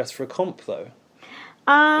Kuzie dressed for a comp though?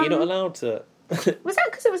 You're not allowed to. Was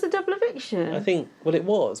that because it was a double eviction? I think, it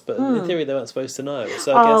was, but in theory they weren't supposed to know.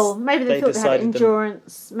 So I guess maybe they thought they had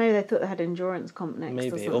endurance. Maybe they thought they had endurance comp next.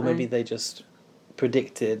 Maybe, or maybe they just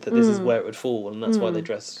predicted that this is where it would fall, and that's why they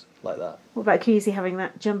dressed like that. What about Kuzie having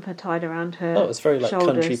that jumper tied around her Oh, it's very like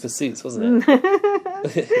shoulders? Country Pursuits, wasn't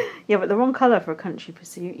it? Yeah, but the wrong colour for a Country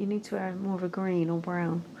Pursuit. You need to wear more of a green or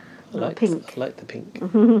brown. Pink. I like the pink.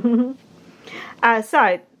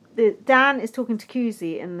 So, Dan is talking to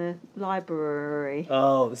Kuzie in the library.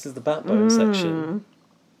 Oh, this is the backbone section.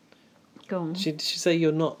 Go on. Did she say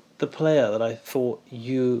you're not the player that I thought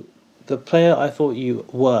you... The player I thought you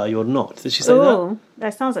were, you're not. Did she say that?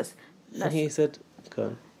 That sounds like... And he said... Go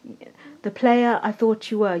on. The player I thought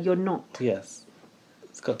you were, you're not. Yes.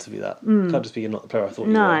 It's got to be that. Can't just be you're not the player I thought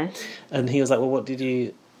you were. And he was like, well, what did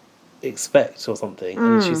you expect or something?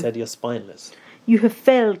 And she said, you're spineless. You have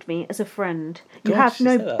failed me as a friend. You have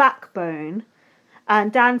no backbone.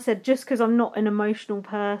 And Dan said, just because I'm not an emotional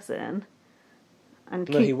person. And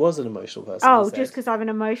no, he was an emotional person. Oh, just because I'm an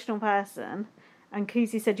emotional person. And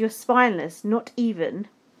Kuzie said, you're spineless, not even.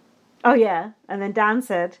 Oh, yeah. And then Dan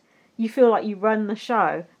said, you feel like you run the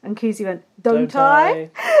show. And Kuzie went, don't I?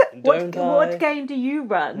 What game do you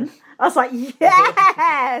run? I was like,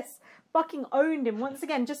 yes! Fucking owned him once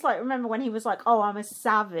again. Just like, remember when he was like, oh, I'm a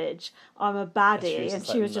savage, I'm a baddie. And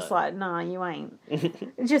she was just like, nah, you ain't.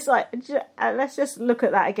 Just like, let's just look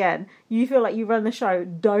at that again. You feel like you run the show,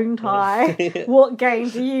 don't I? What game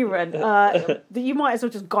do you run? You might as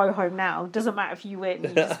well just go home now. Doesn't matter if you win, you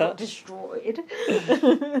just got destroyed.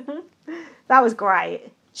 That was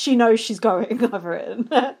great. She knows she's going over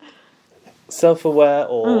it. Self-aware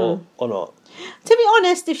or not? To be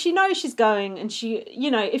honest, if she knows she's going and she,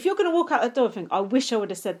 you know, if you're going to walk out the door and think, I wish I would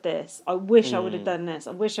have said this, I wish I would have done this,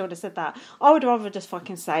 I wish I would have said that, I would rather just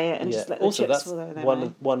fucking say it and just let the chips fall over their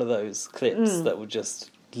way. One of those clips that would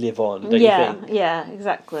just live on, don't you think? Yeah,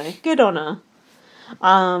 exactly. Good on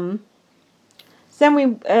her. Then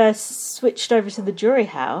we switched over to the jury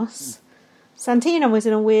house. Santina was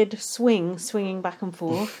in a weird swinging back and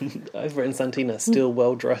forth. I've written Santina still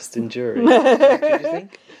well dressed in jury. What do you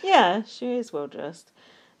think? Yeah, she is well dressed.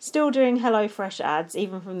 Still doing HelloFresh ads,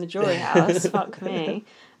 even from the jury house. Fuck me.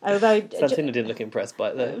 Although Santina didn't look impressed by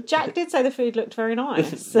it though. Jack did say the food looked very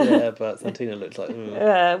nice. Yeah, but Santina looked like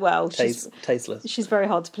tasteless. She's very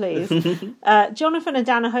hard to please. Jonathan and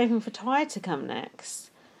Dan are hoping for Ty to come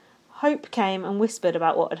next. Hope came and whispered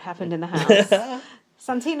about what had happened in the house.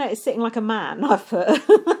 Santina is sitting like a man, I've put.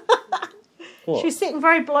 What? She was sitting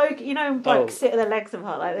very bloke, you know, blokes sit with their legs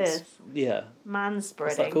apart like this. Yeah.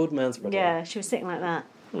 Man-spreading. What's that called? Man-spreading? Yeah, she was sitting like that.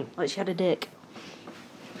 Like she had a dick.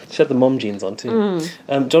 She had the mom jeans on too.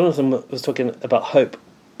 Jonathan was talking about Hope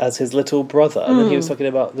as his little brother, and then he was talking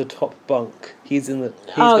about the top bunk.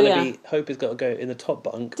 Hope is got to go in the top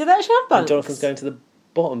bunk. Do they actually have bunks? And Jonathan's going to the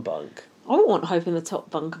bottom bunk. I wouldn't want Hope in the top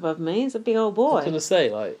bunk above me. He's a big old boy. I was going to say,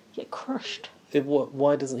 like... Get crushed.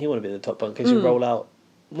 Why doesn't he want to be in the top bunk? Because you roll out...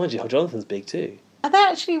 Mind you, Jonathan's big too. Are they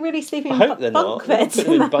actually really sleeping in bunk beds? I hope they're not. Put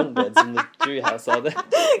them in bunk beds in the jury house, are they?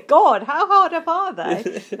 God, how hard up are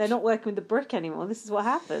they? They're not working with the brick anymore. This is what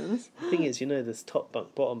happens. The thing is, you know, this top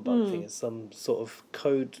bunk, bottom bunk thing is some sort of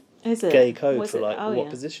code... Is it? Gay code for like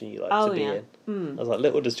what position you like to be in. I was like,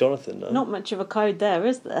 little does Jonathan know. Not much of a code there,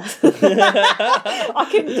 is there? I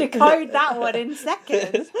can decode that one in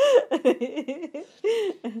seconds.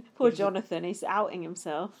 Poor Jonathan, he's outing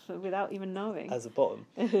himself without even knowing. As a bottom.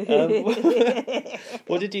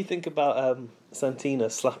 What did you think about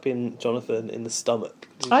Santina slapping Jonathan in the stomach?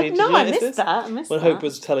 I missed that. When Hope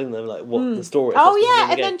was telling them like what the story. Oh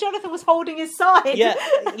yeah, and then Jonathan was holding his side. Yeah,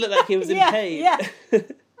 it looked like he was in pain. Yeah.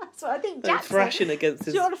 That's what I think. Jack thrashing against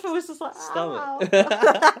his Jonathan was just like stomach.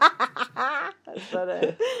 That's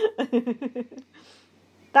funny.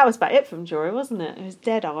 That was about it from jury, wasn't it? It was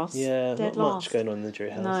dead arse. Yeah, not much going on in the jury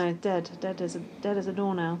house. No, dead as a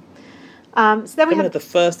doornail. So then we had the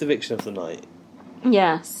first eviction of the night.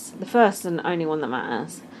 Yes, the first and only one that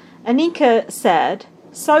matters. Anika said,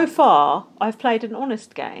 "So far, I've played an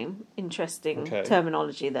honest game." Interesting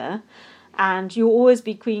terminology there. And you'll always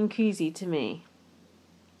be Queen Kuzie to me.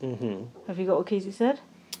 Mm-hmm. Have you got what Kuzie said?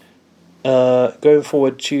 Going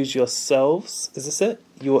forward, choose yourselves. Is this it?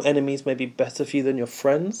 Your enemies may be better for you than your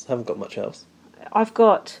friends. Haven't got much else. I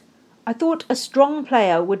thought a strong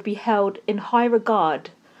player would be held in high regard,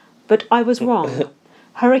 but I was wrong.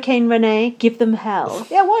 Hurricane Renee, give them hell.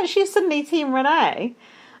 Yeah, why is she suddenly Team Renee?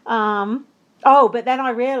 But then I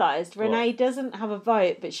realised Renee doesn't have a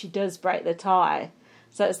vote, but she does break the tie.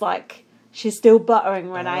 So it's like... She's still buttering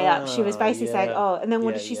Renee up. She was basically saying, and then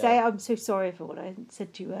what did she say? I'm so sorry for what I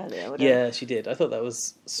said to you earlier. Yeah, she did. I thought that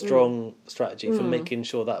was strong strategy for making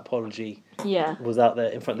sure that apology was out there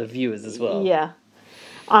in front of the viewers as well. Yeah.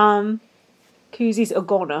 Kuzie's a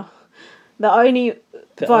goner. The only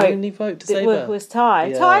vote to save her was Ty.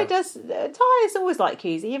 Yeah. Ty is always like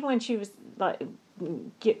Kuzie, even when she was like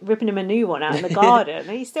ripping him a new one out in the garden.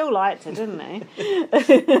 He still liked her, didn't he?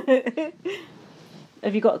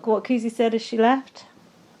 Have you got what Kuzie said as she left?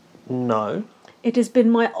 No. It has been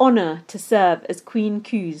my honour to serve as Queen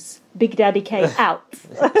Kuzie. Big Daddy K out.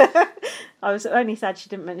 I was only sad she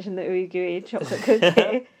didn't mention the ooey gooey chocolate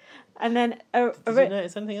cookie. And then... Did you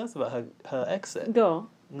notice anything else about her exit? Go on.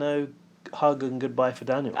 No hug and goodbye for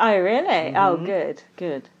Daniel. Oh, really? Mm-hmm. Oh,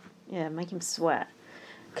 good. Yeah, make him sweat.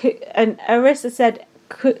 And Arissa said,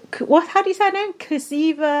 what? How do you say her name?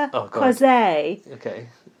 Kami-Kuzie. Okay.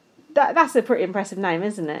 That's a pretty impressive name,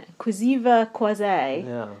 isn't it? Kami-Kuzie.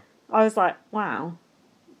 Yeah. I was like, wow.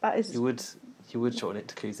 That is... You would shorten it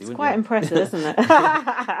to Kuzie, wouldn't you? Quite impressive, isn't it?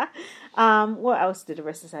 What else did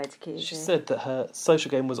Arissa say to Kuzie? She said that her social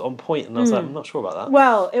game was on point, and I was like, I'm not sure about that.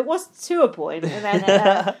 Well, it was to a point, and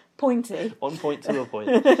then pointy. On point to a point.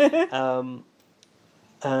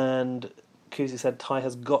 And Kuzie said Ty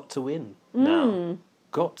has got to win now.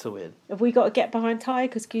 Got to win. Have we got to get behind Ty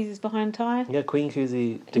because Kuzie's behind Ty? Yeah, Queen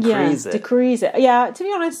Kuzie decrees it. Decrees it. Yeah, to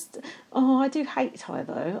be honest, I do hate Ty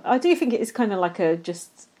though. I do think it is kind of like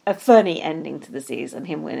just a funny ending to the season,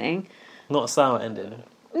 him winning. Not a sour ending.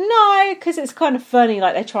 No, because it's kind of funny.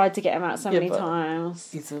 Like they tried to get him out so many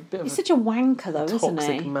times. He's a bit. He's such a wanker though, isn't he?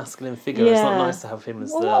 Toxic masculine figure. Yeah. It's not nice to have him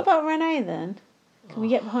as. Well, what about Renee then? Can we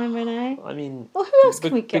get behind Renee? I mean, well, who else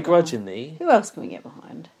can we get begrudgingly? Behind? Who else can we get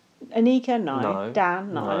behind? Anika, no.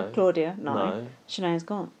 Dan, no. Claudia, no. Shanae's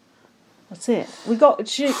gone. That's it. We got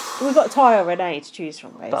Ty or Renee to choose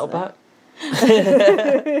from. Basically. Battle back.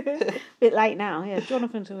 Bit late now. Yeah,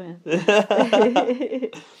 Jonathan to win.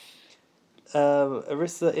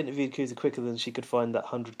 Arissa interviewed Kuzie quicker than she could find that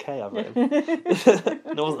 100k I've written.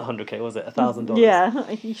 No, it wasn't 100k, was it? $1,000. Yeah,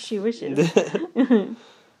 she wishes.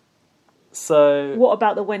 So... What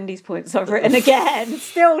about the Wendy's points I've written again?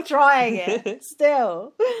 Still trying it.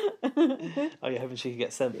 Still. Oh, you're hoping she could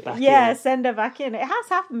get sent back in? Yeah, send her back in. It has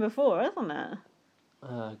happened before, hasn't it?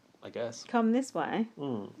 I guess. Come this way.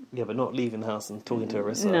 Yeah, but not leaving the house and talking to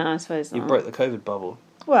Arissa. No, I suppose not. You broke the COVID bubble.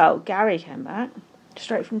 Well, Gary came back.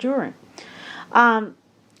 Straight from jury. So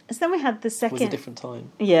then we had the second... It was a different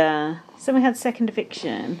time. Yeah. So then we had second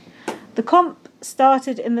eviction. The comp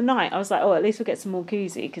started in the night. I was like, at least we'll get some more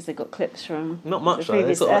Kuzie because they got clips from... Not much, the though.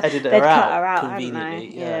 They sort of edited her out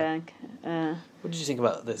conveniently. Yeah. What did you think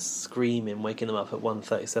about this screaming, waking them up at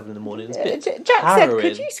 1:37 in the morning? It's a bit Jack harrowing. said,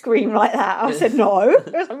 could you scream like that? I said, no.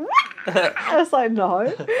 I was like,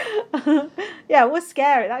 no. Yeah, it was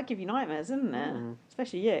scary. That would give you nightmares, didn't it?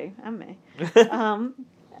 Especially you and me. I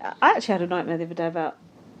actually had a nightmare the other day about...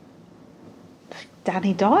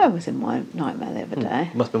 Danny Dyer was in my nightmare the other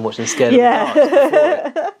day. Must have been watching Scared of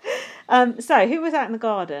the Dark. So, who was out in the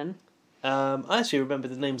garden? I actually remember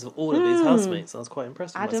the names of all of these housemates. I was quite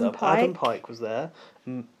impressed with myself. Adam Pike was there.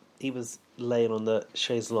 He was laying on the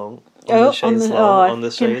chaise longue. On the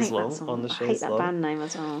chaise longue. I hate that band name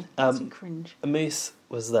as well. It's cringe. Moose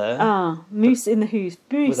was there. Moose in the Hoose.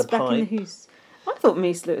 Moose back in the Hoose. I thought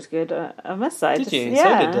Moose looked good, I must say. Did you?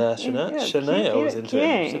 Yeah. So did Shanae was into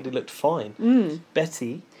him. She said he looked fine.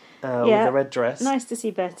 Betty with a red dress. Nice to see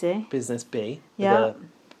Betty. Business B. Yeah.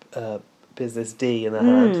 With Business D in her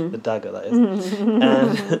hand. The dagger, that is.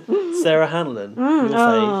 And Sarah Hanlon.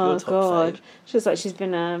 Your top fave. She looks like she's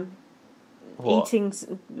been eating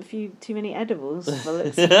a few too many edibles.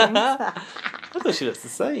 I thought she looks the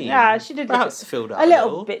same. Yeah, she did. Perhaps filled out a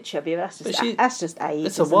little bit chubby. That's just age.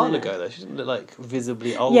 It's a while ago though. She didn't look like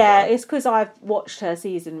visibly older. Yeah, it's because I've watched her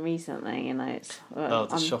season recently. You know, it's I'm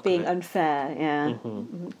being unfair. Yeah,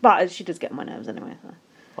 but she does get on my nerves anyway. So.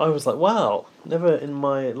 I was like, wow, never in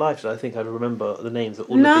my life did I think I'd remember the names of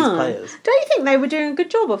all of these players. Don't you think they were doing a good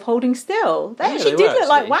job of holding still? They actually did look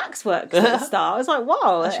like waxworks at the start. I was like,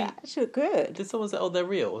 wow, they actually look good. Did someone say, they're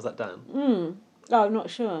real? Or was that Dan? Oh, I'm not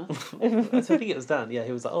sure. I think it was Dan. Yeah,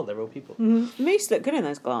 he was like, they're real people. Moose looked good in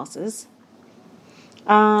those glasses.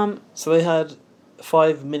 So they had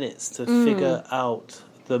 5 minutes to figure out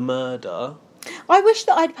the murder. I wish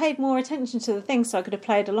that I'd paid more attention to the things so I could have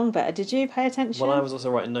played along better. Did you pay attention? Well, I was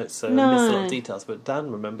also writing notes, so I missed a lot of details, but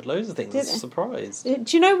Dan remembered loads of things. I was surprised.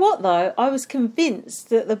 Do you know what, though? I was convinced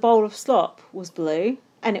that the bowl of slop was blue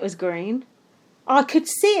and it was green. I could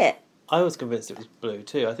see it. I was convinced it was blue,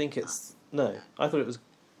 too. I think it's... No, I thought it was...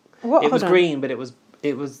 What? It was green, but it was...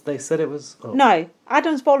 They said it was... Oh. No,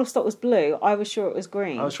 Adam's bowl of stock was blue. I was sure it was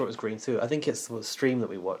green. I was sure it was green too. I think it's the stream that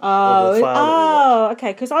we watched. Or the file that we watched.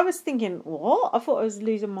 Okay. Because I was thinking, what? I thought I was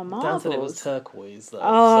losing my marbles. Dan said it was turquoise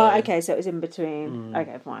though. Okay. So it was in between.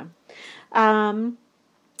 Okay, fine.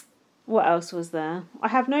 What else was there? I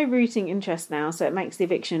have no rooting interest now, so it makes the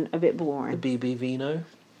eviction a bit boring. The BB Vino.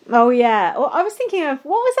 Oh, yeah. Well, I was thinking of,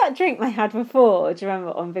 what was that drink they had before? Do you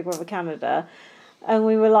remember on Big Brother Canada? And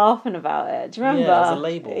we were laughing about it. Do you remember? Yeah, as a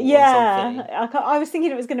label. Yeah, I was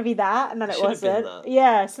thinking it was going to be that, and then it wasn't. Been that.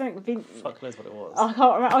 Yeah, something. Fuck knows what it was. I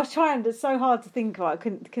can't remember. I was trying. It's so hard to think about. I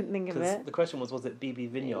couldn't think of it. The question was it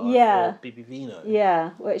BB Vineyard or BB Vino?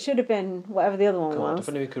 Yeah. Well, it should have been whatever the other one was. If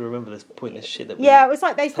only we could remember this pointless shit that we. Yeah, it was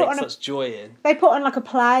like they put on such joy in. They put on like a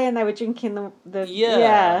play, and they were drinking the.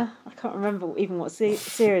 Yeah. I can't remember even what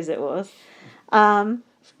series it was. I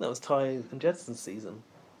think that was Ty and Jetson's season.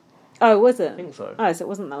 Oh, was it? I think so. Oh, so it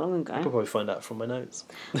wasn't that long ago. I could probably find out from my notes.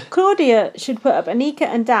 Claudia should put up Anika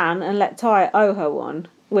and Dan and let Ty owe her one,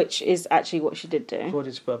 which is actually what she did do.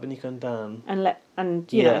 Claudia should put up Anika and Dan.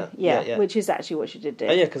 And you know, which is actually what she did do.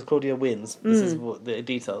 Oh, yeah, because Claudia wins. This is the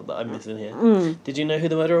detail that I'm missing here. Did you know who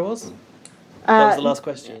the murderer was? That was the last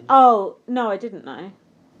question. Oh, no, I didn't know.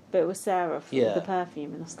 But it was Sarah from the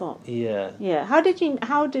perfume in the slot. Yeah. Yeah. How did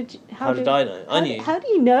I know? I knew. How do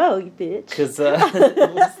you know, you bitch? Because,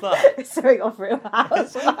 what's that? Something off Real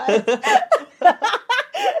Housewives.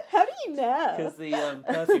 How do you know? Because the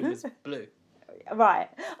perfume was blue. Right.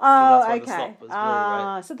 So Oh, that's okay. why the slot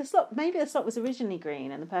was blue, right? So maybe the slot was originally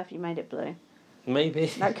green and the perfume made it blue. Maybe.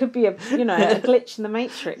 That could be a glitch in the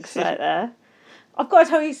Matrix right there. I've got to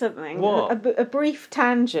tell you something. What? A brief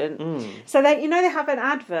tangent. So they have an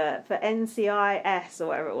advert for NCIS or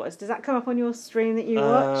whatever it was. Does that come up on your stream that you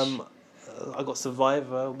watch? I got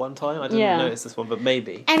Survivor one time. I didn't notice this one, but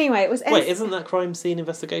maybe. Anyway, it was. Wait, isn't that crime scene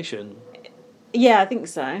investigation? Yeah, I think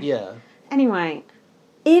so. Yeah. Anyway,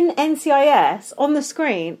 in NCIS on the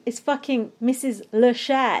screen is fucking Mrs.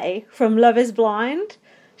 Lachey from Love Is Blind.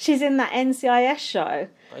 She's in that NCIS show.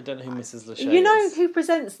 I don't know who Mrs. Lachey is. You know who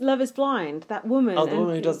presents Love Is Blind? That woman. Oh, the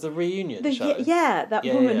woman who does the reunion show. Yeah, that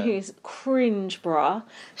woman who's cringe, brah.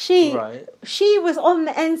 She was on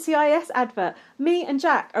the NCIS advert. Me and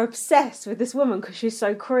Jack are obsessed with this woman because she's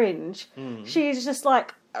so cringe. She's just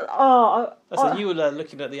like, so you were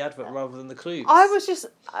looking at the advert rather than the clues. I was just,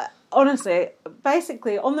 honestly,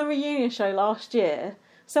 basically, on the reunion show last year,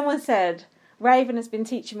 someone said, Raven has been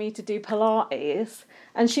teaching me to do Pilates.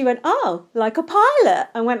 And she went, oh, like a pilot,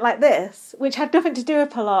 and went like this, which had nothing to do with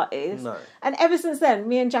Pilates. No. And ever since then,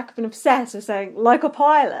 me and Jack have been obsessed with saying, like a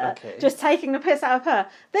pilot, just taking the piss out of her.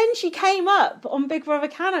 Then she came up on Big Brother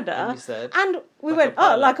Canada, and, you said, and we went,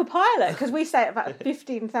 oh, like a pilot, because we say it about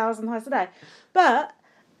 15,000 times a day. But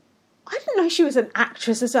I didn't know she was an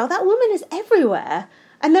actress as well. That woman is everywhere.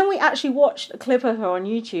 And then we actually watched a clip of her on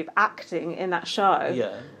YouTube acting in that show.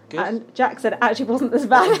 Yeah. Good. And Jack said it actually wasn't as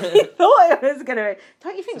bad as he thought it was going to be.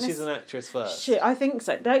 Don't you think she's an actress first? I think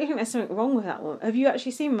so. Don't you think there's something wrong with that woman? Have you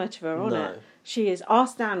actually seen much of her on it? She is.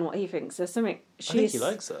 Ask Dan what he thinks. There's something. I think he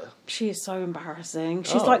likes her. She is so embarrassing.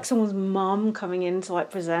 She's like someone's mum coming in to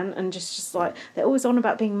like present, and just like they're always on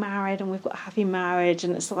about being married and we've got a happy marriage,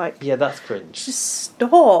 and it's like that's cringe. Just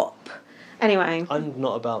stop. Anyway, I'm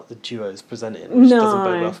not about the duos presenting, which doesn't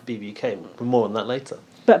bode well for BBK. But more on that later.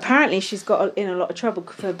 But apparently she's got in a lot of trouble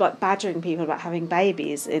for like badgering people about having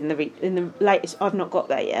babies in the latest. I've not got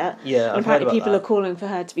there yet. Yeah, and apparently people are calling for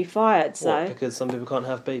her to be fired. So what, because some people can't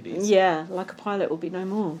have babies. Yeah, like a pilot will be no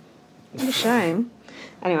more. What a shame.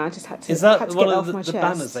 Anyway, I just had to. Is that had to one get of it off the my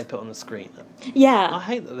banners chest. they put on the screen? Yeah. I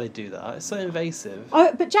hate that they do that. It's so invasive.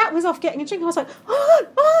 But Jack was off getting a drink. I was like,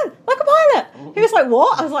 oh, like a pilot. He was like,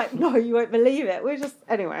 what? I was like, no, you won't believe it. We're just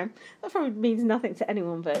anyway. That probably means nothing to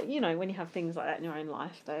anyone, but you know, when you have things like that in your own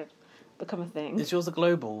life, they become a thing. Is yours a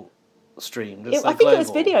global stream? I think it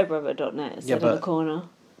was videobrother.net. It said in the corner.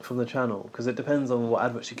 From the channel, because it depends on what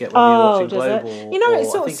adverts you get, whether you're watching global. It? You know, it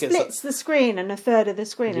sort of splits the screen, and a third of the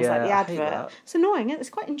screen is like the advert. It's annoying. It's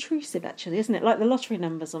quite intrusive, actually, isn't it? Like the lottery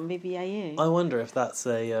numbers on VBAU. I wonder if that's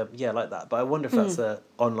a like that. But I wonder if that's a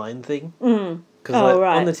online thing. Because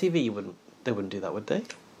on the TV, they wouldn't do that, would they?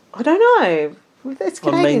 I don't know. It's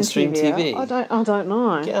Canadian on mainstream TV. I don't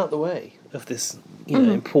know. Get out the way of this,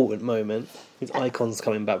 important moment. With icons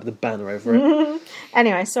coming back with a banner over it.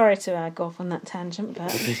 Anyway, sorry to go off on that tangent,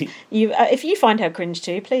 but if you find her cringe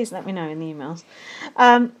too, please let me know in the emails.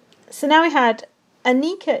 So now we had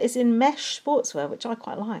Anika is in mesh sportswear, which I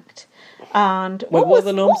quite liked. And what are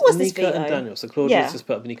the noms? What was Anika this veto? and Daniel. So Claudia's just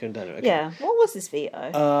put up Anika and Daniel. Okay. Yeah. What was this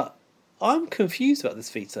veto? I'm confused about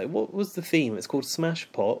this veto. What was the theme? It's called Smash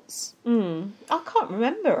Pots. I can't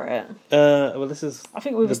remember it. Well, this is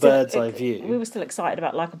the bird's eye view. We were still excited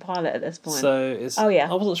about Like a Pilot at this point. So it's... Oh, yeah.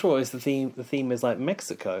 I wasn't sure if the theme is like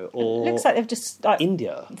Mexico or... It looks like they've just like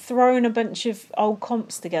India. Thrown a bunch of old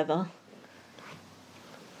comps together.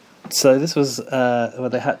 So this was where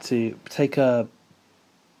they had to take a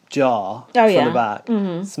jar from the back,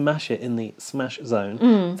 smash it in the smash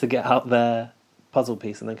zone to get out their puzzle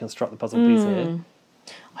piece and then construct the puzzle piece here.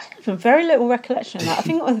 I have very little recollection of that. I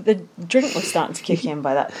think the drink was starting to kick in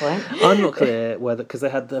by that point. I'm not clear whether, because they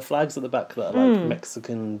had the flags at the back that are like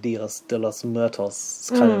Mexican Dias de los Muertos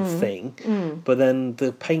kind of thing, but then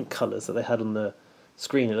the paint colours that they had on the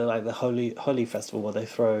screen, it looked like the Holi festival where they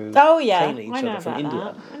throw paint at each other from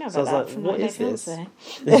India. I know about so I was that. like, what is this?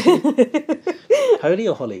 Holi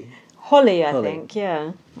or Holly? Holly, I think,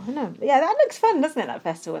 yeah. I know. Yeah, that looks fun, doesn't it, that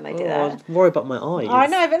festival when they do that? I worry about my eyes. I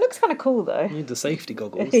know, but it looks kind of cool, though. You need the safety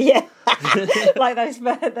goggles. Yeah. Like those,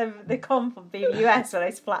 the comp from BBUS where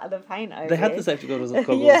they splatter the paint over. They had the safety goggles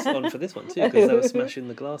on for this one, too, because they were smashing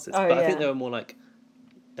the glasses. But I think they were more like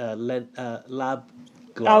lab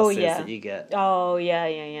glasses that you get. Oh,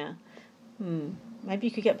 yeah. Maybe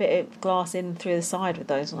you could get a bit of glass in through the side with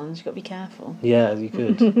those ones. You've got to be careful. Yeah, you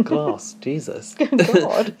could. Glass. Jesus.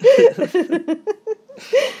 God.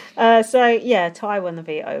 Ty won the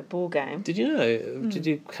veto ball game. Did you know? Did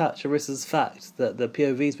you catch Arissa's fact that the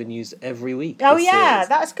POV's been used every week? Oh yeah,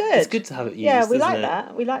 that's good. It's good to have it used. Yeah, we like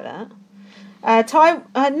that. We like that. Ty,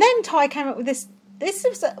 and then Ty came up with this. This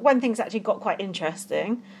is when things actually got quite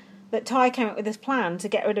interesting. That Ty came up with this plan to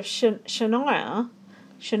get rid of Shania.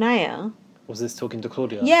 Was this talking to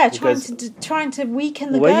Claudia? Yeah, trying to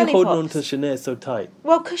weaken the girly pops. Why are you holding on to Shania so tight?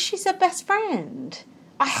 Well, because she's her best friend.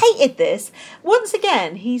 I hated this. Once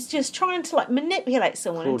again, he's just trying to manipulate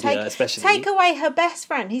someone Claudia, and take away her best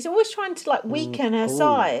friend. He's always trying to weaken her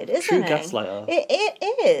side, isn't true he? Gaslighter.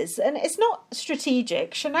 It is, and it's not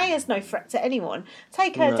strategic. Shania's no threat to anyone.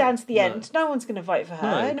 Take her down to the end. No one's going to vote for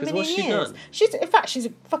her in a million years. She's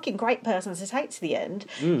a fucking great person to take to the end.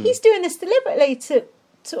 He's doing this deliberately to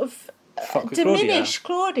sort of diminish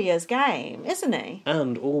Claudia's game, isn't he?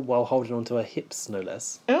 And all while holding on to her hips, no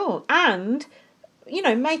less. Oh, and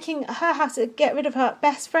making her have to get rid of her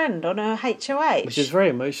best friend on her HOH. Which is very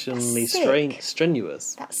emotionally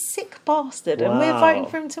strenuous. That sick bastard. Wow. And we're voting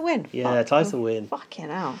for him to win. Yeah, Ty's will win. Fucking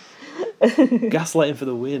hell. Gaslighting for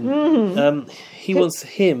the win. He wants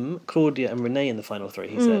him, Claudia and Renee in the final three,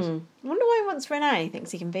 he said. I wonder why he wants Renee. He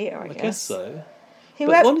thinks he can beat her, I guess. So.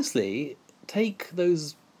 But honestly, take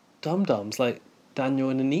those dum-dums like Daniel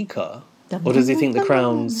and Anika. Or does he think the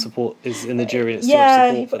Crown's support is in the jury? It's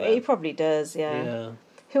support for them? He probably does, yeah.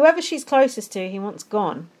 Whoever she's closest to, he wants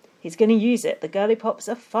gone. He's going to use it. The girly pops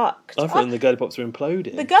are fucked. I thought the girly pops were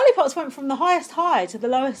imploding. The girly pops went from the highest high to the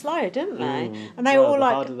lowest low, didn't they? And they were all the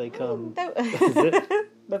like... The harder they come. Is it?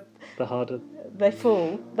 The harder... They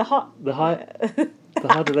fall. The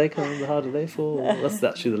harder they come, the harder they fall. That's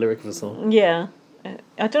actually the lyric of the song. Yeah. I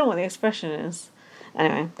don't know what the expression is.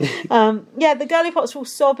 Anyway, the girly pops were all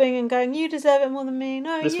sobbing and going, "You deserve it more than me.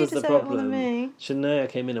 No, this you was deserve the problem. it more than me." Shania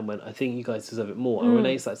came in and went, "I think you guys deserve it more." And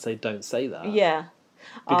Renee started to say, "Don't say that." Yeah.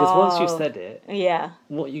 Because once you said it,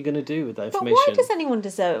 what are you going to do with that information? But why does anyone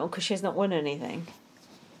deserve it more? Because she's not won anything.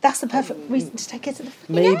 That's the perfect reason to take it to the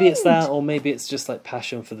Maybe end. It's that, or maybe it's just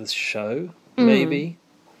passion for the show. Maybe.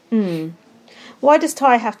 Why does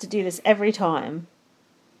Ty have to do this every time?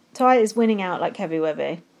 Ty is winning out like Heavy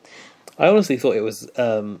Webby. I honestly thought it was...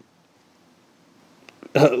 wait,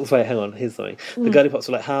 hang on, here's something. The girly pops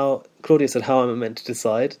were like, Claudia said, how am I meant to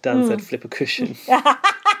decide? Dan said, flip a cushion.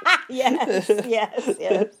 yes.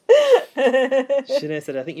 Shania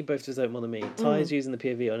said, I think you both deserve it more than me. Ty is using the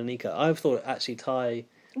POV on Anika. I thought actually Ty...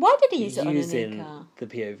 Why did he use it on using Anika? The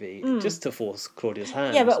POV just to force Claudia's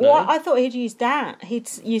hand. Yeah, but I thought he'd use Dan. He'd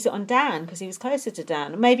use it on Dan because he was closer to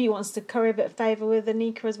Dan. Maybe he wants to curry a bit of favour with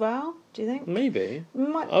Anika as well. Do you think? Maybe.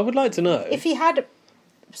 I would like to know. If he had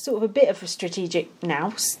sort of a bit of a strategic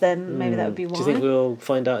nous, then maybe that would be why. Do you think we'll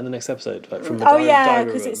find out in the next episode? From the diary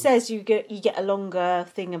because it says you get a longer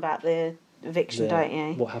thing about the eviction, don't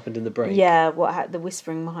you? What happened in the break? Yeah, the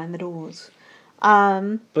whispering behind the doors.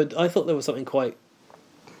 But I thought there was something quite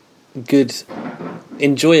good,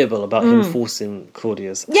 enjoyable about him forcing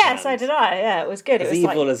Claudia's hand. So did I. Yeah, it was good. As it was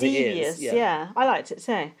evil as devious. it is. Yeah, I liked it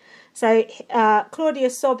too. So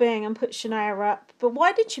Claudia's sobbing and put Shania up. But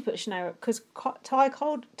why did she put Shania up? Because Ty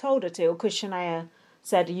told her to, or because Shania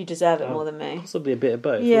said, you deserve it more than me? Possibly a bit of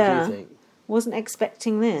both. Yeah. What do you think? Wasn't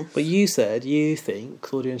expecting this. But you said you think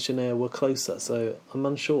Claudia and Shania were closer, so I'm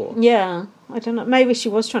unsure. Yeah, I don't know. Maybe she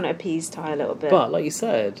was trying to appease Ty a little bit. But, like you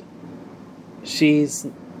said, she's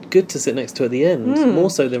good to sit next to at the end, more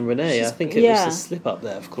so than Renee. I think it was a slip up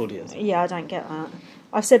there for Claudia. Yeah, I don't get that.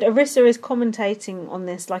 I've said Arissa is commentating on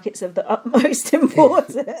this like it's of the utmost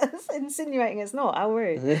importance, insinuating it's not. How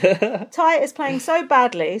rude. Ty is playing so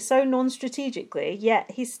badly, so non-strategically,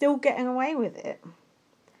 yet he's still getting away with it.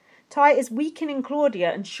 Tai is weakening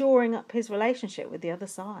Claudia and shoring up his relationship with the other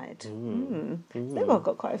side. So I've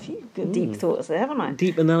got quite a few good deep thoughts there, haven't I?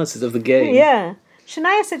 Deep analysis of the game. Yeah.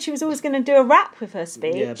 Shania said she was always going to do a rap with her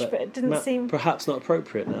speech, but it didn't seem... Perhaps not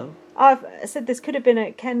appropriate now. I've said this could have been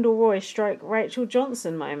a Kendall Roy stroke Rachel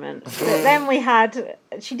Johnson moment. But then we had...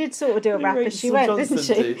 She did sort of do a rap as she went, didn't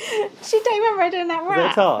she? She don't remember her doing that rap. Was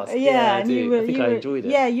it a task? Yeah, I do. I think I enjoyed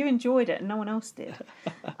it. Yeah, you enjoyed it and no one else did.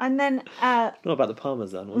 And then... Not about the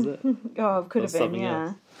Parmesan, was it? Oh, it could have been, yeah.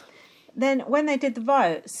 Else. Then when they did the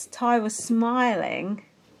votes, Tai was smiling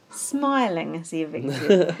as he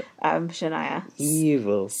evicted Shania.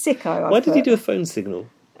 Evil. Sicko. Why did he do a phone signal?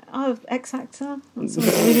 Oh, X Factor. That's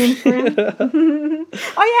what doing for him.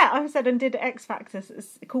 Oh yeah, I said and did X Factor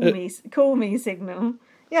call me signal.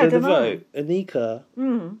 Yeah, so the vote, Anika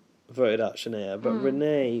voted out Shania, but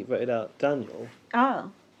Renee voted out Daniel.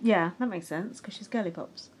 Oh, yeah, that makes sense because she's girly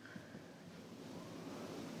pops.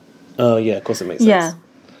 Oh yeah, of course it makes sense.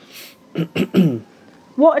 Yeah.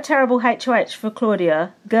 What a terrible HOH for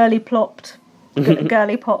Claudia. Girly popped.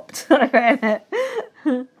 Girly popped. I read it.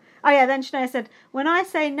 Oh yeah, then Shania said, when I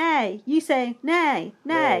say nay, you say nay,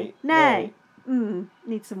 nay, nay.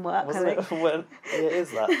 Needs some work, wasn't I think. It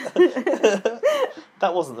is that.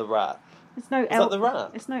 That wasn't the rap. It's no Is that the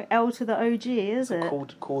rap? It's no L to the OG, is it?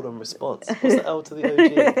 Called and response. What's the L to the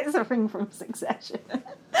OG? It's a thing from Succession.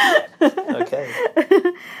 Okay.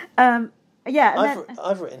 Yeah,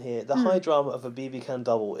 I've written here, the high drama of a BB Can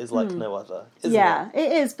double is like no other, isn't it?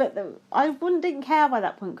 It is, but I didn't care by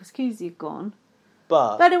that point because Kuzie had gone.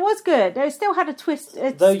 But it was good. It still had a twist,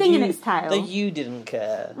 a sting in its tail. Though you didn't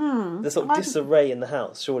care. The sort of disarray in the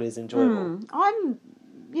house surely is enjoyable.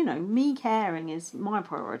 Me caring is my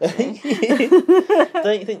priority.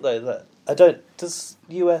 Don't you think, though, that... Does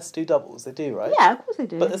US do doubles? They do, right? Yeah, of course they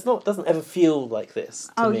do. But doesn't ever feel like this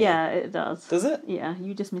to me. Yeah, it does. Does it? Yeah,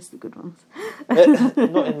 you just missed the good ones.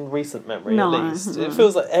 Not in recent memory, at least. It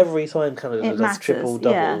feels like every time Canada does triple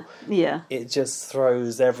double, it just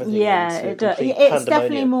throws everything into complete pandemonium. It's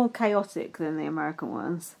definitely more chaotic than the American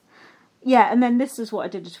ones. Yeah, and then this is what I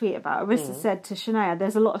did a tweet about. Arissa said to Shania,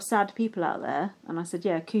 there's a lot of sad people out there. And I said,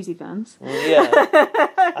 yeah, Kuzie fans. Yeah.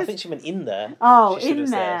 I think she meant in there. Oh, in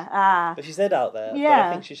there. But she said out there. Yeah. But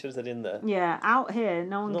I think she should have said in there. Yeah, out here,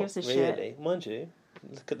 no one gives a shit. Not really. Mind you,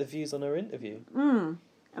 look at the views on her interview.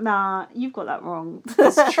 Nah, you've got that wrong.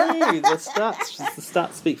 That's true. The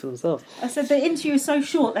stats speak for themselves. I said the interview is so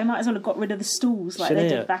short, they might as well have got rid of the stalls like they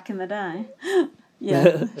did back in the day.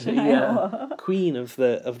 Yeah, yeah. Queen of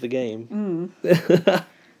the game.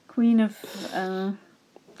 Queen of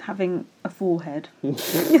having a forehead.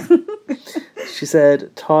 She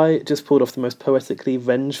said, Tai just pulled off the most poetically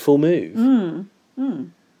vengeful move.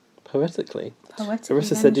 Poetically.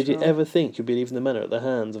 Arissa said, did you ever think you'd be leaving the manor at the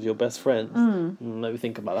hands of your best friend? Maybe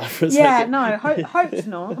think about that for a second. Yeah, no, hope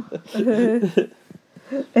not.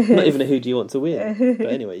 Not even a who do you want to win.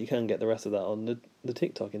 But anyway, you can get the rest of that on the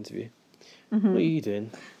TikTok interview. What are you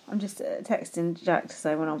doing? I'm just texting Jack to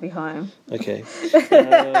say when I'll be home. Okay.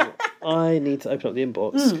 I need to open up the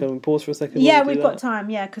inbox. Can we pause for a second? Yeah, we've got time,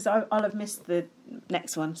 because I'll have missed the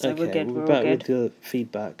next one, so we're good. We're back with the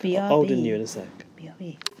feedback. BRB. I'll do you in a sec.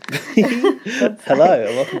 BRB. Hello,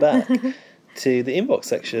 and welcome back to the inbox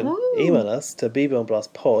section. Ooh. Email us to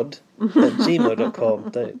bbonblastpod@gmail.com.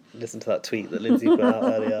 Don't listen to that tweet that Lindsay put out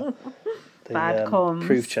earlier. Bad comms.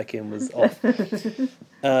 Proof check-in was off.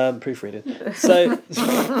 Proofreading. So,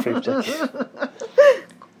 proof check-in.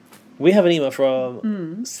 We have an email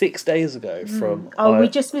from 6 days ago from... we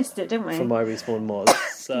just missed it, didn't we? From my Respawn Mods.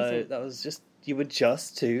 So that was just... You were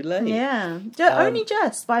just too late. Yeah. Only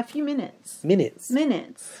just, by a few minutes. Minutes.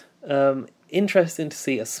 Interesting to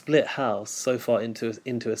see a split house so far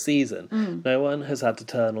into a season. No one has had to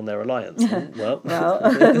turn on their reliance. Well,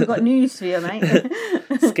 we've got news for you, mate.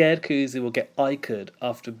 Scared Kuzie will get Ikered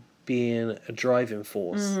after being a driving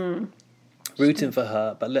force. Rooting for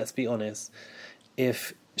her, but let's be honest,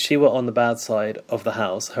 if she were on the bad side of the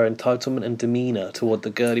house, her entitlement and demeanour toward the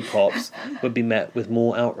girly pops would be met with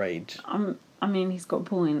more outrage. I mean, he's got a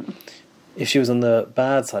point. If she was on the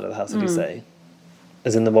bad side of the house, did you say?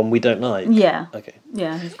 As in the one we don't like? Yeah. Okay.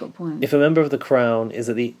 Yeah, he's got a point. If a member of the crown is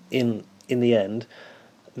in the end,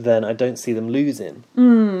 then I don't see them losing.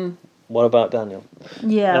 What about Daniel?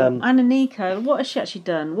 Yeah, and Anika, what has she actually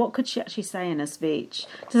done? What could she actually say in her speech?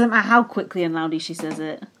 Doesn't matter how quickly and loudly she says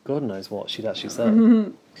it. God knows what she'd actually say.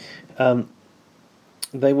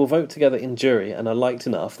 They will vote together in jury and are liked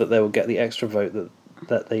enough that they will get the extra vote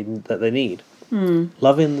that they need.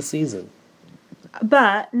 Loving the season.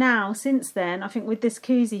 But now, since then, I think with this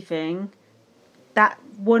Kuzie thing, that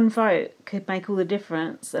one vote could make all the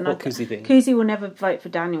difference. And what Kuzie think? Kuzie will never vote for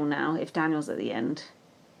Daniel now if Daniel's at the end.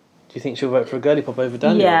 Do you think she'll vote for a girly pop over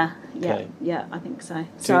Daniel? Yeah, I think so.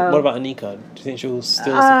 What about Anika? Do you think she'll still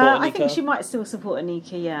support Anika? I think she might still support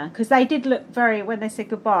Anika, yeah. Because they did look when they said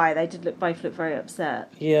goodbye, they did both look very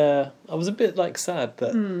upset. Yeah, I was a bit sad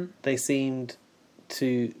that they seemed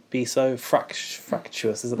to be so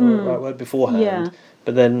fractious, isn't the right word, beforehand. Yeah.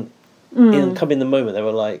 But then, in the moment, they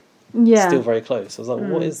were still very close. I was like,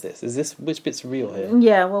 what is this? Which bit's real here?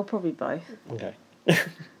 Yeah, well, probably both. Okay.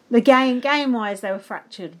 The game-wise, they were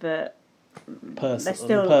fractured, but they're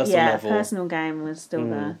still level. Personal game was still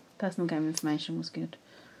there. Personal game information was good.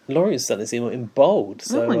 Laurie's sent this email in bold.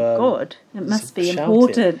 So, oh my god, it must be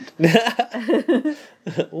important.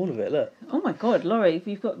 All of it, look. Oh my god, Laurie,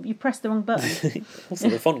 you pressed the wrong button. Also,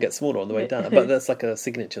 the font gets smaller on the way down, but that's like a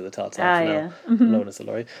signature of the Tartar for now. Known as the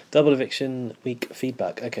Laurie. Double eviction week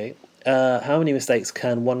feedback. Okay. How many mistakes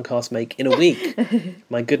can one cast make in a week?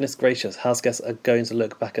 My goodness gracious, house guests are going to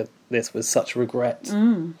look back at this with such regret.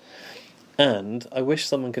 And I wish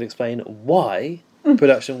someone could explain why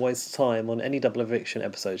production wastes time on any double eviction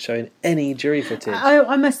episode showing any jury footage.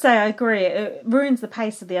 I must say, I agree. It ruins the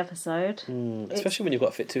pace of the episode. Especially when you've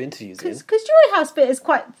got fit 2 interviews in. Because jury house bit is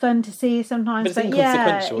quite fun to see sometimes. But it's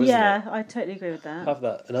inconsequential, isn't it? Yeah, I totally agree with that. Have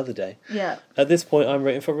that another day. Yeah. At this point, I'm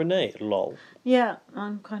rooting for Renee. Lol. Yeah,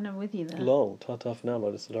 I'm kind of with you there. Lol. Ta-ta for now,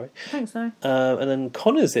 Lola Solari. Thanks, though. And then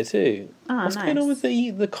Connor's there too. What's going on with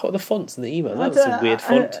the fonts in the email? That was a weird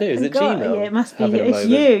font too. Is it Gmail? Yeah, it must be. It's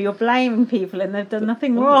you. You're blaming people and they've done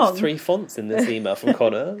nothing wrong. There's 3 fonts in this email from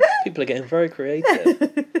Connor. People are getting very creative.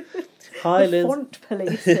 Highlands. Font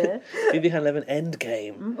police here. BB11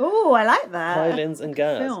 Endgame. Oh, I like that. Highlands and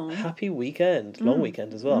Gaz. Happy weekend. Long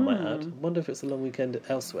weekend as well, I might add. Wonder if it's a long weekend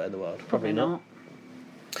elsewhere in the world. Probably not.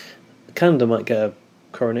 Canada might get a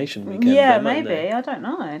coronation weekend. Yeah, maybe. I don't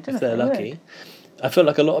know. If they're lucky. I feel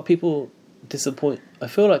like a lot of people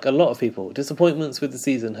disappointments with the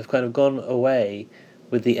season have kind of gone away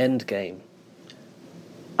with the end game.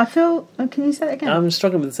 Can you say it again? I'm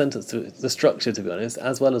struggling with the structure, to be honest,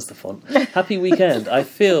 as well as the font. Happy weekend. I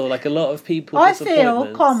feel like a lot of people.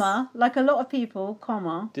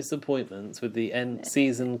 Disappointments with the end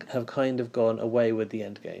season have kind of gone away with the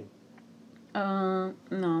end game. No,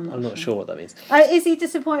 I'm not sure what that means. Is he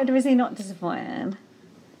disappointed or is he not disappointed?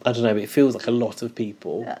 I don't know, but it feels like a lot of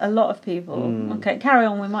people. Okay, carry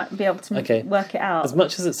on. We might be able to work it out. As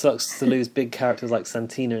much as it sucks to lose big characters like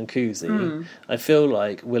Santina and Kuzie, I feel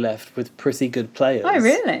like we're left with pretty good players. Oh,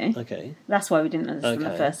 really? Okay. That's why we didn't understand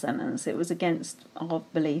the first sentence. It was against our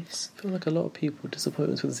beliefs. I feel like a lot of people,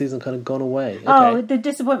 disappointments with the season kind of gone away. Okay. Oh, the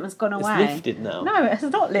disappointment's gone away. It's lifted now. No, it's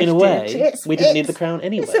not lifted. In a way, we didn't need the crown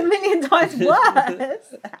anyway. It's a million times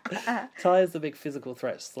worse. Ty is the big physical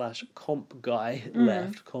threat / comp guy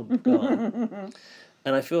left. Comp guy.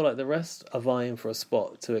 And I feel like the rest are vying for a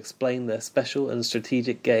spot to explain their special and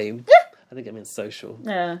strategic game. I think it means social.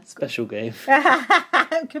 Yeah. Special game.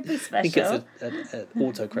 It could be special. I think it's an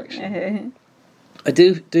auto-correction. I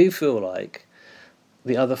do feel like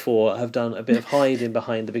the other 4 have done a bit of hiding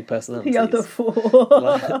behind the big personalities. The other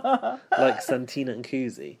 4. like Santina and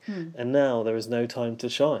Kuzie. And now there is no time to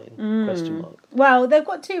shine, question mark. Well, they've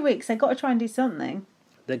got 2 weeks. They've got to try and do something.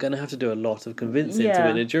 They're going to have to do a lot of convincing to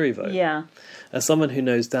win a jury vote. Yeah. As someone who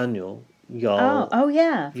knows Daniel,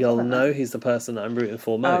 you'll know he's the person that I'm rooting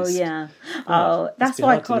for most. Oh, yeah. That's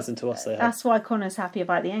why listen to us say that's why Connor's happy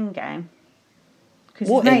about the end game.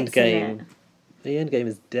 What end game? The end game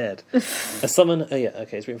is dead. As someone... Oh, yeah,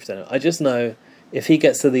 okay, it's written for Daniel. I just know if he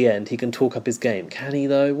gets to the end, he can talk up his game. Can he,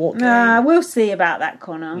 though? What game? We'll see about that,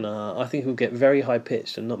 Connor. Nah, I think he'll get very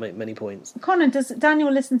high-pitched and not make many points. Connor, does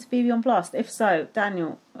Daniel listen to BB on Blast? If so,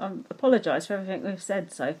 Daniel, I apologise for everything we've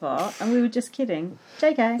said so far, and we were just kidding.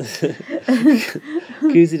 JK.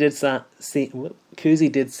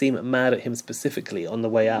 Kuzie did seem mad at him specifically on the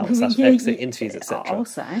way out, / exit interviews, etc. I'll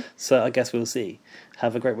say. So I guess we'll see.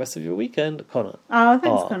 Have a great rest of your weekend, Connor. Oh,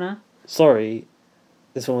 thanks, Connor. Sorry.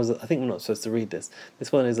 This one was... I think we're not supposed to read this.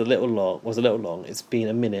 This one is a little long. It's been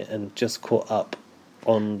a minute and just caught up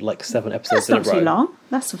on like 7 episodes in a row. That's not too long.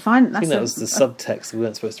 That's fine. I think that was the subtext we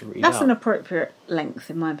weren't supposed to read That's out. an appropriate length,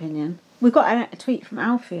 in my opinion. We've got a tweet from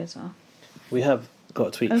Alfie as well. We have got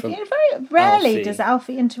a tweet from very rarely Alfie. Does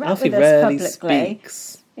Alfie interact with us rarely publicly.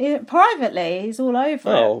 Speaks. Privately, he's all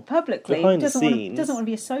over it. Publicly, behind doesn't the scenes, want to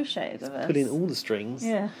be associated with us. Pulling all the strings.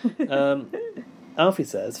 Yeah. Alfie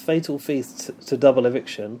says, Fatal Feast to double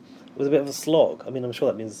eviction was a bit of a slog. I mean, I'm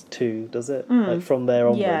sure that means 2, does it? Like from there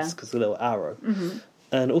onwards, because the little arrow. Mm-hmm.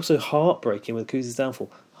 And also heartbreaking with Kuzie's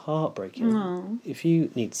downfall. Heartbreaking. If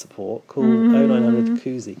you need support, call 0900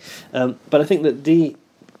 Kuzie. But I think that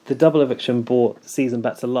the double eviction brought the season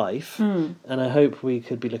back to life, and I hope we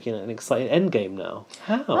could be looking at an exciting endgame now.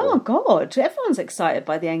 How? Oh, God. Everyone's excited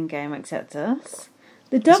by the endgame except us.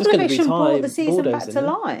 The double eviction brought the season back to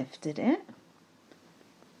life, did it?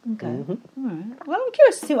 Okay. All right. Well, I'm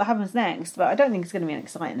curious to see what happens next, but I don't think it's going to be an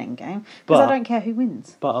exciting endgame because I don't care who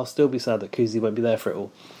wins. But I'll still be sad that Kuzie won't be there for it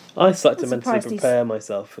all. I started to mentally prepare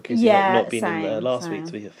myself for Kuzie not being in there last week,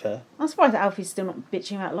 to be fair. I'm surprised that Alfie's still not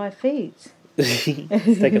bitching about live feeds.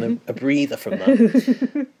 He's taken a breather from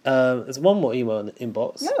that. There's one more email in the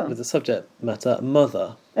inbox with the subject matter,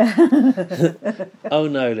 mother. Oh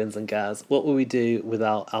no, Linz and Gaz, what will we do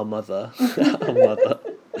without our mother? Our mother.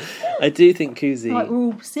 I do think Kuzie like we're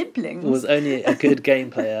all siblings. Was only a good game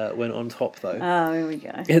player when on top, though. Oh, here we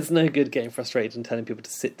go. It's no good getting frustrated and telling people to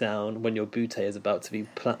sit down when your bootay is about to be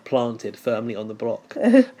planted firmly on the block.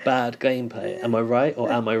 Bad gameplay. Am I right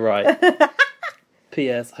or am I right?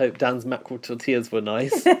 P.S. Hope Dan's mackerel tortillas were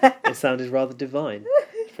nice. It sounded rather divine.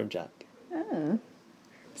 From Jack. Oh.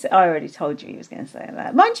 So I already told you he was going to say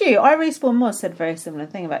that. Mind you, I Respawn Moss said a very similar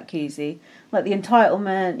thing about Kuzie. Like the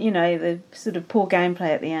entitlement, the sort of poor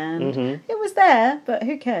gameplay at the end. It was there, but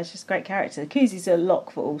who cares? Just a great character. Kuzie's a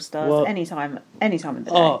lock for All Stars anytime of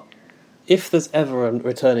the day. If there's ever a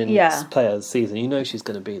returning player this season, she's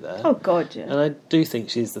going to be there. Oh, God, yeah. And I do think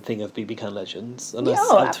she's the thing of BB Can Legends. And I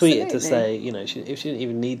tweeted to say, if she didn't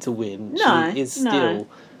even need to win, she is still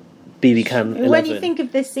BB Can 11. When you think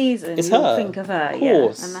of this season, you'll think of her, of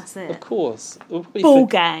course, and that's it. Of course.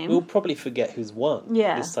 Game. We'll probably forget who's won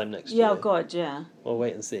this time next year. Yeah, oh God, yeah. We'll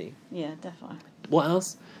wait and see. Yeah, definitely. What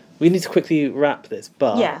else? We need to quickly wrap this,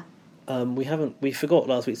 but we forgot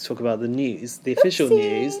last week to talk about the news, the official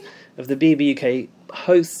news of the BB UK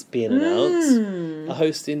hosts being announced. A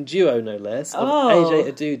host in duo, no less, of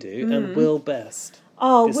AJ Adudu and Will Best.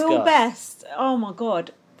 Oh, Will Best. Oh, my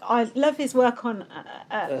God. I love his work on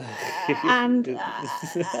and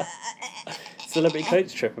Celebrity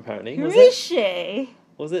Coach Trip. Apparently, was she?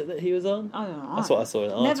 Was it that he was on? I don't know. That's what I saw in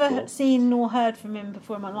the article. Never seen nor heard from him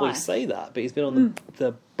before in my life. Well, you say that, but he's been on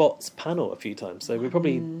the bots panel a few times, so we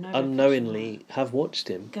probably unknowingly have watched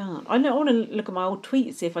him. God, I want to look at my old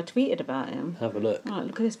tweets, see if I tweeted about him. Have a look. Right,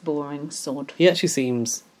 look at this boring sod. He actually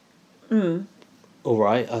seems. All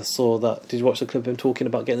right, I saw that. Did you watch the clip of him talking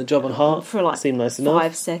about getting the job on Heart? For like seemed nice enough.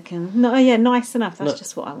 5 seconds. No, yeah, nice enough. That's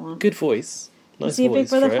just what I want. Good voice. Nice Is he a Big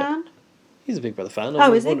Brother fan? He's a Big Brother fan.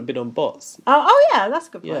 Oh, is he? Wouldn't have been on bots. Oh, yeah, that's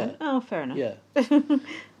a good point. Yeah. Oh, fair enough. Yeah. All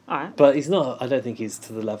right. But he's not. I don't think he's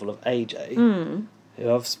to the level of AJ.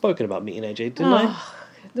 I've spoken about meeting AJ, didn't I?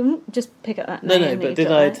 Just pick up that name. No, but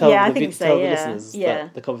did I tell the listeners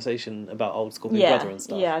that the conversation about old school Big Brother and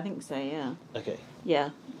stuff? Yeah, I think so, yeah. Okay.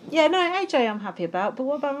 Yeah. Yeah, no, AJ I'm happy about, but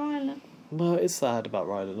what about Rylan? Well, it's sad about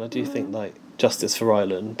Rylan. I do think, justice for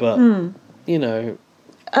Rylan, but,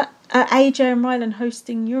 Are AJ and Rylan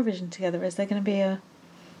hosting Eurovision together? Is there going to be a...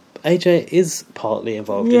 AJ is partly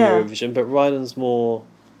involved in Eurovision, but Rylan's more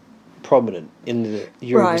prominent in the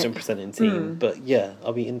Eurovision presenting team. But, yeah,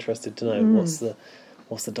 I'll be interested to know what's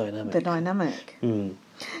the dynamic. The dynamic.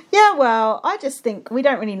 Yeah, well, I just think we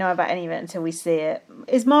don't really know about any of it until we see it.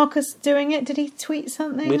 Is Marcus doing it? Did he tweet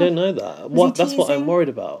something? We don't know that. That's what I'm worried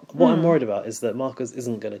about. What I'm worried about is that Marcus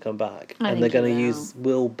isn't going to come back, and they're going to use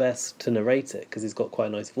Will Best to narrate it because he's got quite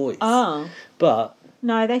a nice voice. Oh, but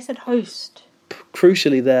no, they said host.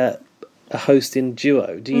 Crucially, they're a hosting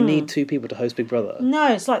duo. Do you need two people to host Big Brother?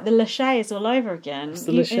 No, it's like the Lachey's all over again. What's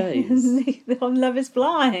the Lachey's? On Love is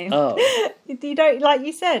Blind. Oh. You don't, like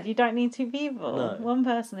you said, you don't need two people. No. One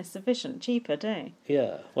person is sufficient. Cheaper, do.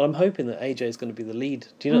 Yeah. Well, I'm hoping that AJ is going to be the lead.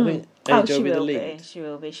 Do you not think AJ will be the lead? She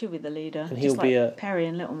will be. She'll be the leader. And he'll be Perry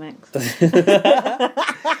and Little Mix.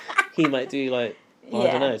 He might do I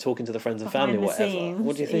don't know, talking to the friends and family or whatever. Scenes.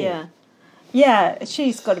 What do you think? Yeah. Yeah,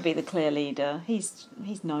 she's got to be the clear leader. He's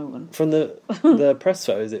no one. From the press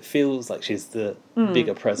photos, it feels like she's the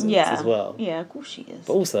bigger presence as well. Yeah, of course she is.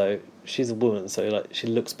 But also, she's a woman, so she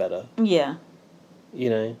looks better. Yeah.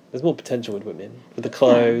 There's more potential with women with the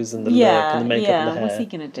clothes and the look and the makeup and the hair. What's he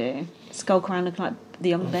gonna do? Skulk around looking like the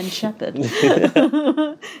young Ben Shepherd,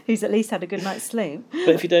 who's at least had a good night's sleep. But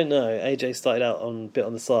if you don't know, AJ started out on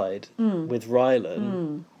the side with Rylan,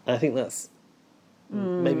 and I think that's.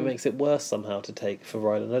 Maybe makes it worse somehow to take for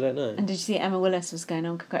Rylan. I don't know. And did you see Emma Willis was going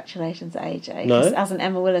on congratulations to AJ? No. Hasn't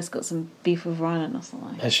Emma Willis got some beef with Rylan or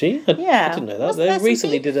something? Has she? Yeah. I didn't know that. They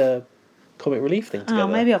recently did a comic relief thing together. Oh,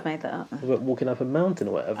 maybe I've made that up. Walking up a mountain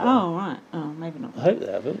or whatever. Oh, right. Oh, maybe not. I hope they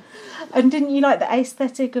haven't. And didn't you like the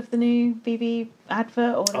aesthetic of the new BB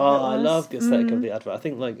advert or whatever it was? I love the aesthetic of the advert. I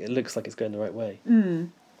think it looks like it's going the right way.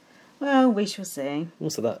 Well, we shall see.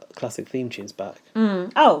 Also, that classic theme tune's back.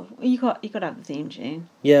 Oh, you got to have the theme tune.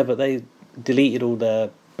 Yeah, but they deleted all their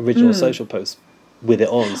original social posts with it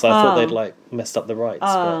on, so I thought they'd like messed up the rights.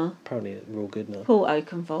 But apparently, we're all good now. Paul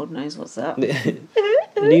Oakenfold knows what's up.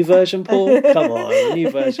 New version, Paul? Come on, new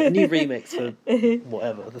version, new remix for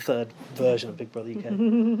whatever, the third version of Big Brother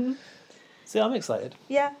UK. So I'm excited.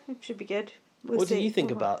 Yeah, it should be good. What do you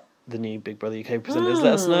think about the new Big Brother UK presenters?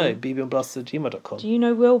 Let us know. bbonblast@gmail.com. Do you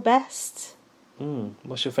know Will Best?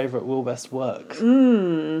 What's your favourite Will Best work?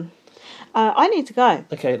 I need to go.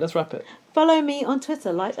 Okay, let's wrap it. Follow me on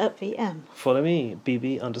Twitter, LightUpVM. Follow me,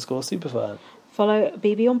 bb_superfan. Follow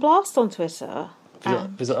BB on Blast on Twitter.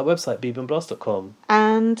 Visit our website, bbonblast.com.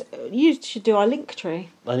 And you should do our link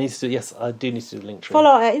tree. I do need to do a link tree.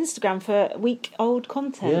 Follow our Instagram for week-old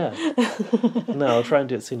content. Yeah. No, I'll try and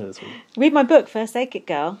do it sooner this week. Read my book, First Aid Kit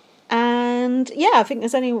Girl. And yeah, I think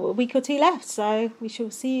there's only a week or two left, so we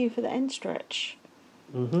shall see you for the end stretch.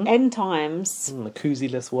 End times. The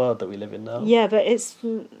Kuzie-less world that we live in now. Yeah, but it's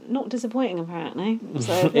not disappointing apparently.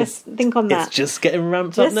 So let's think on that. It's just getting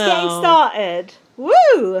ramped up now. Just getting started.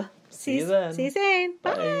 Woo! See you then. See you soon.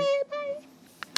 Bye. Bye.